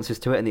responses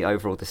to it and the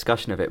overall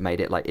discussion of it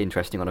made it like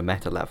interesting on a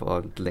meta level.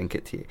 I'll link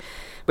it to you.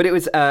 But it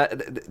was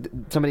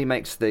somebody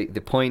makes the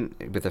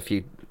point with a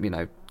few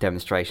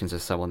demonstrations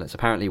of someone that's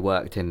apparently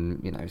worked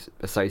in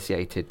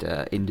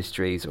associated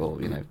industries or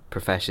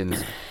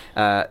professions.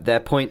 Their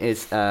point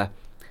is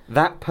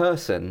that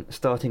person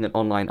starting an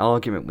online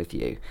argument with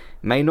you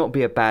may not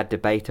be a bad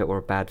debater or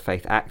a bad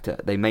faith actor.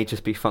 They may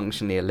just be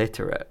functionally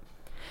illiterate.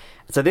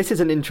 So this is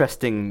an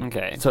interesting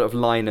sort of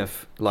line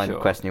of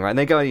questioning, right? And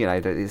they go,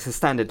 it's a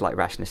standard like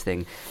rationalist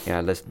thing,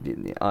 there's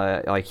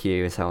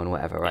IQ and so on,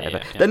 whatever,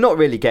 right? They're not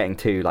really getting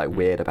too like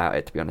weird about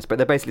it, to be honest. But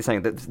they're basically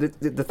saying that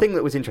the thing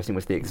that was interesting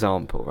was the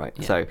example, right?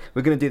 Yeah. So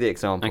we're going to do the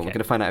example. We're going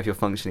to find out if you're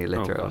functionally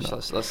illiterate or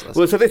not.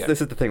 So this is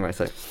the thing, right?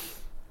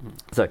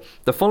 So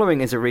the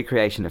following is a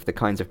recreation of the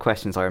kinds of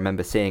questions I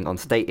remember seeing on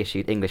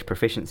state-issued English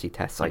proficiency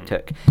tests I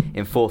took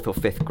in 4th or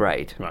 5th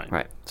grade.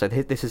 Right. So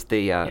this is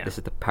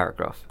the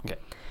paragraph. Okay.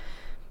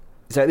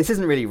 So this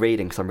isn't really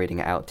reading because I'm reading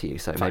it out to you.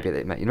 So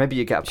maybe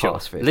you get a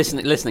pass for it.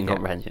 Listening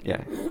comprehension.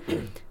 Yeah.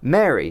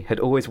 Mary had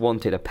always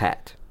wanted a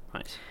pet.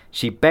 Right.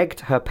 She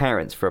begged her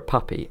parents for a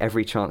puppy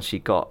every chance she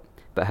got,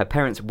 but her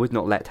parents would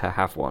not let her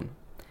have one.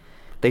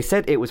 They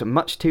said it was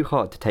much too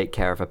hard to take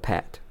care of a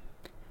pet.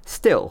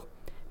 Still,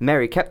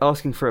 Mary kept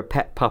asking for a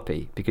pet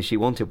puppy because she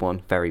wanted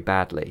one very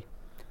badly.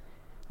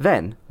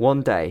 Then,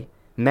 one day,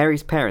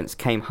 Mary's parents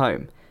came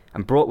home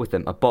and brought with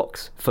them a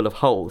box full of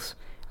holes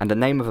and the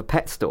name of a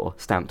pet store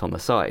stamped on the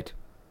side.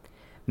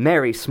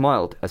 Mary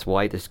smiled as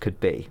wide as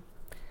could be,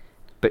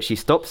 but she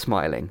stopped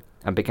smiling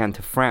and began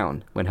to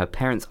frown when her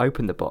parents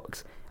opened the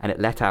box and it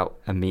let out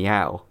a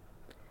meow.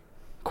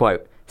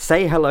 Quote,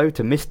 "Say hello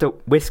to Mr.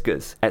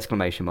 Whiskers!"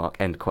 exclamation mark,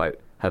 end quote,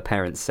 her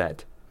parents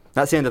said.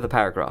 That's the end of the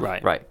paragraph.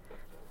 Right.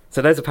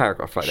 So there's a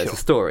paragraph, right? Sure. There's a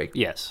story.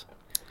 Yes.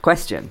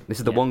 Question. This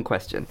is the one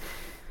question.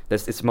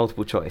 It's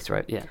multiple choice,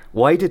 right? Yeah.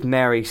 Why did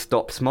Mary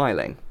stop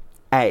smiling?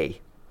 A.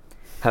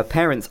 Her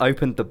parents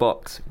opened the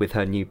box with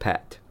her new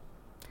pet.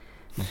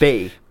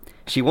 B.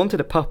 She wanted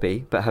a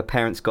puppy, but her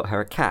parents got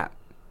her a cat.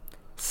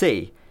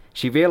 C.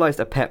 She realised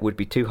a pet would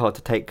be too hard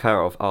to take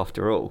care of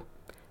after all.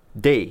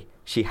 D.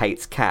 She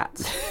hates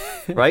cats.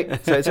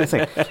 Right? So it's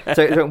interesting.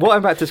 So what I'm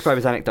about to describe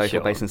is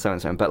anecdotal, based on so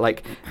and so, but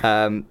like,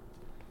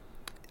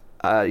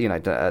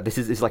 this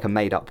is like a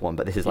made up one,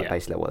 but this is like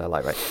basically what they're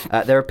like,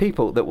 right? There are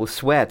people that will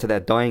swear to their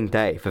dying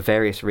day for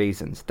various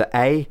reasons that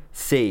A,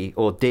 C,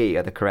 or D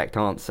are the correct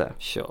answer.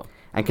 Sure.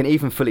 And can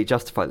even fully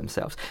justify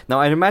themselves.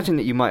 Now, I'd imagine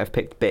that you might have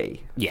picked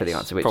B for the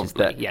answer, which is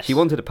that she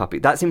wanted a puppy.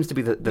 That seems to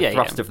be the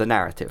thrust of the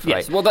narrative, right?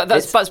 Yes, well,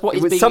 that's what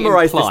is being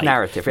summarise implied. this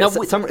narrative.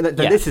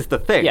 This is the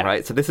thing,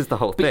 right? So this is the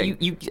whole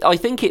thing. I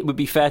think it would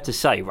be fair to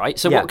say, right?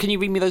 So what, can you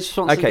read me those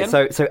responses again?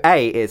 Okay, so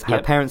A is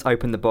her parents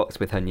opened the box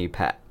with her new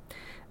pet.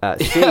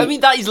 C, I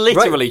mean, that is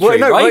literally true,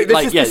 no, right?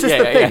 This is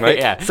the thing, right?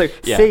 Yeah. So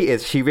C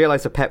is she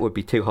realised a pet would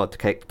be too hard to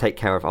take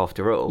care of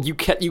after all. You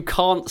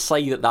can't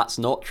say that that's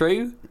not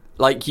true.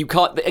 Like, you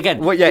can't, again...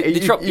 Well,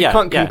 you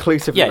can't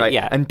conclusively, right?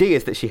 Yeah. And D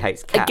is that she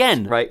hates cats,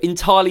 again, right?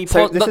 Entirely...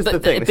 So this is the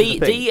thing.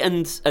 D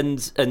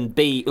and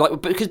B,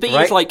 like, because B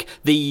is like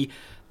the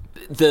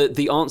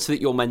answer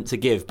that you're meant to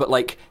give, but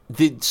like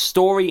the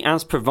story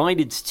as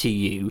provided to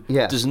you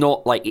does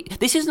not like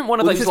this isn't one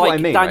of those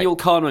like Daniel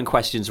Kahneman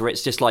questions where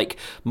it's just like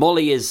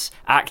Molly is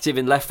active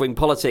in left-wing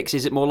politics,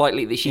 is it more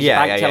likely that she's a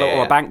bank teller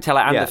or a bank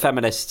teller and a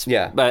feminist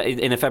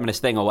in a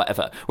feminist thing or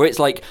whatever, where it's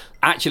like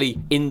actually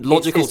in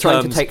logical it's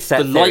terms trying to take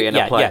set theory and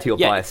apply it to your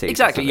biases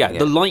exactly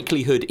the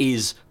likelihood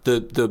is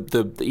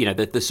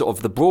the sort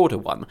of the broader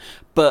one,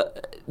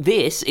 but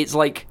this it's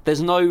like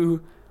there's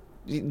no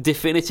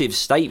definitive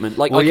statement.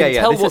 Like, I can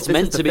tell what's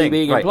meant to be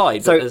being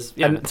implied. So,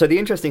 so the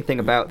interesting thing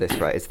about this,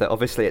 right, is that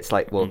obviously it's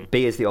like, well,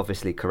 B is the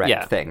obviously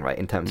correct thing, right,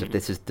 in terms of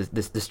this is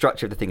the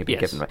structure of the thing you've been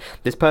given, right.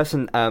 This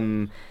person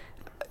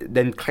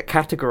then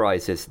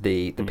categorizes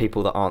the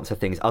people that answer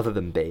things other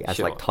than B as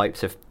like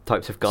types of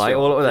guy.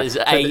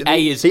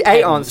 The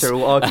A answer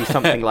will argue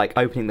something like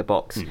opening the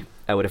box.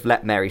 I would have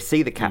let Mary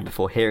see the cat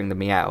before hearing the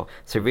meow.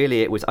 So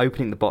really it was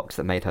opening the box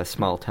that made her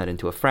smile turn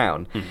into a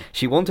frown.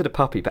 She wanted a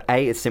puppy, but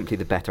A is simply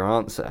the better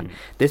answer.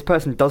 This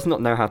person does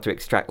not know how to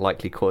extract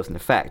likely cause and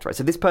effect, right?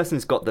 So this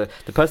person's got the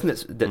person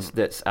that's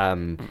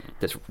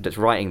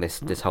writing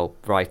this whole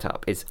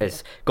write-up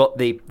has got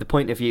the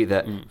point of view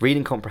that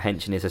reading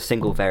comprehension is a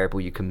single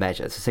variable you can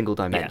measure. It's a single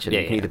dimension.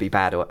 You can either be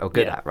bad or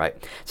good at, right?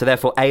 So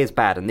therefore A is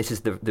bad, and this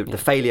is the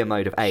failure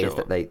mode of A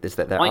is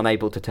that they're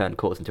unable to turn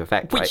cause into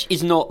effect, which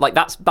is not like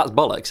that's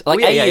bollocks.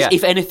 Like A is,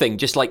 if anything,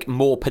 just like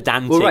more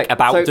pedantic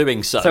about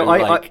doing so.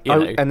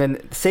 And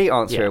then C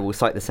answer will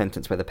cite the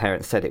sentence where the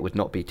parents said it would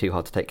not be too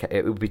hard to take care.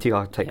 It would be too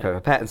hard to take care of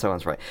a pet, and so on.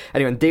 Right.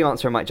 Anyway, and D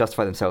answer might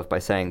justify themselves by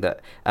saying that.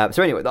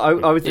 So anyway, I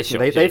was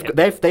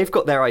they've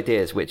got their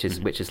ideas, which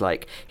is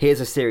like here's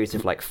a series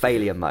of like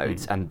failure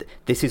modes, and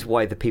this is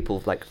why the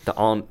people like that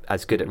aren't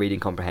as good at reading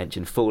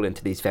comprehension fall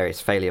into these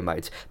various failure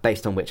modes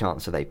based on which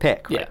answer they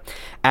pick. Right?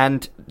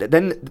 And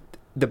then.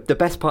 The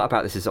best part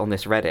about this is on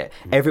this Reddit,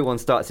 everyone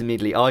starts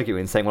immediately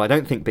arguing, saying, "Well, I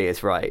don't think B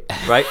is right."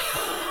 Right?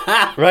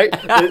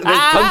 There's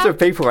tons of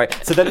people, right?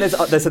 So then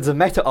there's a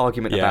meta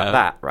argument about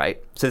that,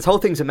 right? So this whole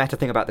thing's a meta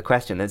thing about the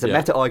question. There's a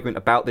meta argument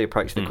about the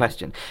approach to the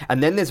question,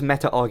 and then there's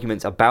meta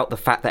arguments about the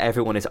fact that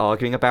everyone is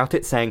arguing about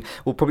it, saying,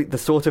 well, probably the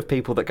sort of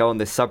people that go on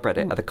this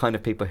subreddit are the kind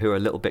of people who are a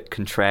little bit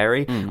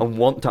contrary and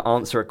want to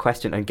answer a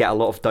question and get a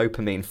lot of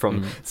dopamine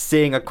from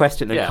seeing a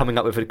question and coming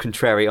up with a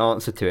contrary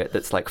answer to it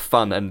that's like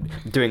fun and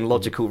doing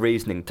logical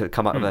reasoning to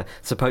come up with a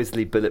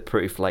supposedly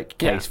bulletproof like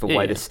case for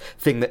why this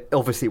thing that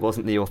obviously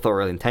wasn't the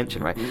authorial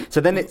intention, right?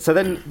 So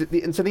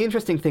the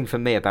interesting thing for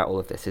me about all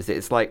of this is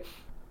it's like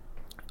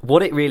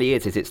what it really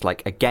is it's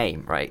like a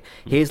game, right?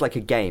 Here's like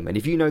a game, and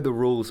if you know the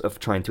rules of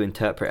trying to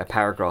interpret a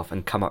paragraph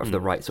and come up with the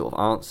right sort of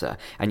answer,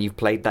 and you've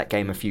played that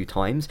game a few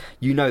times,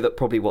 you know that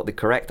probably what the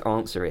correct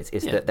answer is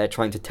that they're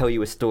trying to tell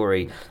you a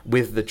story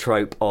with the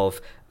trope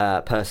of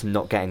person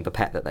not getting the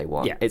pet that they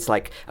want. It's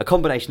like a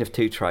combination of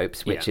two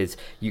tropes, which is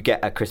you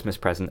get a Christmas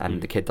present and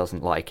the kid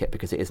doesn't like it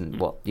because it isn't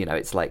what,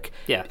 it's like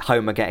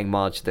Homer getting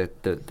Marge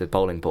the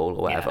bowling ball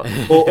or whatever.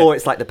 or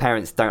it's like the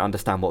parents don't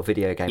understand what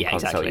video game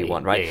console you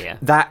want, right?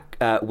 That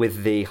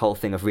with the whole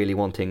thing of really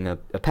wanting a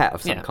pet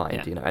of some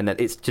kind, and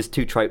that it's just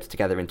two tropes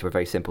together into a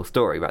very simple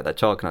story, right, that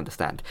child can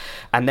understand.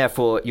 And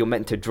therefore you're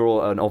meant to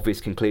draw an obvious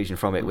conclusion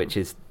from it, which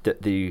is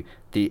that the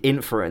the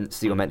inference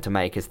that you're meant to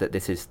make is that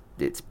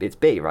it's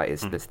B, right?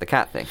 It's the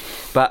cat thing.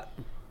 But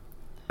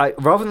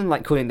rather than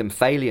like calling them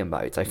failure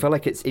modes, I feel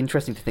like it's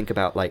interesting to think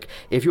about like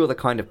if you're the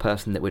kind of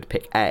person that would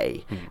pick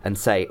A and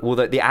say, well,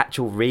 the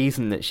actual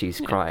reason that she's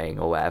crying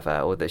or whatever,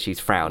 or that she's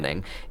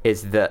frowning,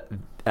 is that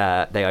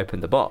they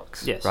opened the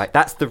box, right?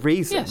 That's the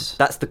reason.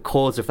 That's the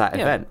cause of that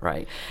event,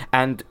 right?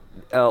 And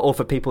or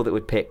for people that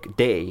would pick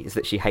D, is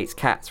that she hates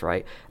cats,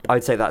 right?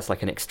 I'd say that's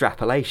like an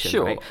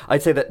extrapolation, right?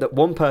 I'd say that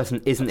one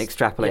person isn't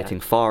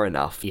extrapolating far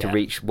enough to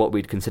reach what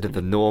we'd consider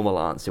the normal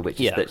answer, which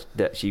is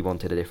that she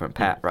wanted a different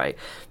pet, right?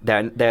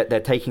 They're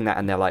taking that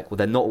and they're like, well,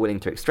 they're not willing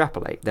to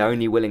extrapolate. They're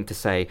only willing to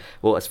say,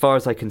 well, as far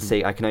as I can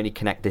see, I can only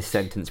connect this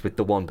sentence with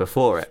the one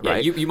before it,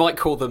 right? You might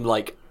call them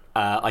like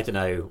I don't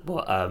know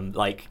what,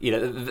 like, you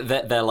know,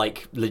 they're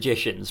like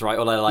logicians, right?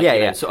 Or they're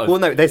like, sort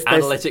of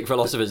analytic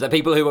philosophers. They're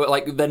people who are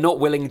like, they're not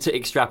willing to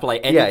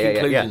extrapolate any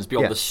conclusions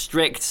beyond the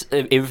strict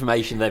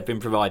information they've been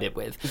provided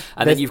with.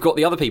 And then you've got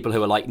the other people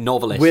who are like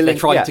novelists. They're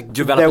trying to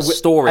develop a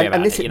story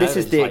about it. This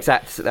is the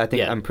exact, I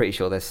think, I'm pretty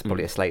sure there's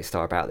probably a Slate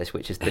star about this,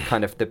 which is the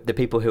kind of the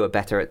people who are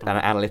better at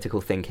analytical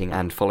thinking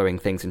and following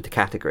things into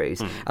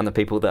categories, and the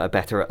people that are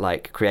better at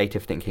like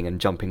creative thinking and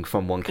jumping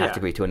from one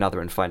category to another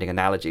and finding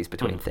analogies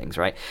between things,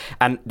 right?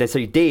 And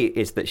so D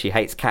is that she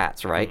hates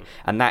cats, right?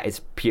 And that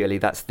is purely,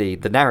 that's the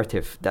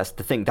narrative, that's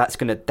the thing,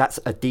 that's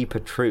a deeper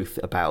truth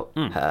about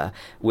her,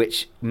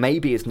 which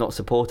maybe is not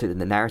supported in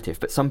the narrative,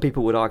 but some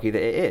people would argue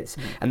that it is.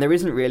 And there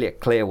isn't really a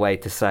clear way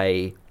to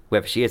say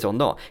whether she is or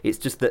not. It's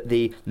just that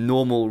the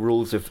normal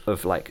rules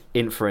of like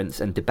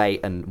inference and debate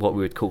and what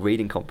we would call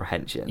reading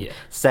comprehension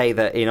say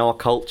that in our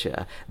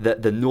culture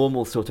that the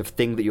normal sort of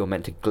thing that you're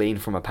meant to glean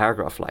from a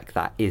paragraph like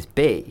that is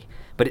B.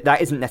 But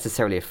that isn't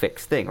necessarily a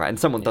fixed thing, right? And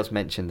someone does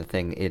mention the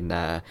thing in,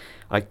 I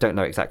don't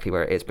know exactly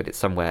where it is, but it's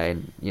somewhere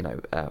in,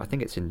 I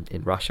think it's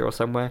in Russia or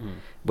somewhere,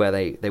 where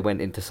they went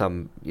into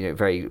some,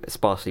 very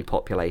sparsely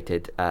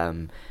populated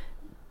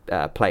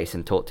place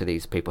and talked to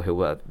these people who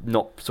were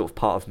not sort of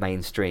part of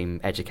mainstream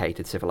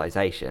educated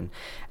civilization,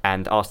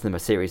 and asked them a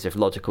series of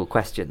logical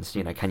questions.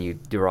 Can you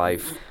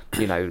derive,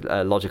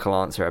 a logical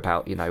answer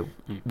about,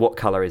 what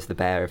color is the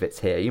bear if it's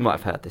here? You might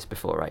have heard this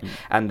before, right?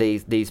 And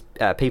these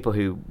people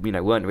who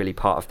weren't really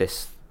part of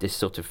this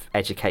sort of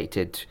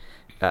educated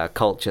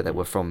culture that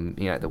were from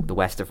the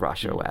west of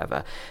Russia or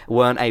whatever,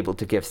 weren't able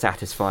to give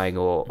satisfying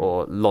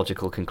or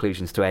logical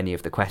conclusions to any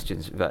of the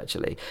questions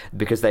virtually,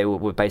 because they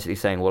were basically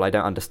saying, well, I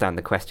don't understand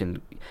the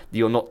question,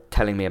 you're not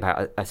telling me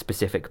about a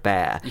specific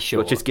bear,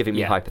 you're just giving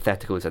me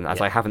hypotheticals, and as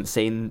I haven't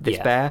seen this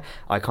bear,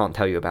 I can't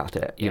tell you about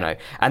it,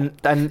 and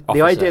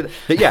the idea that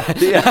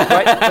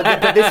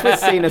right? but this was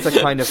seen as a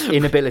kind of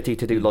inability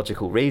to do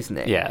logical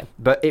reasoning,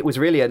 but it was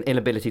really an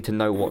inability to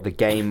know what the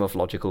game of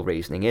logical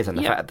reasoning is, and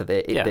the fact that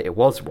it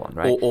was one,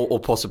 right? Or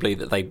possibly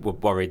that they were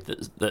worried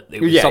that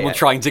it was someone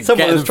trying to get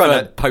them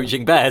for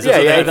poaching bears.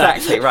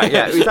 Exactly, right.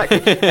 Yeah, exactly.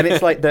 And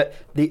it's like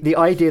the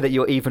idea that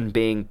you're even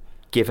being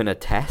given a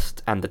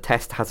test, and the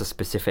test has a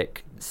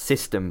specific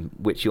system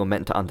which you're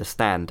meant to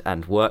understand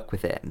and work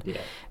within,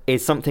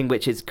 is something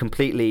which is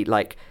completely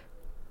like.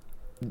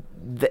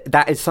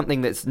 That is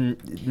something that's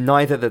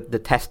neither the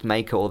test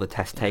maker or the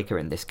test taker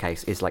in this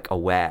case is like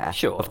aware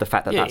of the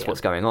fact that that's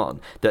what's going on,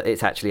 that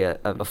it's actually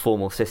a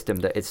formal system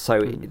that is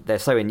they're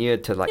so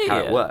inured to like how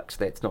it works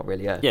that it's not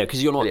really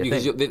because you're not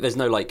really there's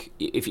no like,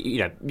 if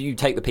you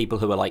take the people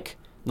who are like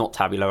not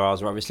tabula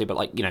rasa obviously, but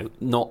like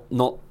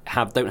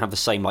don't have the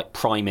same like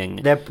priming.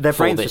 Their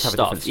brains just have a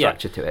different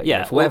structure to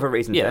it. For whatever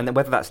reason, and then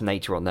whether that's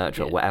nature or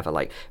nurture or whatever,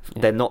 like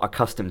they're not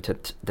accustomed to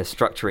the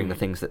structuring the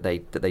things that they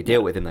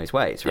deal with in those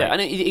ways. Right? Yeah,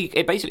 and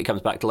it basically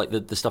comes back to like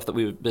the stuff that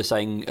we were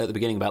saying at the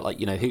beginning about like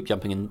hoop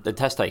jumping and the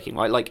test taking,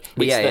 right? Like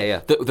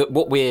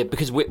what we're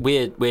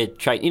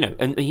trained,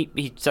 and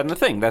he said the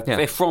thing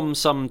they're from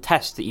some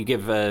test that you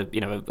give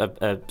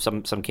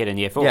some kid in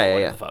year 4.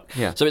 Whatever the fuck.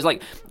 So it's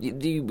like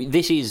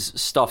this is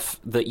stuff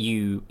that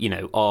you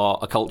are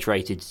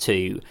acculturated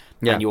to,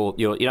 and you're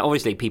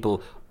obviously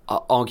people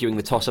are arguing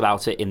the toss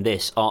about it in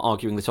this, are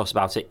arguing the toss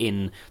about it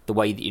in the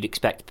way that you'd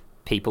expect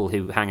people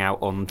who hang out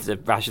on the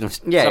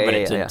rationalist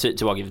subreddit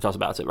to argue the toss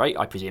about it, right?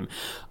 I presume.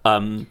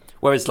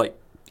 Whereas like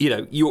you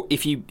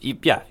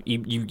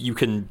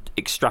can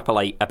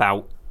extrapolate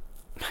about.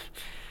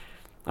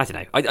 I don't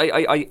know.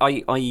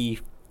 I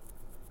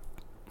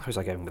how was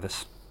I going with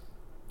this?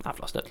 I've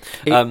lost it.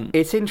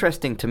 It's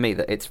interesting to me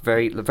that it's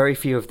very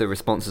few of the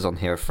responses on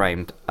here are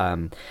framed.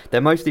 They're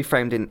mostly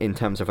framed in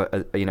terms of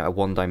a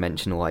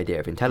one-dimensional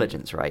idea of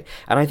intelligence, right?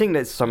 And I think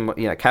that some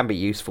can be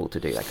useful to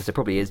do that, because it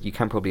probably is. You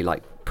can probably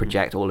like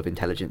project all of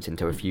intelligence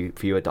into a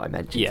fewer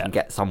dimensions and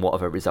get somewhat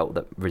of a result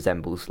that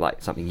resembles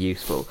like something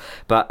useful.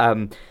 But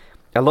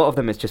a lot of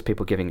them is just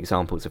people giving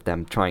examples of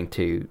them trying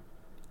to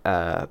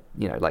to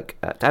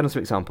add on some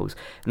examples,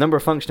 the number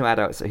of functional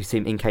adults who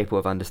seem incapable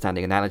of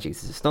understanding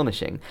analogies is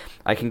astonishing.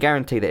 I can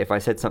guarantee that if I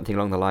said something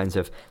along the lines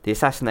of the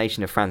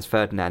assassination of Franz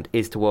Ferdinand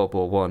is to World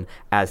War I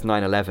as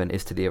 9/11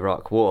 is to the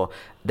Iraq War,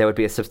 there would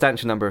be a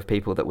substantial number of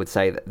people that would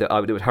say that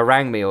would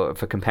harangue me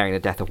for comparing the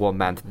death of one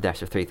man to the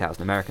death of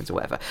 3,000 Americans or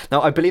whatever.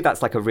 Now, I believe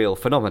that's like a real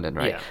phenomenon,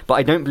 right? Yeah. But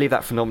I don't believe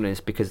that phenomenon is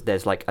because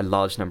there's like a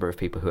large number of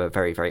people who are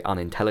very, very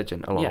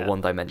unintelligent along a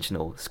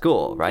one-dimensional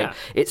score, right? Yeah.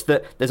 It's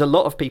that there's a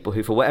lot of people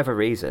who, for whatever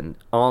reason,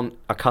 aren't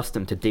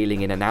accustomed to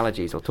dealing in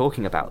analogies or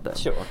talking about them.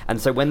 Sure.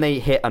 And so when they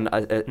hit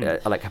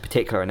like a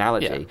particular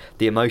analogy,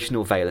 the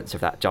emotional valence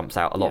of that jumps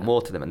out a lot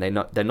more to them, and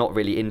they're not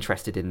really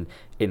interested in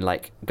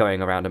like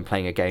going around and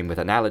playing a game with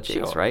analogies.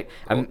 Sure. Right,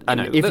 and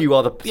if you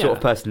are the sort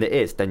of person that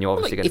is, then you're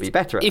obviously going to be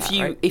better at that.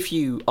 Right? If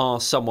you are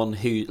someone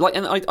who like,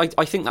 and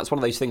I think that's one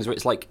of those things where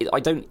it's like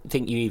I don't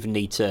think you even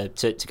need to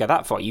go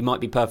that far. You might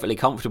be perfectly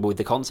comfortable with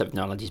the concept of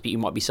analogies, but you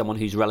might be someone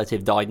whose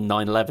relative died in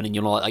 9/11, and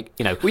you're not like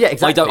well, yeah,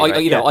 exactly.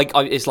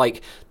 It's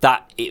like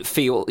that. It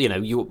feel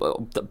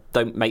you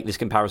don't make this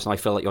comparison. I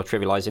feel like you're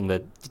trivializing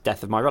the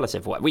death of my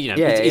relative. Well,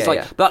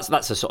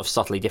 that's a sort of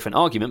subtly different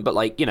argument, but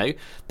like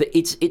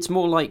it's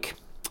more like.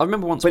 I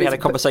remember once we had a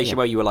conversation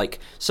where you were like,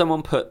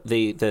 someone put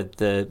this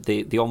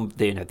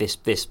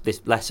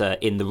letter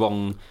in the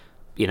wrong,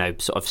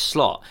 sort of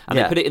slot, and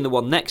they put it in the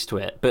one next to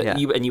it. But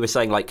you were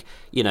saying like,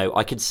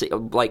 I could see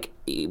like,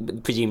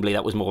 presumably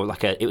that was more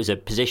like it was a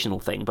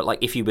positional thing. But like,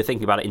 if you were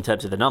thinking about it in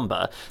terms of the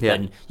number,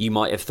 then you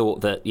might have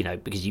thought that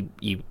because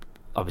you.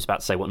 I was about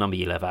to say what number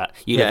you live at.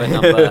 You live at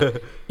number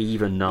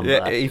even number,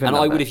 and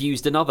I would have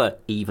used another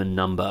even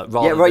number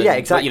rather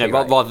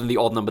rather than the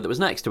odd number that was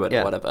next to it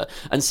or whatever.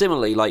 And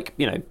similarly, like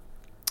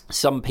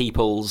some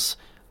people's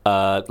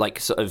read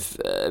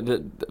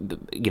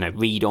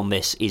on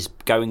this is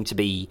going to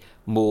be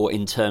more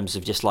in terms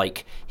of just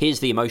like here's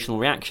the emotional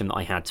reaction that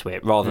I had to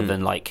it, rather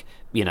than like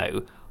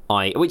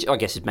which I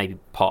guess is maybe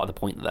part of the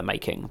point that they're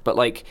making, but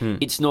like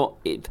it's not.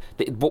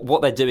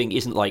 What they're doing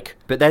isn't like.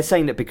 But they're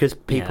saying that because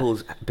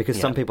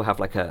some people have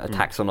like a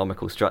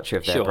taxonomical structure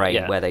of their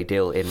brain where they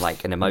deal in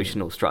like an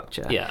emotional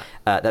structure.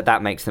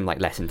 That makes them like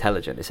less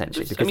intelligent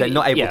essentially because they're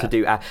not able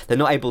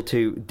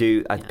to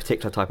do a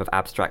particular type of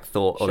abstract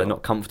thought, or they're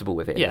not comfortable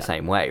with it in the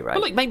same way, right?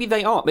 But like maybe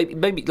they are.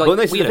 Maybe like. Well,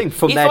 no, the thing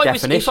from their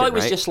definition. If I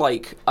was just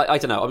like I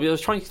don't know. I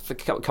was trying to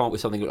come up with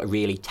something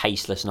really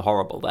tasteless and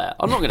horrible there.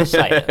 I'm not going to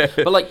say it,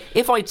 but like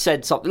if I'd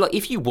said something like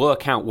if you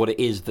work out what it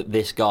is that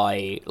this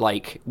guy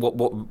like what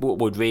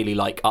would really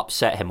like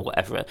upset him or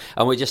whatever,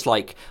 and we're just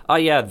like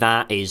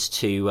that is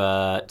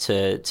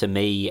to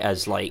me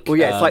as like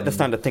it's like the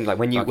standard thing like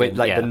when the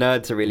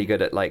nerds are really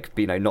good at like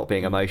not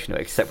being emotional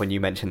except when you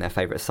mention their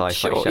favourite sci-fi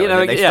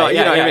show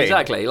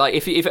exactly like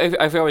if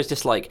I was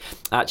just like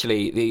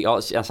actually the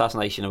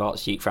assassination of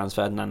Archduke Franz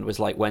Ferdinand was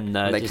like when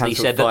Disney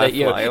said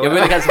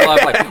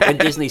when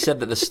Disney said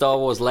that the Star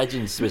Wars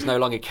Legends was no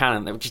longer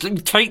canon, they were just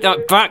like take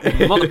that back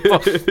motherfucker.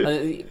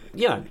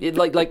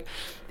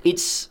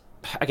 It's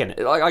again.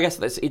 I guess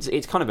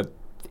it's kind of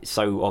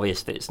so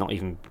obvious that it's not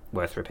even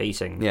worth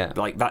repeating. Yeah,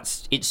 like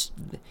that's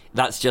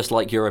just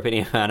like your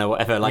opinion, man, or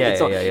whatever. Like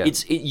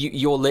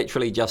you're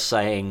literally just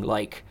saying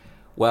like,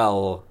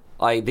 well.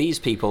 These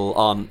people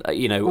aren't,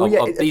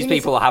 these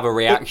people have a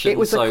reaction. It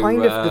was a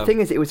kind of the thing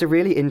is, it was a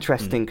really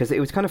interesting because it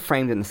was kind of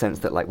framed in the sense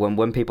that like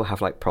when people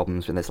have like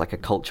problems, when there's like a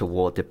culture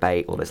war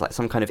debate or there's like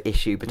some kind of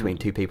issue between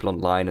two people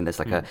online, and there's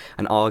like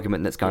an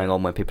argument that's going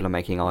on when people are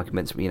making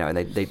arguments, and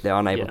they're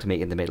unable to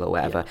meet in the middle or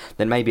whatever,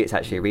 then maybe it's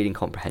actually a reading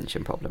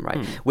comprehension problem,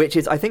 right? Which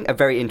is, I think, a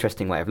very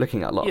interesting way of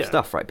looking at a lot of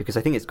stuff, right? Because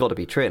I think it's got to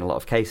be true in a lot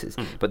of cases.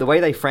 But the way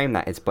they frame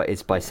that is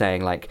by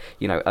saying like,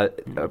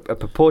 a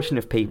proportion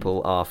of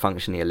people are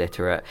functionally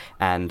illiterate.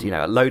 And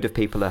a load of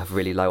people have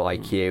really low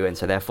IQ, and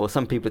so therefore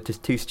some people are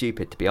just too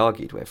stupid to be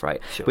argued with,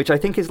 right? Sure. Which I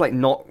think is like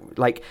not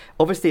like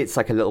obviously it's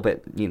like a little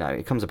bit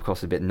it comes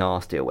across a bit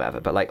nasty or whatever,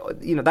 but like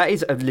that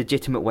is a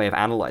legitimate way of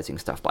analysing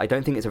stuff, but I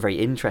don't think it's a very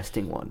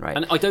interesting one, right?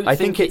 And I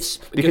think it's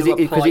because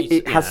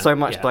it has so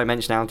much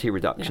dimensionality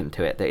reduction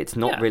to it that it's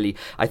not really.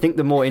 I think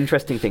the more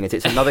interesting thing is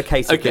it's another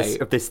case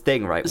of this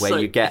thing, right, where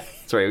you get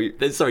sorry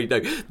no,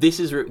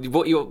 this is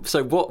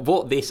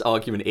what this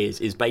argument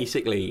is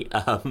basically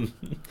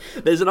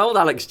there's an old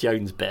Alex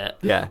Jones bit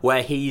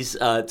where he's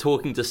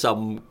talking to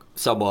someone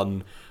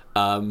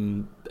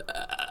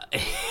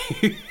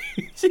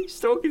he's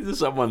talking to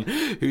someone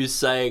who's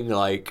saying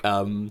like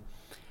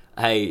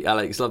hey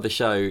Alex, love the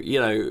show,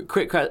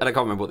 quick question, and I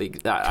can't remember what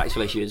the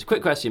actual issue is,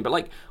 quick question, but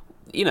like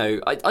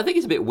I think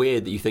it's a bit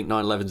weird that you think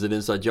 9/11's an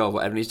inside job or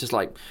whatever, and he's just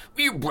like,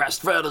 you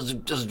breastfed as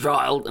a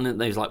child, and then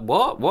he's like,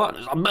 what?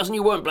 I'm guessing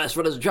you weren't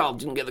breastfed as a child,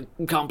 didn't get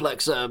the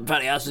complex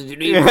fatty acids you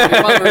need from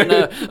your mother, and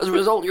as a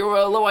result you're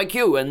low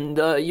IQ, and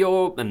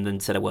and then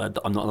said a word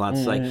that I'm not allowed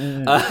to say,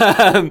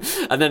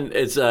 and then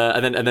it's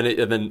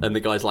and the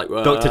guy's like,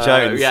 Dr.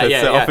 Jones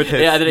offered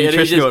his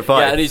nutritional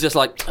advice, and he's just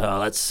like,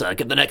 let's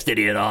get the next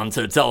idiot on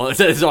to tell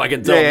so I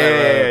can tell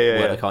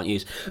them word I can't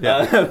use.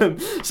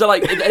 So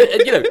like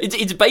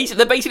it's basically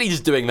they're basically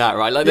just doing that,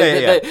 right? Like,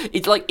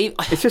 it's like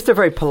it's just a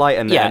very polite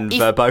and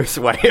verbose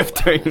way of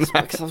doing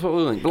that. That's what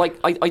we're doing. But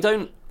like, I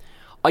don't.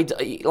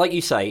 Like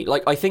you say,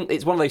 like I think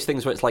it's one of those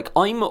things where it's like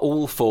I'm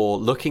all for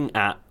looking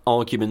at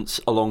arguments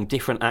along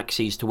different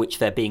axes to which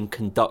they're being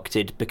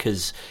conducted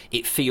because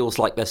it feels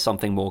like there's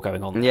something more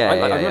going on. Yeah,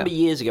 I remember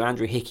years ago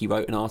Andrew Hickey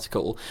wrote an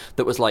article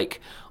that was like,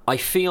 I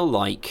feel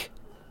like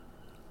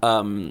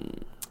a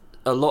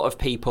lot of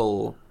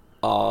people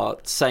are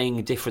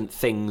saying different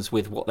things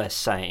with what they're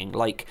saying.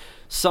 Like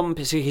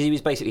he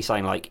was basically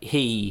saying like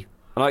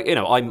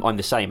I'm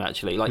the same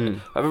actually. Like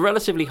I have a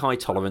relatively high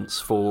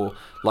tolerance for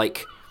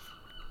like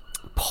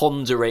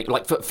pondering,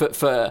 like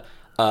for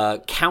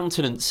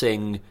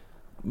countenancing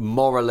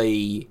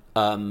morally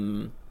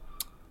bad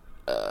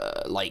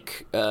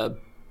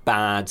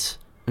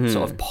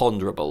sort of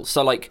ponderables.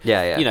 So like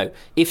you know,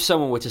 if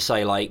someone were to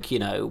say like, you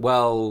know,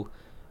 well,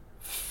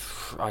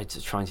 I'm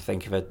trying to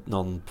think of a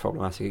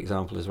non-problematic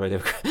example is very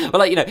difficult. But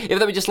like, you know, if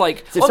they were just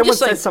like, if someone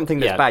says something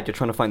that's bad, you're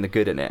trying to find the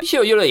good in it.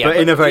 Sure, but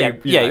in a very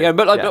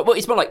but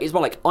it's more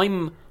like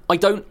I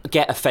don't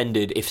get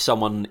offended if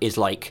someone is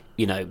like,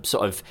 you know,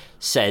 sort of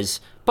says,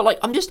 but like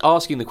I'm just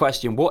asking the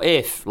question, what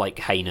if like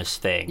heinous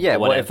thing or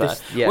whatever.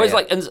 Whereas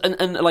like and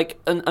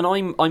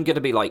I'm going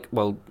to be like,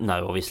 well,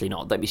 no, obviously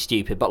not, don't be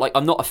stupid, but like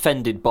I'm not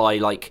offended by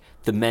like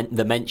the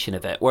mention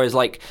of it. Whereas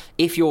like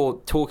if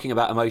you're talking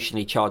about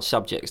emotionally charged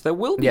subjects, there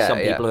will be some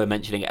people who are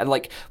mentioning it, and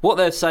like what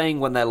they're saying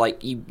when they're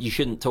like you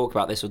shouldn't talk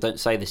about this or don't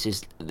say this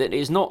is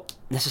not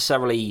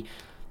necessarily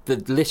the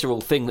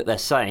literal thing that they're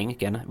saying.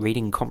 Again,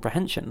 reading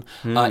comprehension.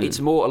 It's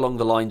more along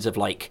the lines of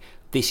like,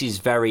 this is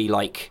very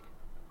like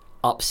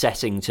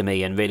upsetting to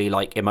me and really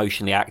like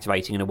emotionally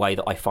activating in a way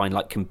that I find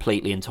like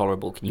completely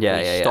intolerable. Can you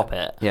please stop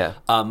it?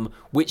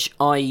 Which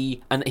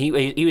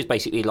he was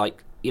basically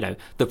like, you know,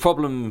 the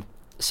problem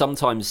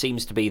sometimes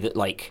seems to be that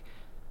like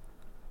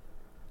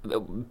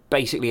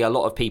basically a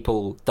lot of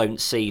people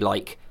don't see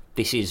like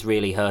this is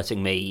really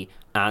hurting me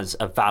as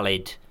a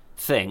valid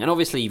thing. And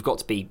obviously you've got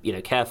to be, you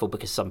know, careful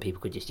because some people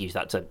could just use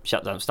that to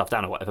shut down stuff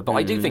down or whatever. But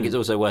I do think it's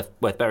also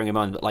worth bearing in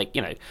mind that like,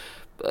 you know,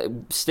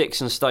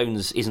 sticks and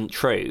stones isn't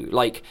true.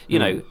 Like, you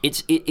know,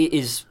 it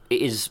is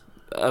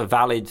a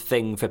valid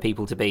thing for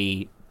people to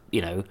be,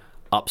 you know,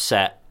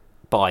 upset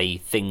by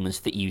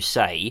things that you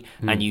say,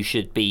 and you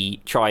should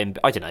be I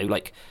don't know,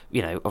 like,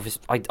 you know,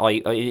 obviously I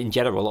in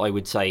general I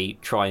would say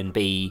try and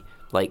be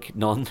like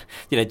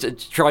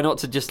try not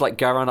to just like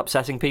go around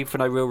upsetting people for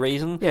no real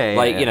reason.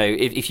 You know,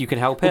 if you can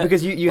help it,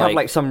 because you have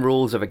like some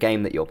rules of a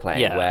game that you're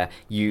playing where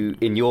you,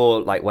 in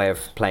your like way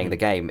of playing the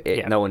game,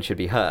 no one should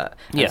be hurt,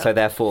 and so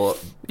therefore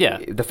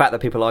the fact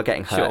that people are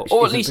getting hurt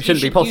or at least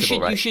shouldn't be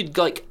possible. You should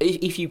like,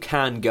 if you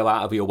can go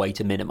out of your way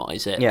to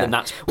minimise it, then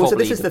that's probably so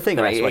this is the thing,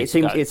 right? It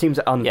seems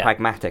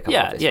unpragmatic.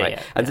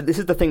 And this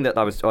is the thing that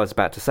I was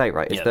about to say,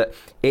 right? Is that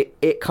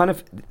it kind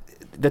of,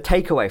 the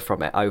takeaway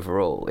from it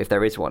overall, if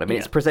there is one, I mean,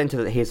 it's presented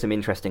that here's some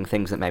interesting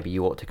things that maybe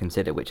you ought to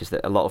consider, which is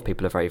that a lot of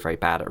people are very, very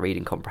bad at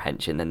reading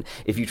comprehension, and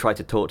if you try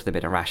to talk to them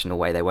in a rational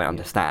way, they won't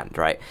understand,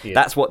 right?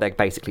 That's what they're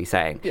basically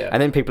saying.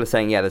 And then people are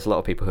saying, there's a lot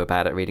of people who are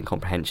bad at reading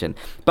comprehension.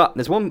 But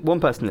there's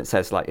one person that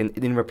says, like,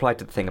 in reply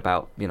to the thing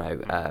about,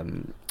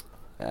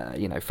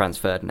 Franz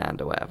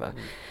Ferdinand or whatever,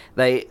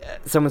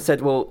 someone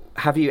said, well,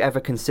 have you ever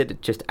considered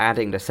just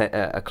adding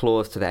a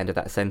clause to the end of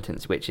that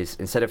sentence, which is,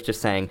 instead of just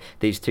saying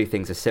these two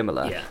things are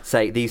similar,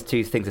 say these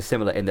two things are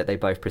similar in that they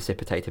both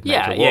precipitated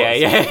major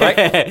wars.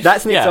 Right?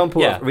 That's an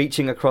example of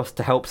reaching across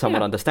to help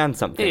someone understand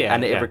something,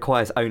 and it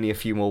requires only a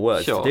few more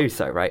words to do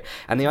so, right?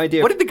 And the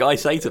idea, what did the guy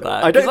say to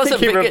that? I don't think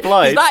he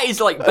replied. That is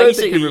like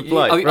basically,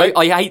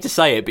 I hate to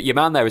say it, but your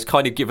man there has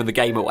kind of given the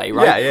game away,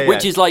 right?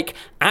 Which is like,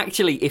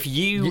 actually, if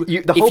you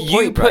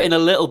put in a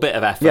little bit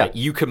of effort,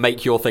 you can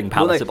make your thing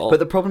palatable. But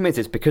the problem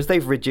is because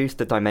they've reduced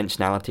the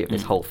dimensionality of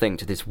this whole thing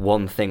to this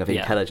one thing of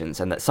intelligence,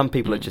 and that some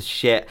people are just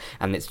shit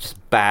and it's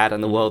just bad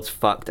and the world's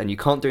fucked, and you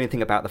can't do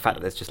anything about the fact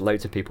that there's just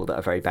loads of people that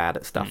are very bad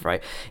at stuff,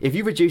 right? If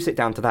you reduce it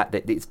down to that,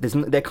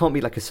 there can't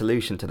be like a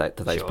solution to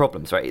those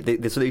problems, right?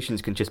 The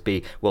solutions can just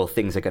be, well,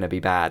 things are going to be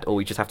bad, or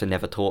we just have to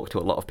never talk to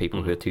a lot of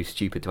people who are too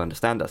stupid to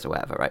understand us or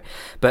whatever, right?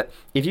 But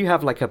if you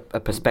have like a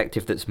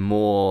perspective that's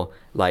more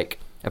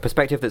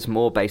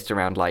based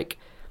around like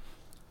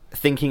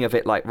thinking of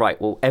it like,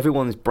 right, well,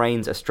 everyone's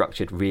brains are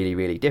structured really,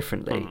 really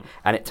differently,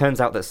 and it turns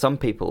out that some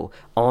people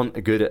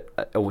aren't good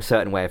at a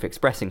certain way of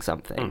expressing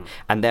something,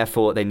 and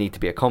therefore they need to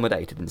be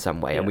accommodated in some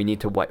way, and we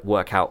need to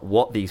work out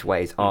what these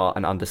ways are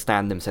and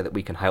understand them so that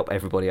we can help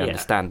everybody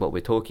understand what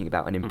we're talking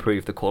about and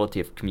improve the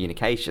quality of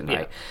communication,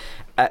 right?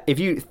 If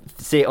you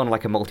see it on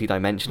like a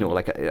multi-dimensional,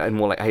 and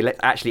more like, hey, let's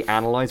actually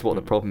analyze what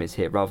the problem is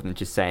here, rather than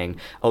just saying,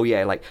 a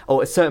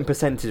certain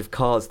percentage of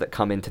cars that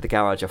come into the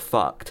garage are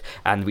fucked,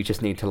 and we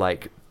just need to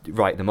like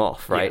write them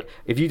off, right?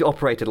 If you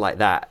operated like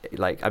that,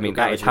 like, I mean,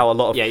 that is how a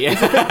lot of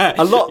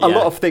a lot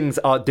of things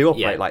do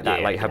operate like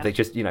that. They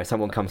just,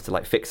 someone comes to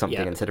like fix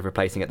something, instead of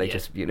replacing it, they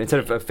just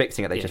instead of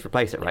fixing it, they just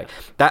replace it, right?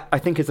 That, I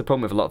think, is the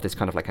problem with a lot of this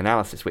kind of like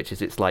analysis, which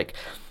is, it's like,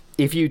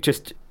 if you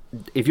just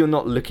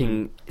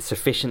looking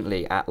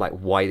sufficiently at like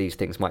why these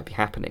things might be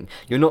happening,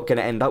 you're not going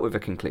to end up with a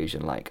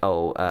conclusion like,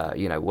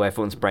 where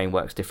everyone's brain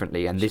works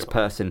differently, and this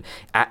person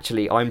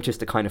actually, I'm just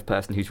the kind of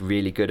person who's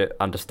really good at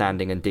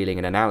understanding and dealing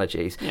in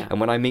analogies, and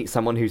when I meet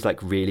someone who's like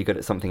really good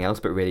at something else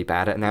but really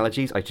bad at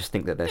analogies, I just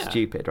think that they're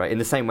stupid, right? In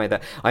the same way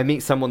that I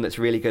meet someone that's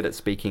really good at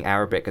speaking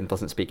Arabic and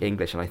doesn't speak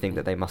English, and I think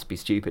that they must be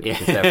stupid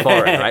because they're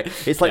foreign, right?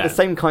 It's like the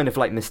same kind of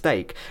like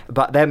mistake,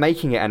 but they're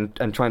making it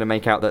and trying to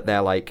make out that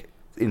they're like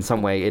in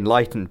some way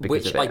enlightened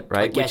because of it,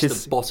 right? I guess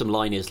the bottom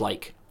line is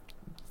like,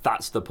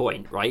 that's the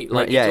point, right?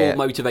 Like, it's all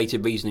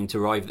motivated reasoning to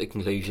arrive at the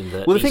conclusion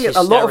that. Well, the thing is,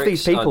 a lot of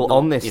these people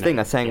on this thing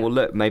are saying, "Well,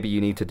 look, maybe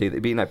you need to do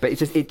that," but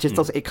it just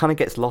does. It kind of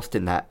gets lost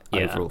in that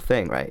overall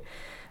thing, right?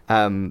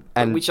 And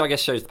which I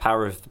guess shows the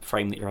power of the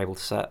frame that you're able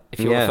to set. If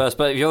you're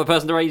if you're the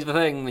person to raise the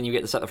thing, then you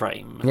get to set the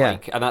frame. Yeah,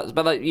 like, and that's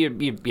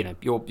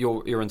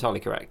you're entirely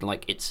correct.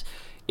 Like it's.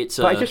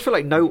 But I just feel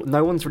like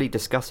no one's really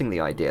discussing the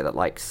idea that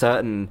like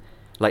certain.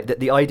 Like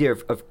the idea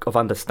of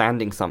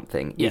understanding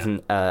something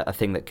isn't a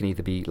thing that can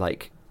either be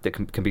like that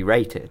can be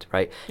rated,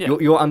 right? Yeah.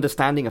 Your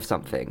understanding of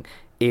something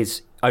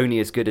is only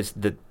as good as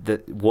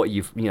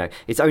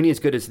it's only as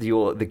good as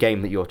the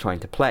game that you're trying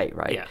to play,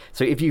 right? Yeah.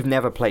 So if you've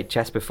never played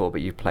chess before, but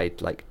you've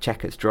played like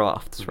checkers,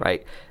 drafts,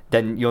 right?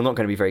 Then you're not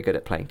going to be very good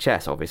at playing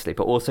chess, obviously.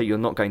 But also, you're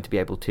not going to be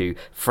able to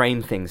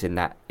frame things in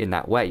that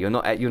way. You're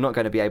not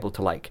going to be able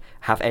to like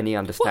have any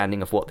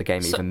understing of what the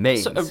game even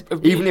means,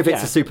 even if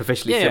it's a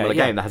superficially similar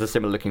game that has a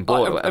similar looking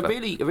board. Or whatever. A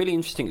really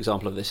interesting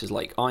example of this is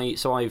like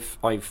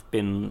I've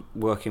been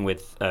working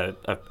with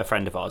a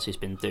friend of ours who's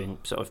been doing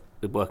sort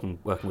of working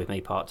with me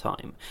part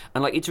time,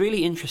 and like it's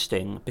really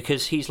interesting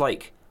because he's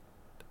like.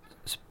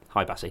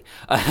 Hi, Bassie.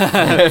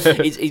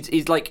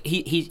 He's like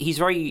he's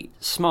very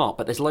smart,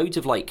 but there's loads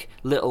of like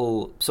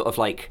little sort of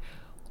like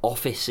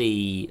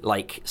officey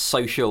like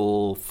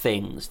social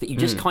things that you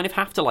just kind of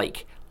have to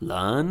like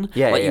learn.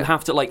 You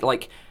have to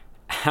like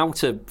how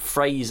to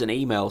phrase an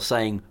email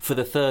saying, for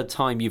the third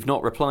time you've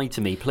not replied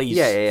to me, please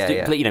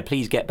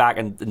please get back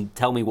and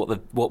tell me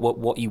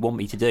what you want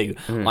me to do.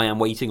 I am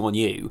waiting on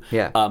you.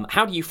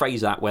 How do you phrase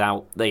that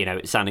without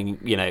it sounding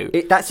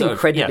that's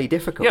incredibly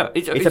difficult.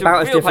 It's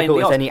about as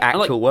difficult as any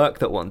actual work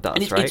that one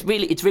does, right?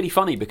 It's really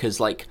funny because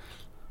like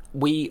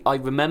I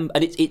remember,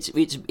 and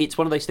it's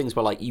one of those things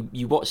where like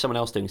you watch someone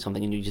else doing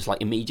something and you just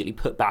like immediately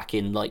put back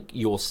in like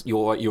your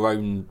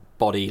own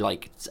body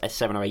like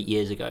 7 or 8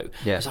 years ago.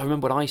 Because I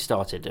remember when I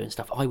started doing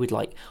stuff, I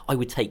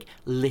would take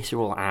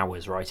literal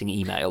hours writing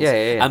emails.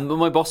 And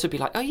my boss would be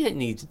like, "Oh, you don't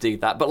need to do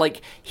that," but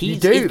like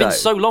it's been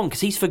so long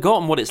because he's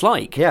forgotten what it's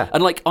like.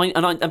 And like and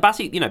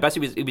Bassie,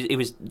 Bassie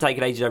was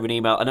taking ages over an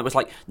email, and it was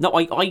like, no,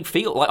 I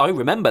feel like I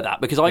remember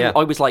that because I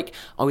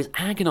was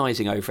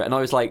agonizing over it, and I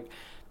was like.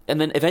 And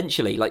then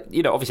eventually, like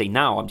obviously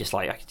now I'm just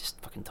like I can just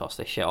fucking toss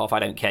this shit off. I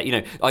don't care.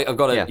 I've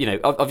got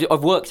to.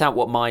 I've worked out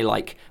what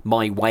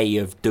my way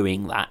of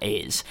doing that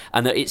is,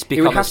 and that it's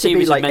become a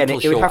series of mental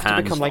shorthands. It would have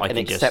to become like an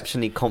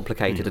exceptionally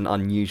complicated and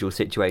unusual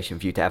situation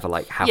for you to ever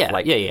like have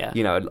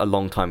a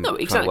long time. No,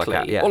 exactly. To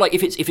work out. Or like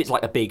if it's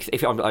like a big,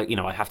 if I'm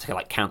I have to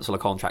like cancel a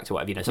contract or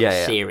whatever,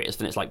 something serious,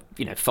 then it's like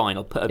fine.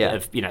 I'll put a bit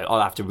of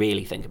I'll have to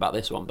really think about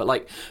this one. But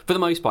like for the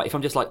most part, if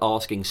I'm just like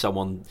asking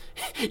someone,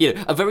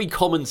 a very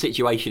common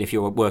situation if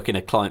you're work in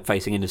a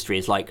client-facing industry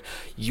is like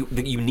you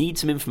need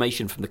some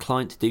information from the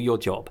client to do your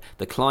job.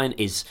 The client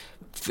is,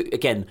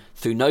 again,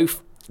 through no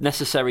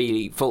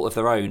necessarily fault of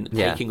their own,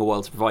 taking a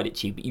while to provide it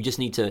to you, but you just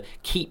need to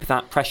keep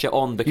that pressure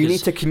on because you need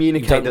to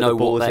communicate that the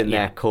ball's in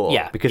their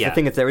court. Because the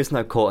thing is, there is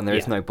no court and there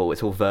is no ball.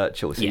 It's all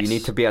virtual. So you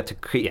need to be able to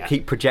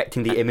keep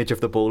projecting the image of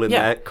the ball in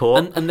their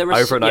court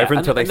over and over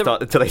until they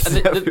start.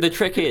 The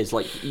trick is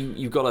like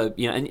you've got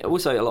to and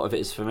also a lot of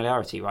it is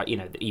familiarity, right?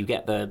 You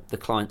get the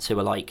clients who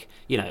are like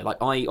like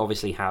I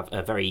obviously have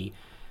a very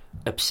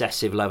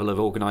obsessive level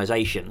of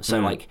organisation, so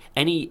like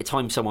any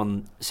time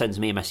someone sends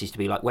me a message to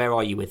be like, where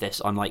are you with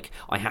this, I'm like,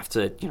 I have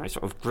to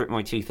sort of grit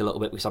my teeth a little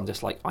bit because I'm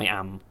just like,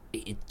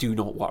 do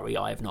not worry,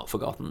 I have not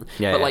forgotten.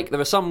 Like there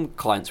are some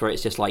clients where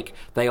it's just like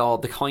they are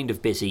the kind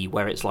of busy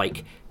where it's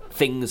like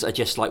things are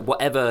just like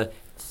whatever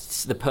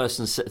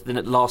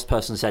the last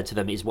person said to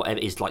them is whatever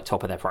is like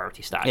top of their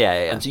priority stack.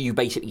 And so you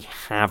basically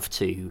have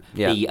to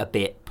be a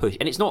bit pushed,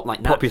 and it's not like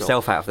natural. Pop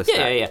yourself out of the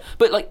stack.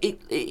 But like it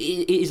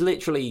is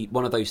literally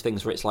one of those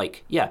things where it's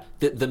like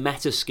the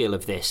meta skill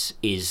of this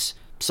is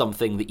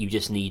something that you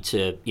just need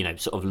to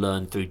sort of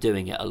learn through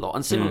doing it a lot.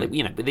 And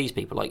similarly with these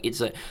people, like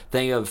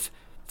they have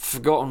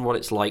forgotten what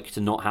it's like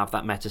to not have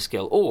that meta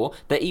skill, or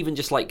they're even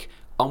just like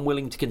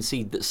unwilling to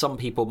concede that some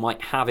people might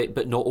have it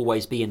but not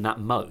always be in that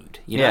mode.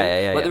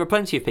 There are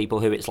plenty of people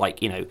who it's like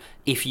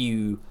if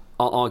you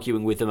are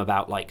arguing with them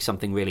about like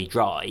something really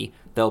dry,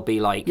 they'll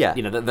be like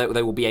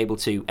they will be able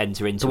to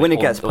enter into when it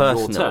gets on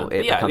personal,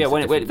 it becomes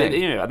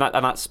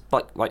and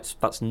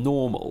that's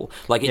normal.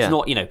 Like it's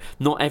not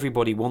not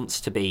everybody wants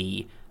to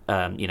be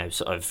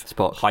sort of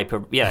spot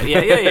hyper,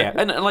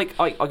 and like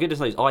I goodness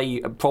knows, I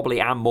probably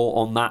am more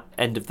on that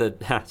end of the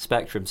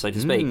spectrum, so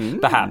to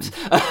speak, perhaps.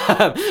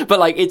 But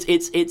like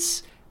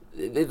it's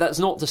that's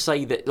not to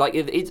say that like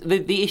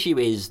the issue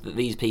is that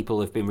these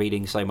people have been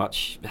reading so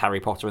much Harry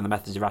Potter and the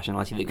Methods of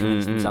Rationality that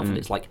convince themselves that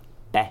it's like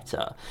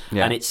better,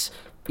 and it's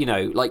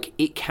like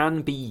it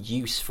can be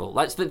useful.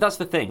 That's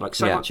the thing. Like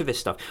so much of this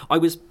stuff,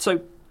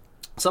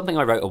 something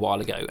I wrote a while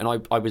ago,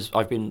 and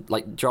I've been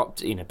like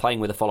dropped, playing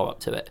with a follow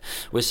up to it,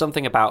 was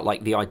something about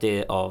like the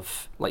idea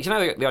of like the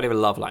idea of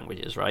love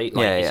languages, right?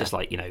 Like it's just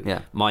like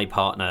my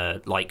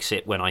partner likes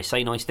it when I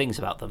say nice things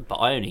about them, but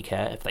I only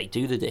care if they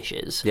do the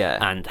dishes. Yeah.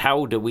 And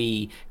how do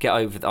we get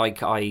over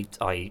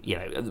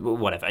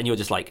whatever? And you're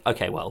just like,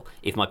 okay, well,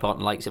 if my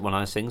partner likes it when I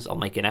nice things, I'll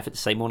make an effort to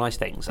say more nice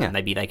things, and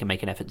maybe they can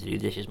make an effort to do the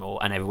dishes more,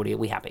 and everybody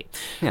will be happy.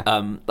 Yeah.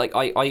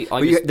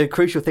 The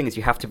crucial thing is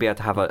you have to be able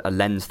to have a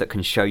lens that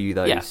can show you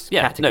those.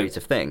 Categories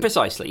of things.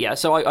 Precisely, yeah.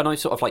 So I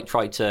sort of like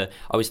tried to.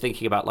 I was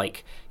thinking about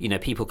like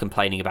people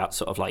complaining about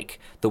sort of like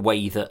the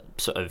way that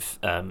sort of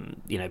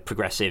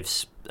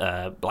progressives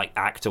like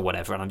act or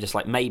whatever, and I'm just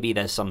like maybe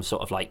there's some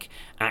sort of like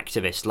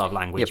activist love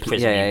language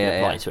prism you can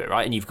apply to it,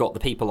 right? And you've got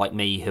the people like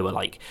me who are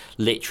like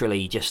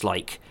literally just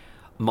like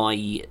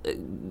my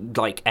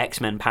like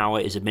X-Men power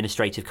is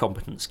administrative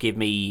competence. Give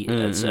me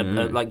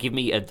give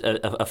me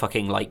a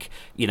fucking like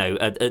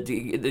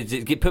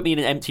put me in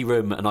an empty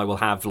room and I will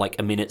have like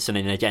a minutes and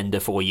an agenda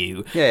for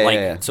you,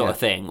 sort of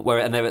thing. Where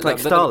and they're like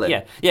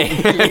Stalin.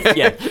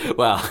 Yeah.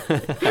 Well,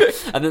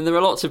 and then there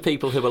are lots of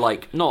people who are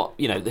like not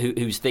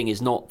whose thing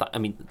is not that. I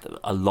mean,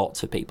 a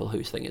lot of people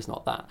whose thing is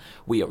not that.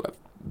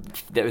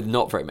 There are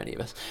not very many of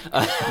us.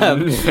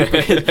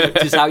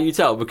 Which is how you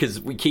tell,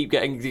 because we keep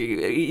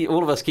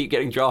all of us keep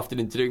getting drafted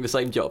into doing the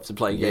same jobs and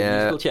playing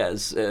musical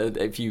chairs.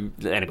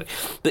 Anyway,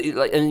 but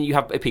like, and you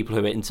have people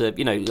who are into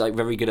like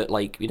very good at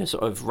like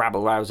sort of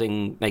rabble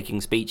rousing, making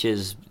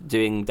speeches,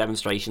 doing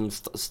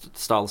demonstrations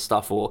style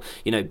stuff, or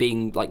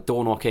being like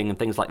door knocking and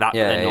things like that.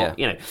 Yeah, but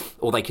they're not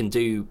or they can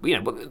do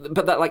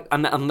but that like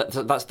and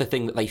that's the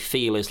thing that they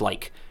feel is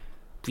like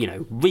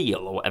real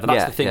or whatever.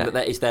 That's the thing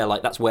that is there,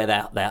 like that's where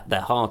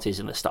their heart is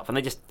in this stuff, and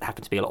there just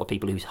happen to be a lot of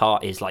people whose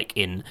heart is like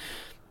in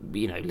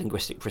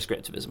linguistic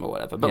prescriptivism or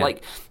whatever. But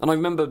like, and I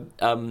remember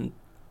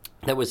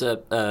there was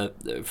a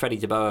Freddie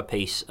DeBoer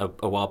piece a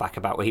while back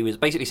about where he was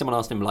basically, someone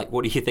asked him like,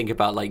 what do you think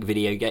about like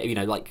video game,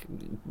 like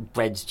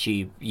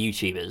breadtube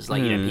YouTubers,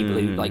 like people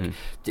who like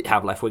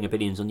have left wing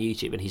opinions on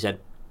YouTube, and he said,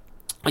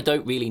 I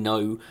don't really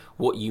know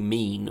what you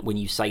mean when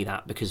you say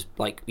that, because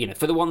like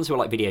for the ones who are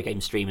like video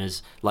game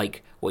streamers,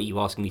 like what are you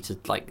asking me to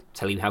like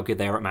tell you how good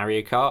they are at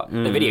Mario Kart?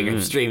 They're video game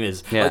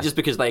streamers, like, just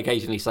because they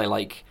occasionally say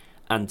like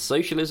and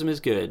socialism is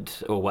good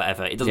or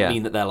whatever, it doesn't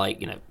mean that they're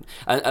like and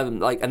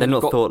they're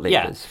not thought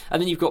leaders.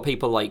 And then you've got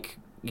people like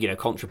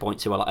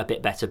ContraPoints who are like a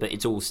bit better, but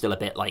it's all still a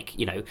bit like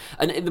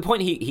and the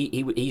point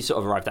he sort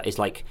of arrived at is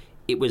like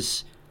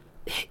there's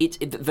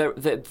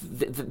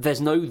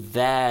no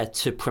there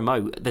to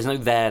promote. There's no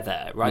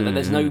there, right?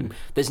 There's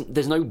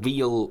no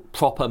real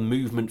proper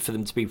movement for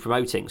them to be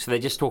promoting. So they're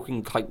just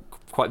talking like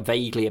quite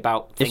vaguely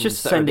about things. It's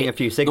just sending a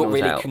few signals, not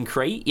really out.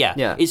 Concrete.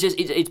 Yeah. It's just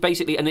it's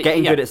basically and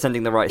getting good at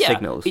sending the right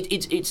signals.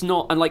 It's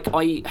not, and like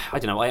I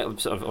don't know. I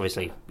sort of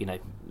obviously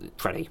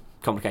pretty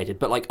complicated,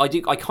 but like I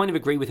kind of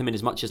agree with him in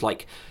as much as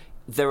like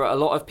there are a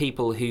lot of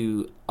people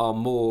who are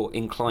more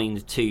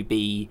inclined to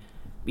be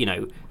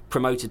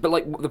promoted, but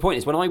like the point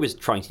is, when I was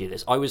trying to do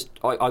this, I was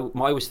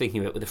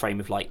thinking of it with the frame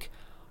of like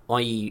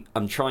I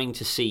am trying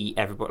to see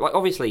everybody. Like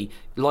obviously,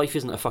 life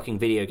isn't a fucking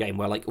video game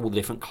where like all the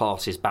different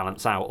classes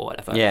balance out or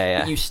whatever. Yeah.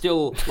 But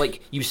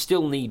you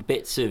still need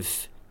bits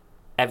of.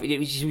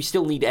 We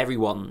still need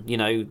everyone,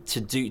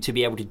 to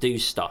be able to do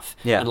stuff.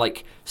 Yeah. And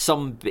like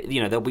some,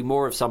 there'll be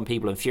more of some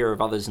people and fewer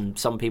of others, and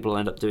some people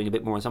end up doing a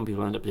bit more, and some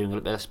people end up doing a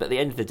bit less. But at the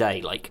end of the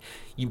day, like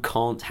you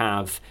can't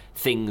have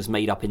things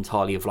made up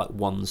entirely of like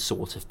one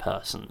sort of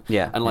person.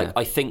 Yeah. And like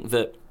I think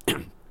that.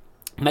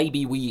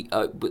 Maybe we,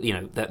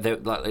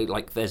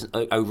 there's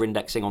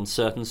over-indexing on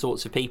certain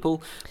sorts of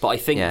people, but I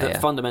think that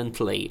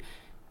fundamentally,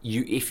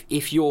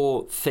 if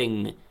your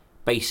thing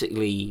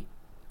basically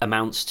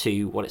amounts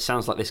to what it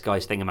sounds like this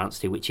guy's thing amounts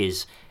to, which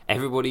is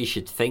everybody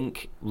should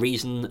think,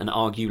 reason, and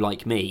argue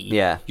like me.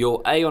 Yeah.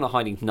 You're A, on a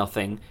hiding to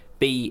nothing,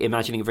 B,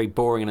 imagining a very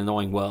boring and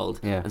annoying world,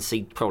 and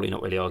C, probably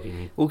not really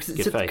arguing. Because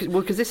this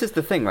is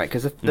the thing, right?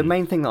 Because the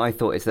main thing that I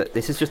thought is that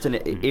this is just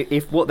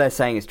if what they're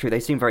saying is true, they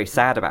seem very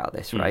sad about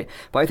this, right?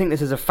 But I think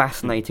this is a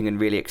fascinating and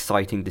really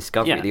exciting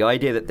discovery. Yeah. The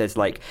idea that there's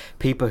like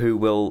people who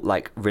will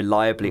like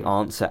reliably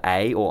answer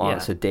A or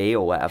answer D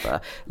or whatever,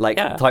 like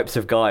types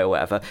of guy or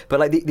whatever. But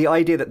like the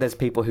idea that there's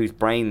people whose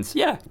brains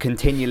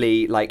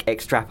continually like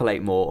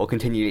extrapolate more or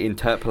continually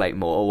interpolate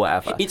more or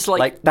whatever. It's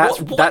like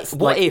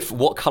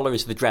what colour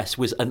is the dress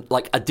was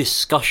a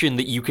discussion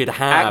that you could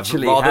have,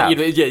 something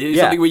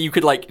where you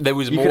could like there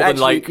was more than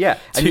like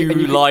two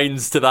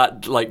lines to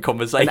that like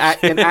conversation,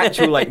 an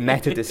actual like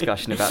meta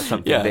discussion about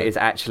something that is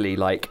actually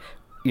like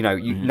you know,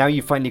 now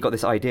you've finally got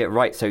this idea,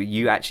 right? So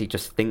you actually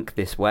just think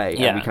this way,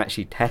 and we can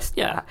actually test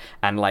that.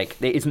 And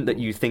like, it isn't that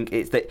you think,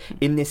 it's that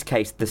in this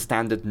case, the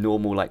standard,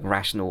 normal, like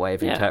rational way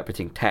of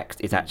interpreting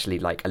text is actually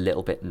like a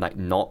little bit like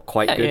not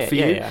quite good for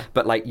you.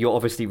 But like, you're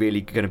obviously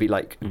really going to be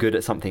like good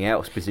at something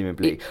else,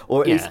 presumably,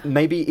 or at least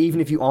maybe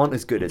even if you aren't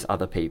as good as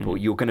other people,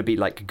 you're going to be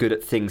like good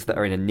at things that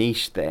are in a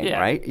niche thing,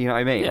 right? You know what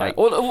I mean? Like,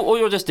 or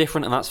you're just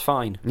different, and that's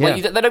fine.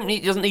 Like, they don't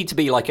need. It doesn't need to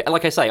be like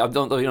I say. I'm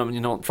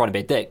not trying to be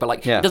a dick, but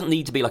like, it doesn't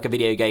need to be like a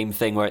video game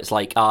thing where it's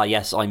like,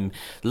 yes, I'm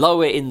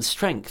lower in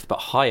strength but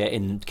higher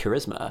in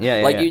charisma.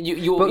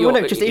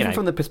 Even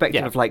from the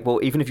perspective of like, well,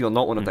 even if you're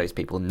not one of those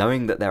people,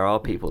 knowing that there are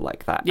people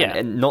like that,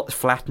 and not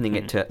flattening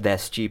it to their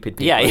stupid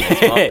people,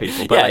 smart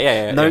people,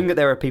 but knowing that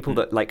there are people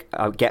that like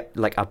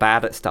are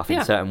bad at stuff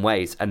in certain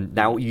ways, and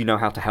now you know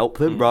how to help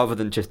them rather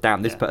than just,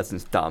 damn, this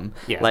person's dumb.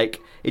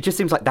 Like, it just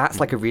seems like that's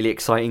like a really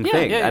exciting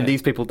thing, and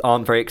these people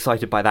aren't very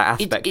excited by that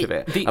aspect of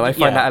it, and I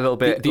find that a little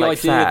bit the like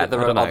idea sad. that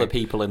there are other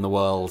people in the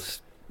world.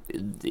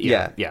 But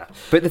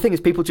the thing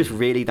is, people just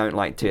really don't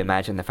like to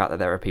imagine the fact that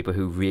there are people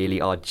who really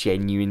are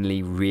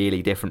genuinely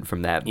really different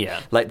from them.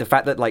 Like the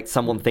fact that like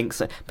someone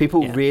thinks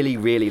people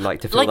really like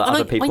to feel that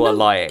other people are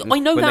lying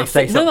when they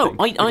say something.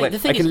 I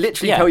can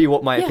literally tell you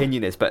what my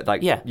opinion is, but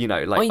like you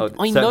know, like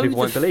certain people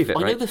won't believe it.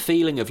 I know the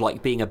feeling of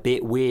like being a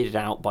bit weirded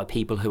out by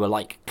people who are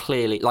like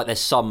clearly like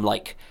there's some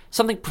like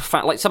something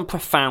profound, like some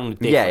profound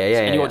difference,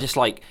 and you're just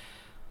like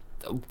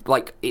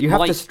you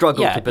have to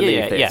struggle to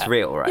believe that it's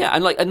real, right?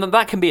 And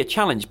that can be a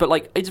challenge, but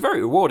like it's very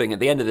rewarding at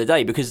the end of the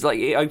day because like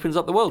it opens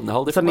up the world in a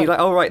whole different way. Like,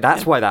 oh right,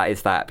 that's why that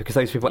is that, because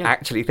those people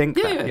actually think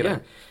that. You know?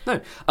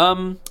 No.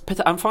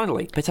 And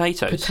finally,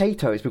 potatoes.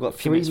 Potatoes. We've got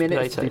 3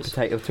 minutes to do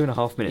potatoes,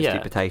 2.5 minutes to do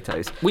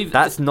potatoes.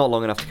 That's not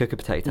long enough to cook a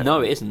potato.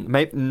 No, it isn't.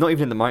 Not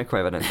even in the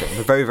microwave, I don't think.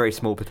 A very, very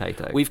small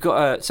potato. We've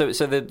got so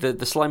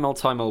the Slime Old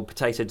Time Old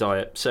potato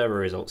diet server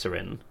results are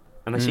in,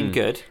 and they seem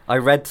good. I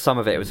read some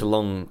of it. It was a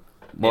long.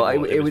 Well,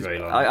 it was very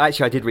long. I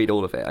did read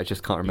all of it. I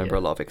just can't remember a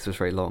lot of it because it was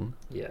very long.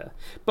 Yeah,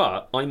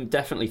 but I'm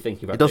definitely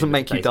thinking about. It doesn't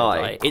make you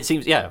die. Diet. It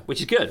seems,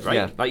 which is good,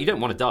 right? Like you don't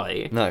want to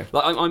die. No.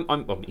 Like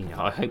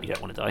I hope you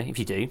don't want to die. If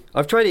you do,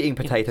 I've tried eating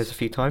potatoes a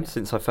few times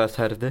since I first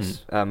heard of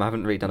this. I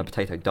haven't really done a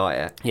potato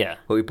diet. Yeah.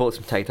 But we bought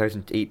some potatoes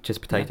and eat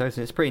just potatoes,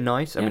 and it's pretty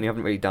nice. I mean, you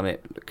haven't really done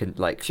it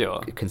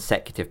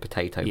consecutive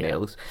potato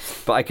meals,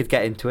 but I could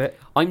get into it.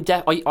 I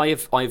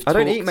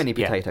don't eat many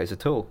potatoes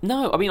at all.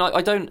 No, I mean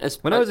I don't.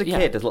 When I was a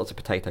kid, there's lots of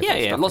potatoes.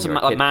 Lots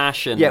of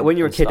mash and when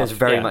you're a kid, stuff. there's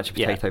very much a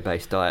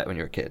potato-based diet when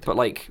you're a kid. But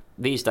like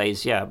these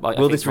days,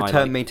 will this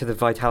return me to the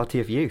vitality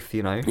of youth?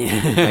 You know.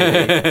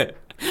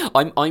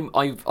 I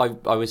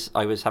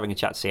was having a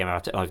chat to Sam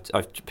about it, and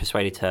I've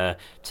persuaded her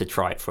to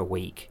try it for a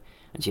week,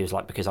 and she was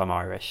like, because I'm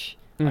Irish.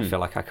 I feel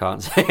like I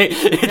can't say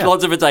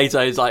lots of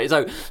potatoes. Like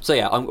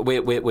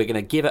we're going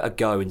to give it a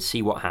go and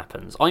see what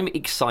happens. I'm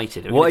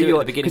excited. What are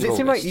you? Because it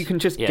seems like you can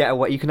just get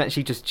away. You can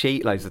actually just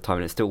cheat loads of the time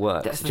and it still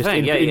works. That's the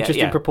thing.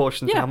 In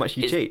proportion to how much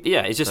you cheat.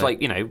 Yeah, it's just like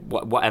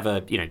whatever.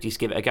 Just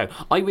give it a go.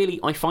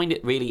 I find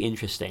it really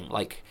interesting.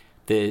 Like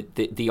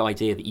the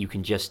idea that you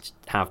can just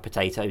have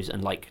potatoes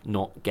and like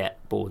not get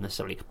bored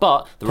necessarily.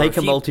 But take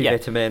a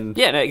multivitamin.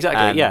 Yeah, no,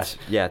 exactly.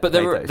 But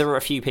potatoes. there were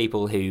a few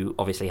people who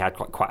obviously had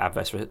quite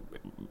adverse.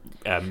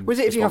 Was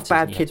it if you have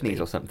bad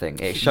kidneys or something?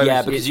 It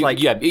shows. Because it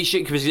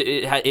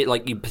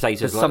like your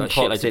potatoes like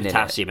shitloads of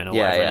potassium and all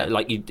whatever.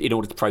 Like in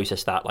order to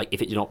process that, like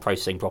if it's not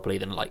processing properly,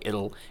 then like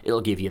it'll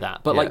give you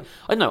that. But like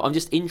I don't know. I'm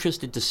just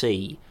interested to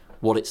see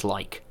what it's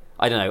like.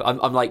 I don't know.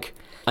 I'm like.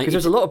 Because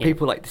there's a lot of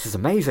people like, this is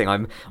amazing.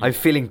 I'm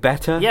feeling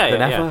better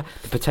than ever.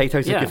 The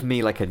potatoes have given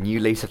me like a new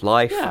lease of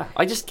life. Yeah,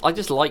 I just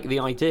like the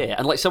idea.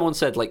 And like someone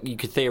said, like you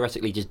could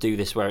theoretically just do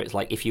this where it's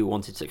like if you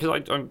wanted to, because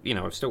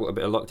I've still got a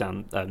bit of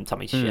lockdown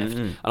tummy shift,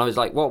 and I was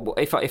like, well,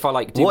 if I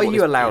like, what are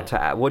you allowed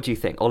to add? What do you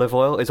think? Olive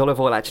oil? Is olive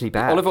oil actually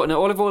bad? Olive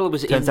oil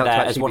was in there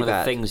as one of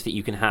the things that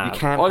you can have. You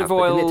can olive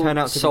oil, didn't it turn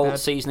out to salt, be bad?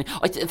 seasoning.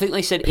 I think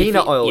they said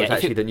peanut oil is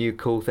actually the new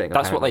cool thing.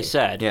 That's what they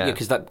said. Yeah,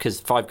 because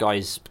Five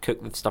Guys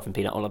cook the stuff in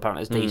peanut oil.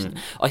 Apparently, it's decent.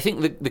 I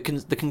think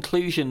the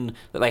conclusion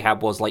that they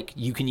had was like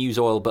you can use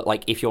oil, but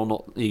like if you're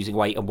not losing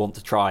weight and want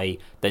to try,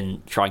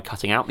 then try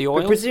cutting out the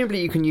oil. But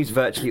presumably you can use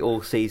virtually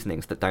all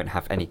seasonings that don't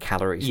have any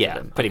calories to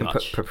them. Pretty much. I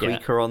can put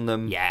paprika on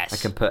them. Yes. I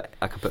can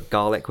put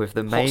garlic with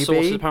them. Maybe. Hot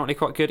sauce is apparently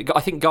quite good.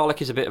 I think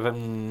garlic is a bit of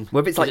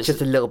well, if it's like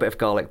just a little bit of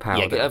garlic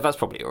powder. Yeah, that's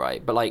probably all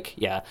right. But like,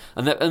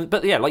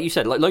 but like you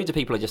said, like loads of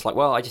people are just like,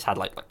 well, I just had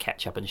like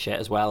ketchup and shit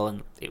as well,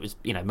 and it was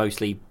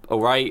mostly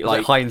all right.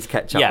 Like Heinz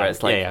ketchup, where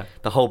it's like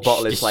the whole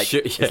bottle is like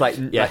it's like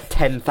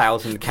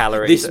 10,000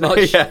 calories.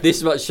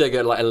 This much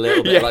sugar, like a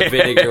little bit like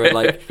vinegar and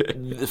like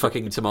the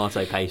fucking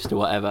tomato paste or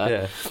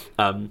whatever.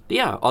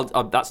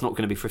 That's not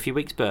going to be for a few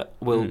weeks, but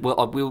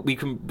we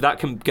can that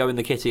can go in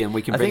the kitty and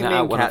we can bring that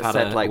out when I've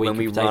had a week when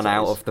we of run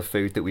out of the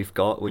food that we've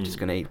got, we're just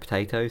going to eat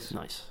potatoes.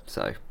 Nice.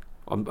 So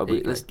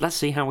let's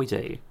see how we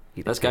do.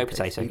 Let's go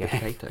potato game.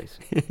 Potatoes.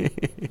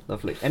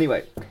 Lovely.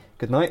 Anyway,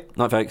 good night.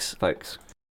 Night, folks.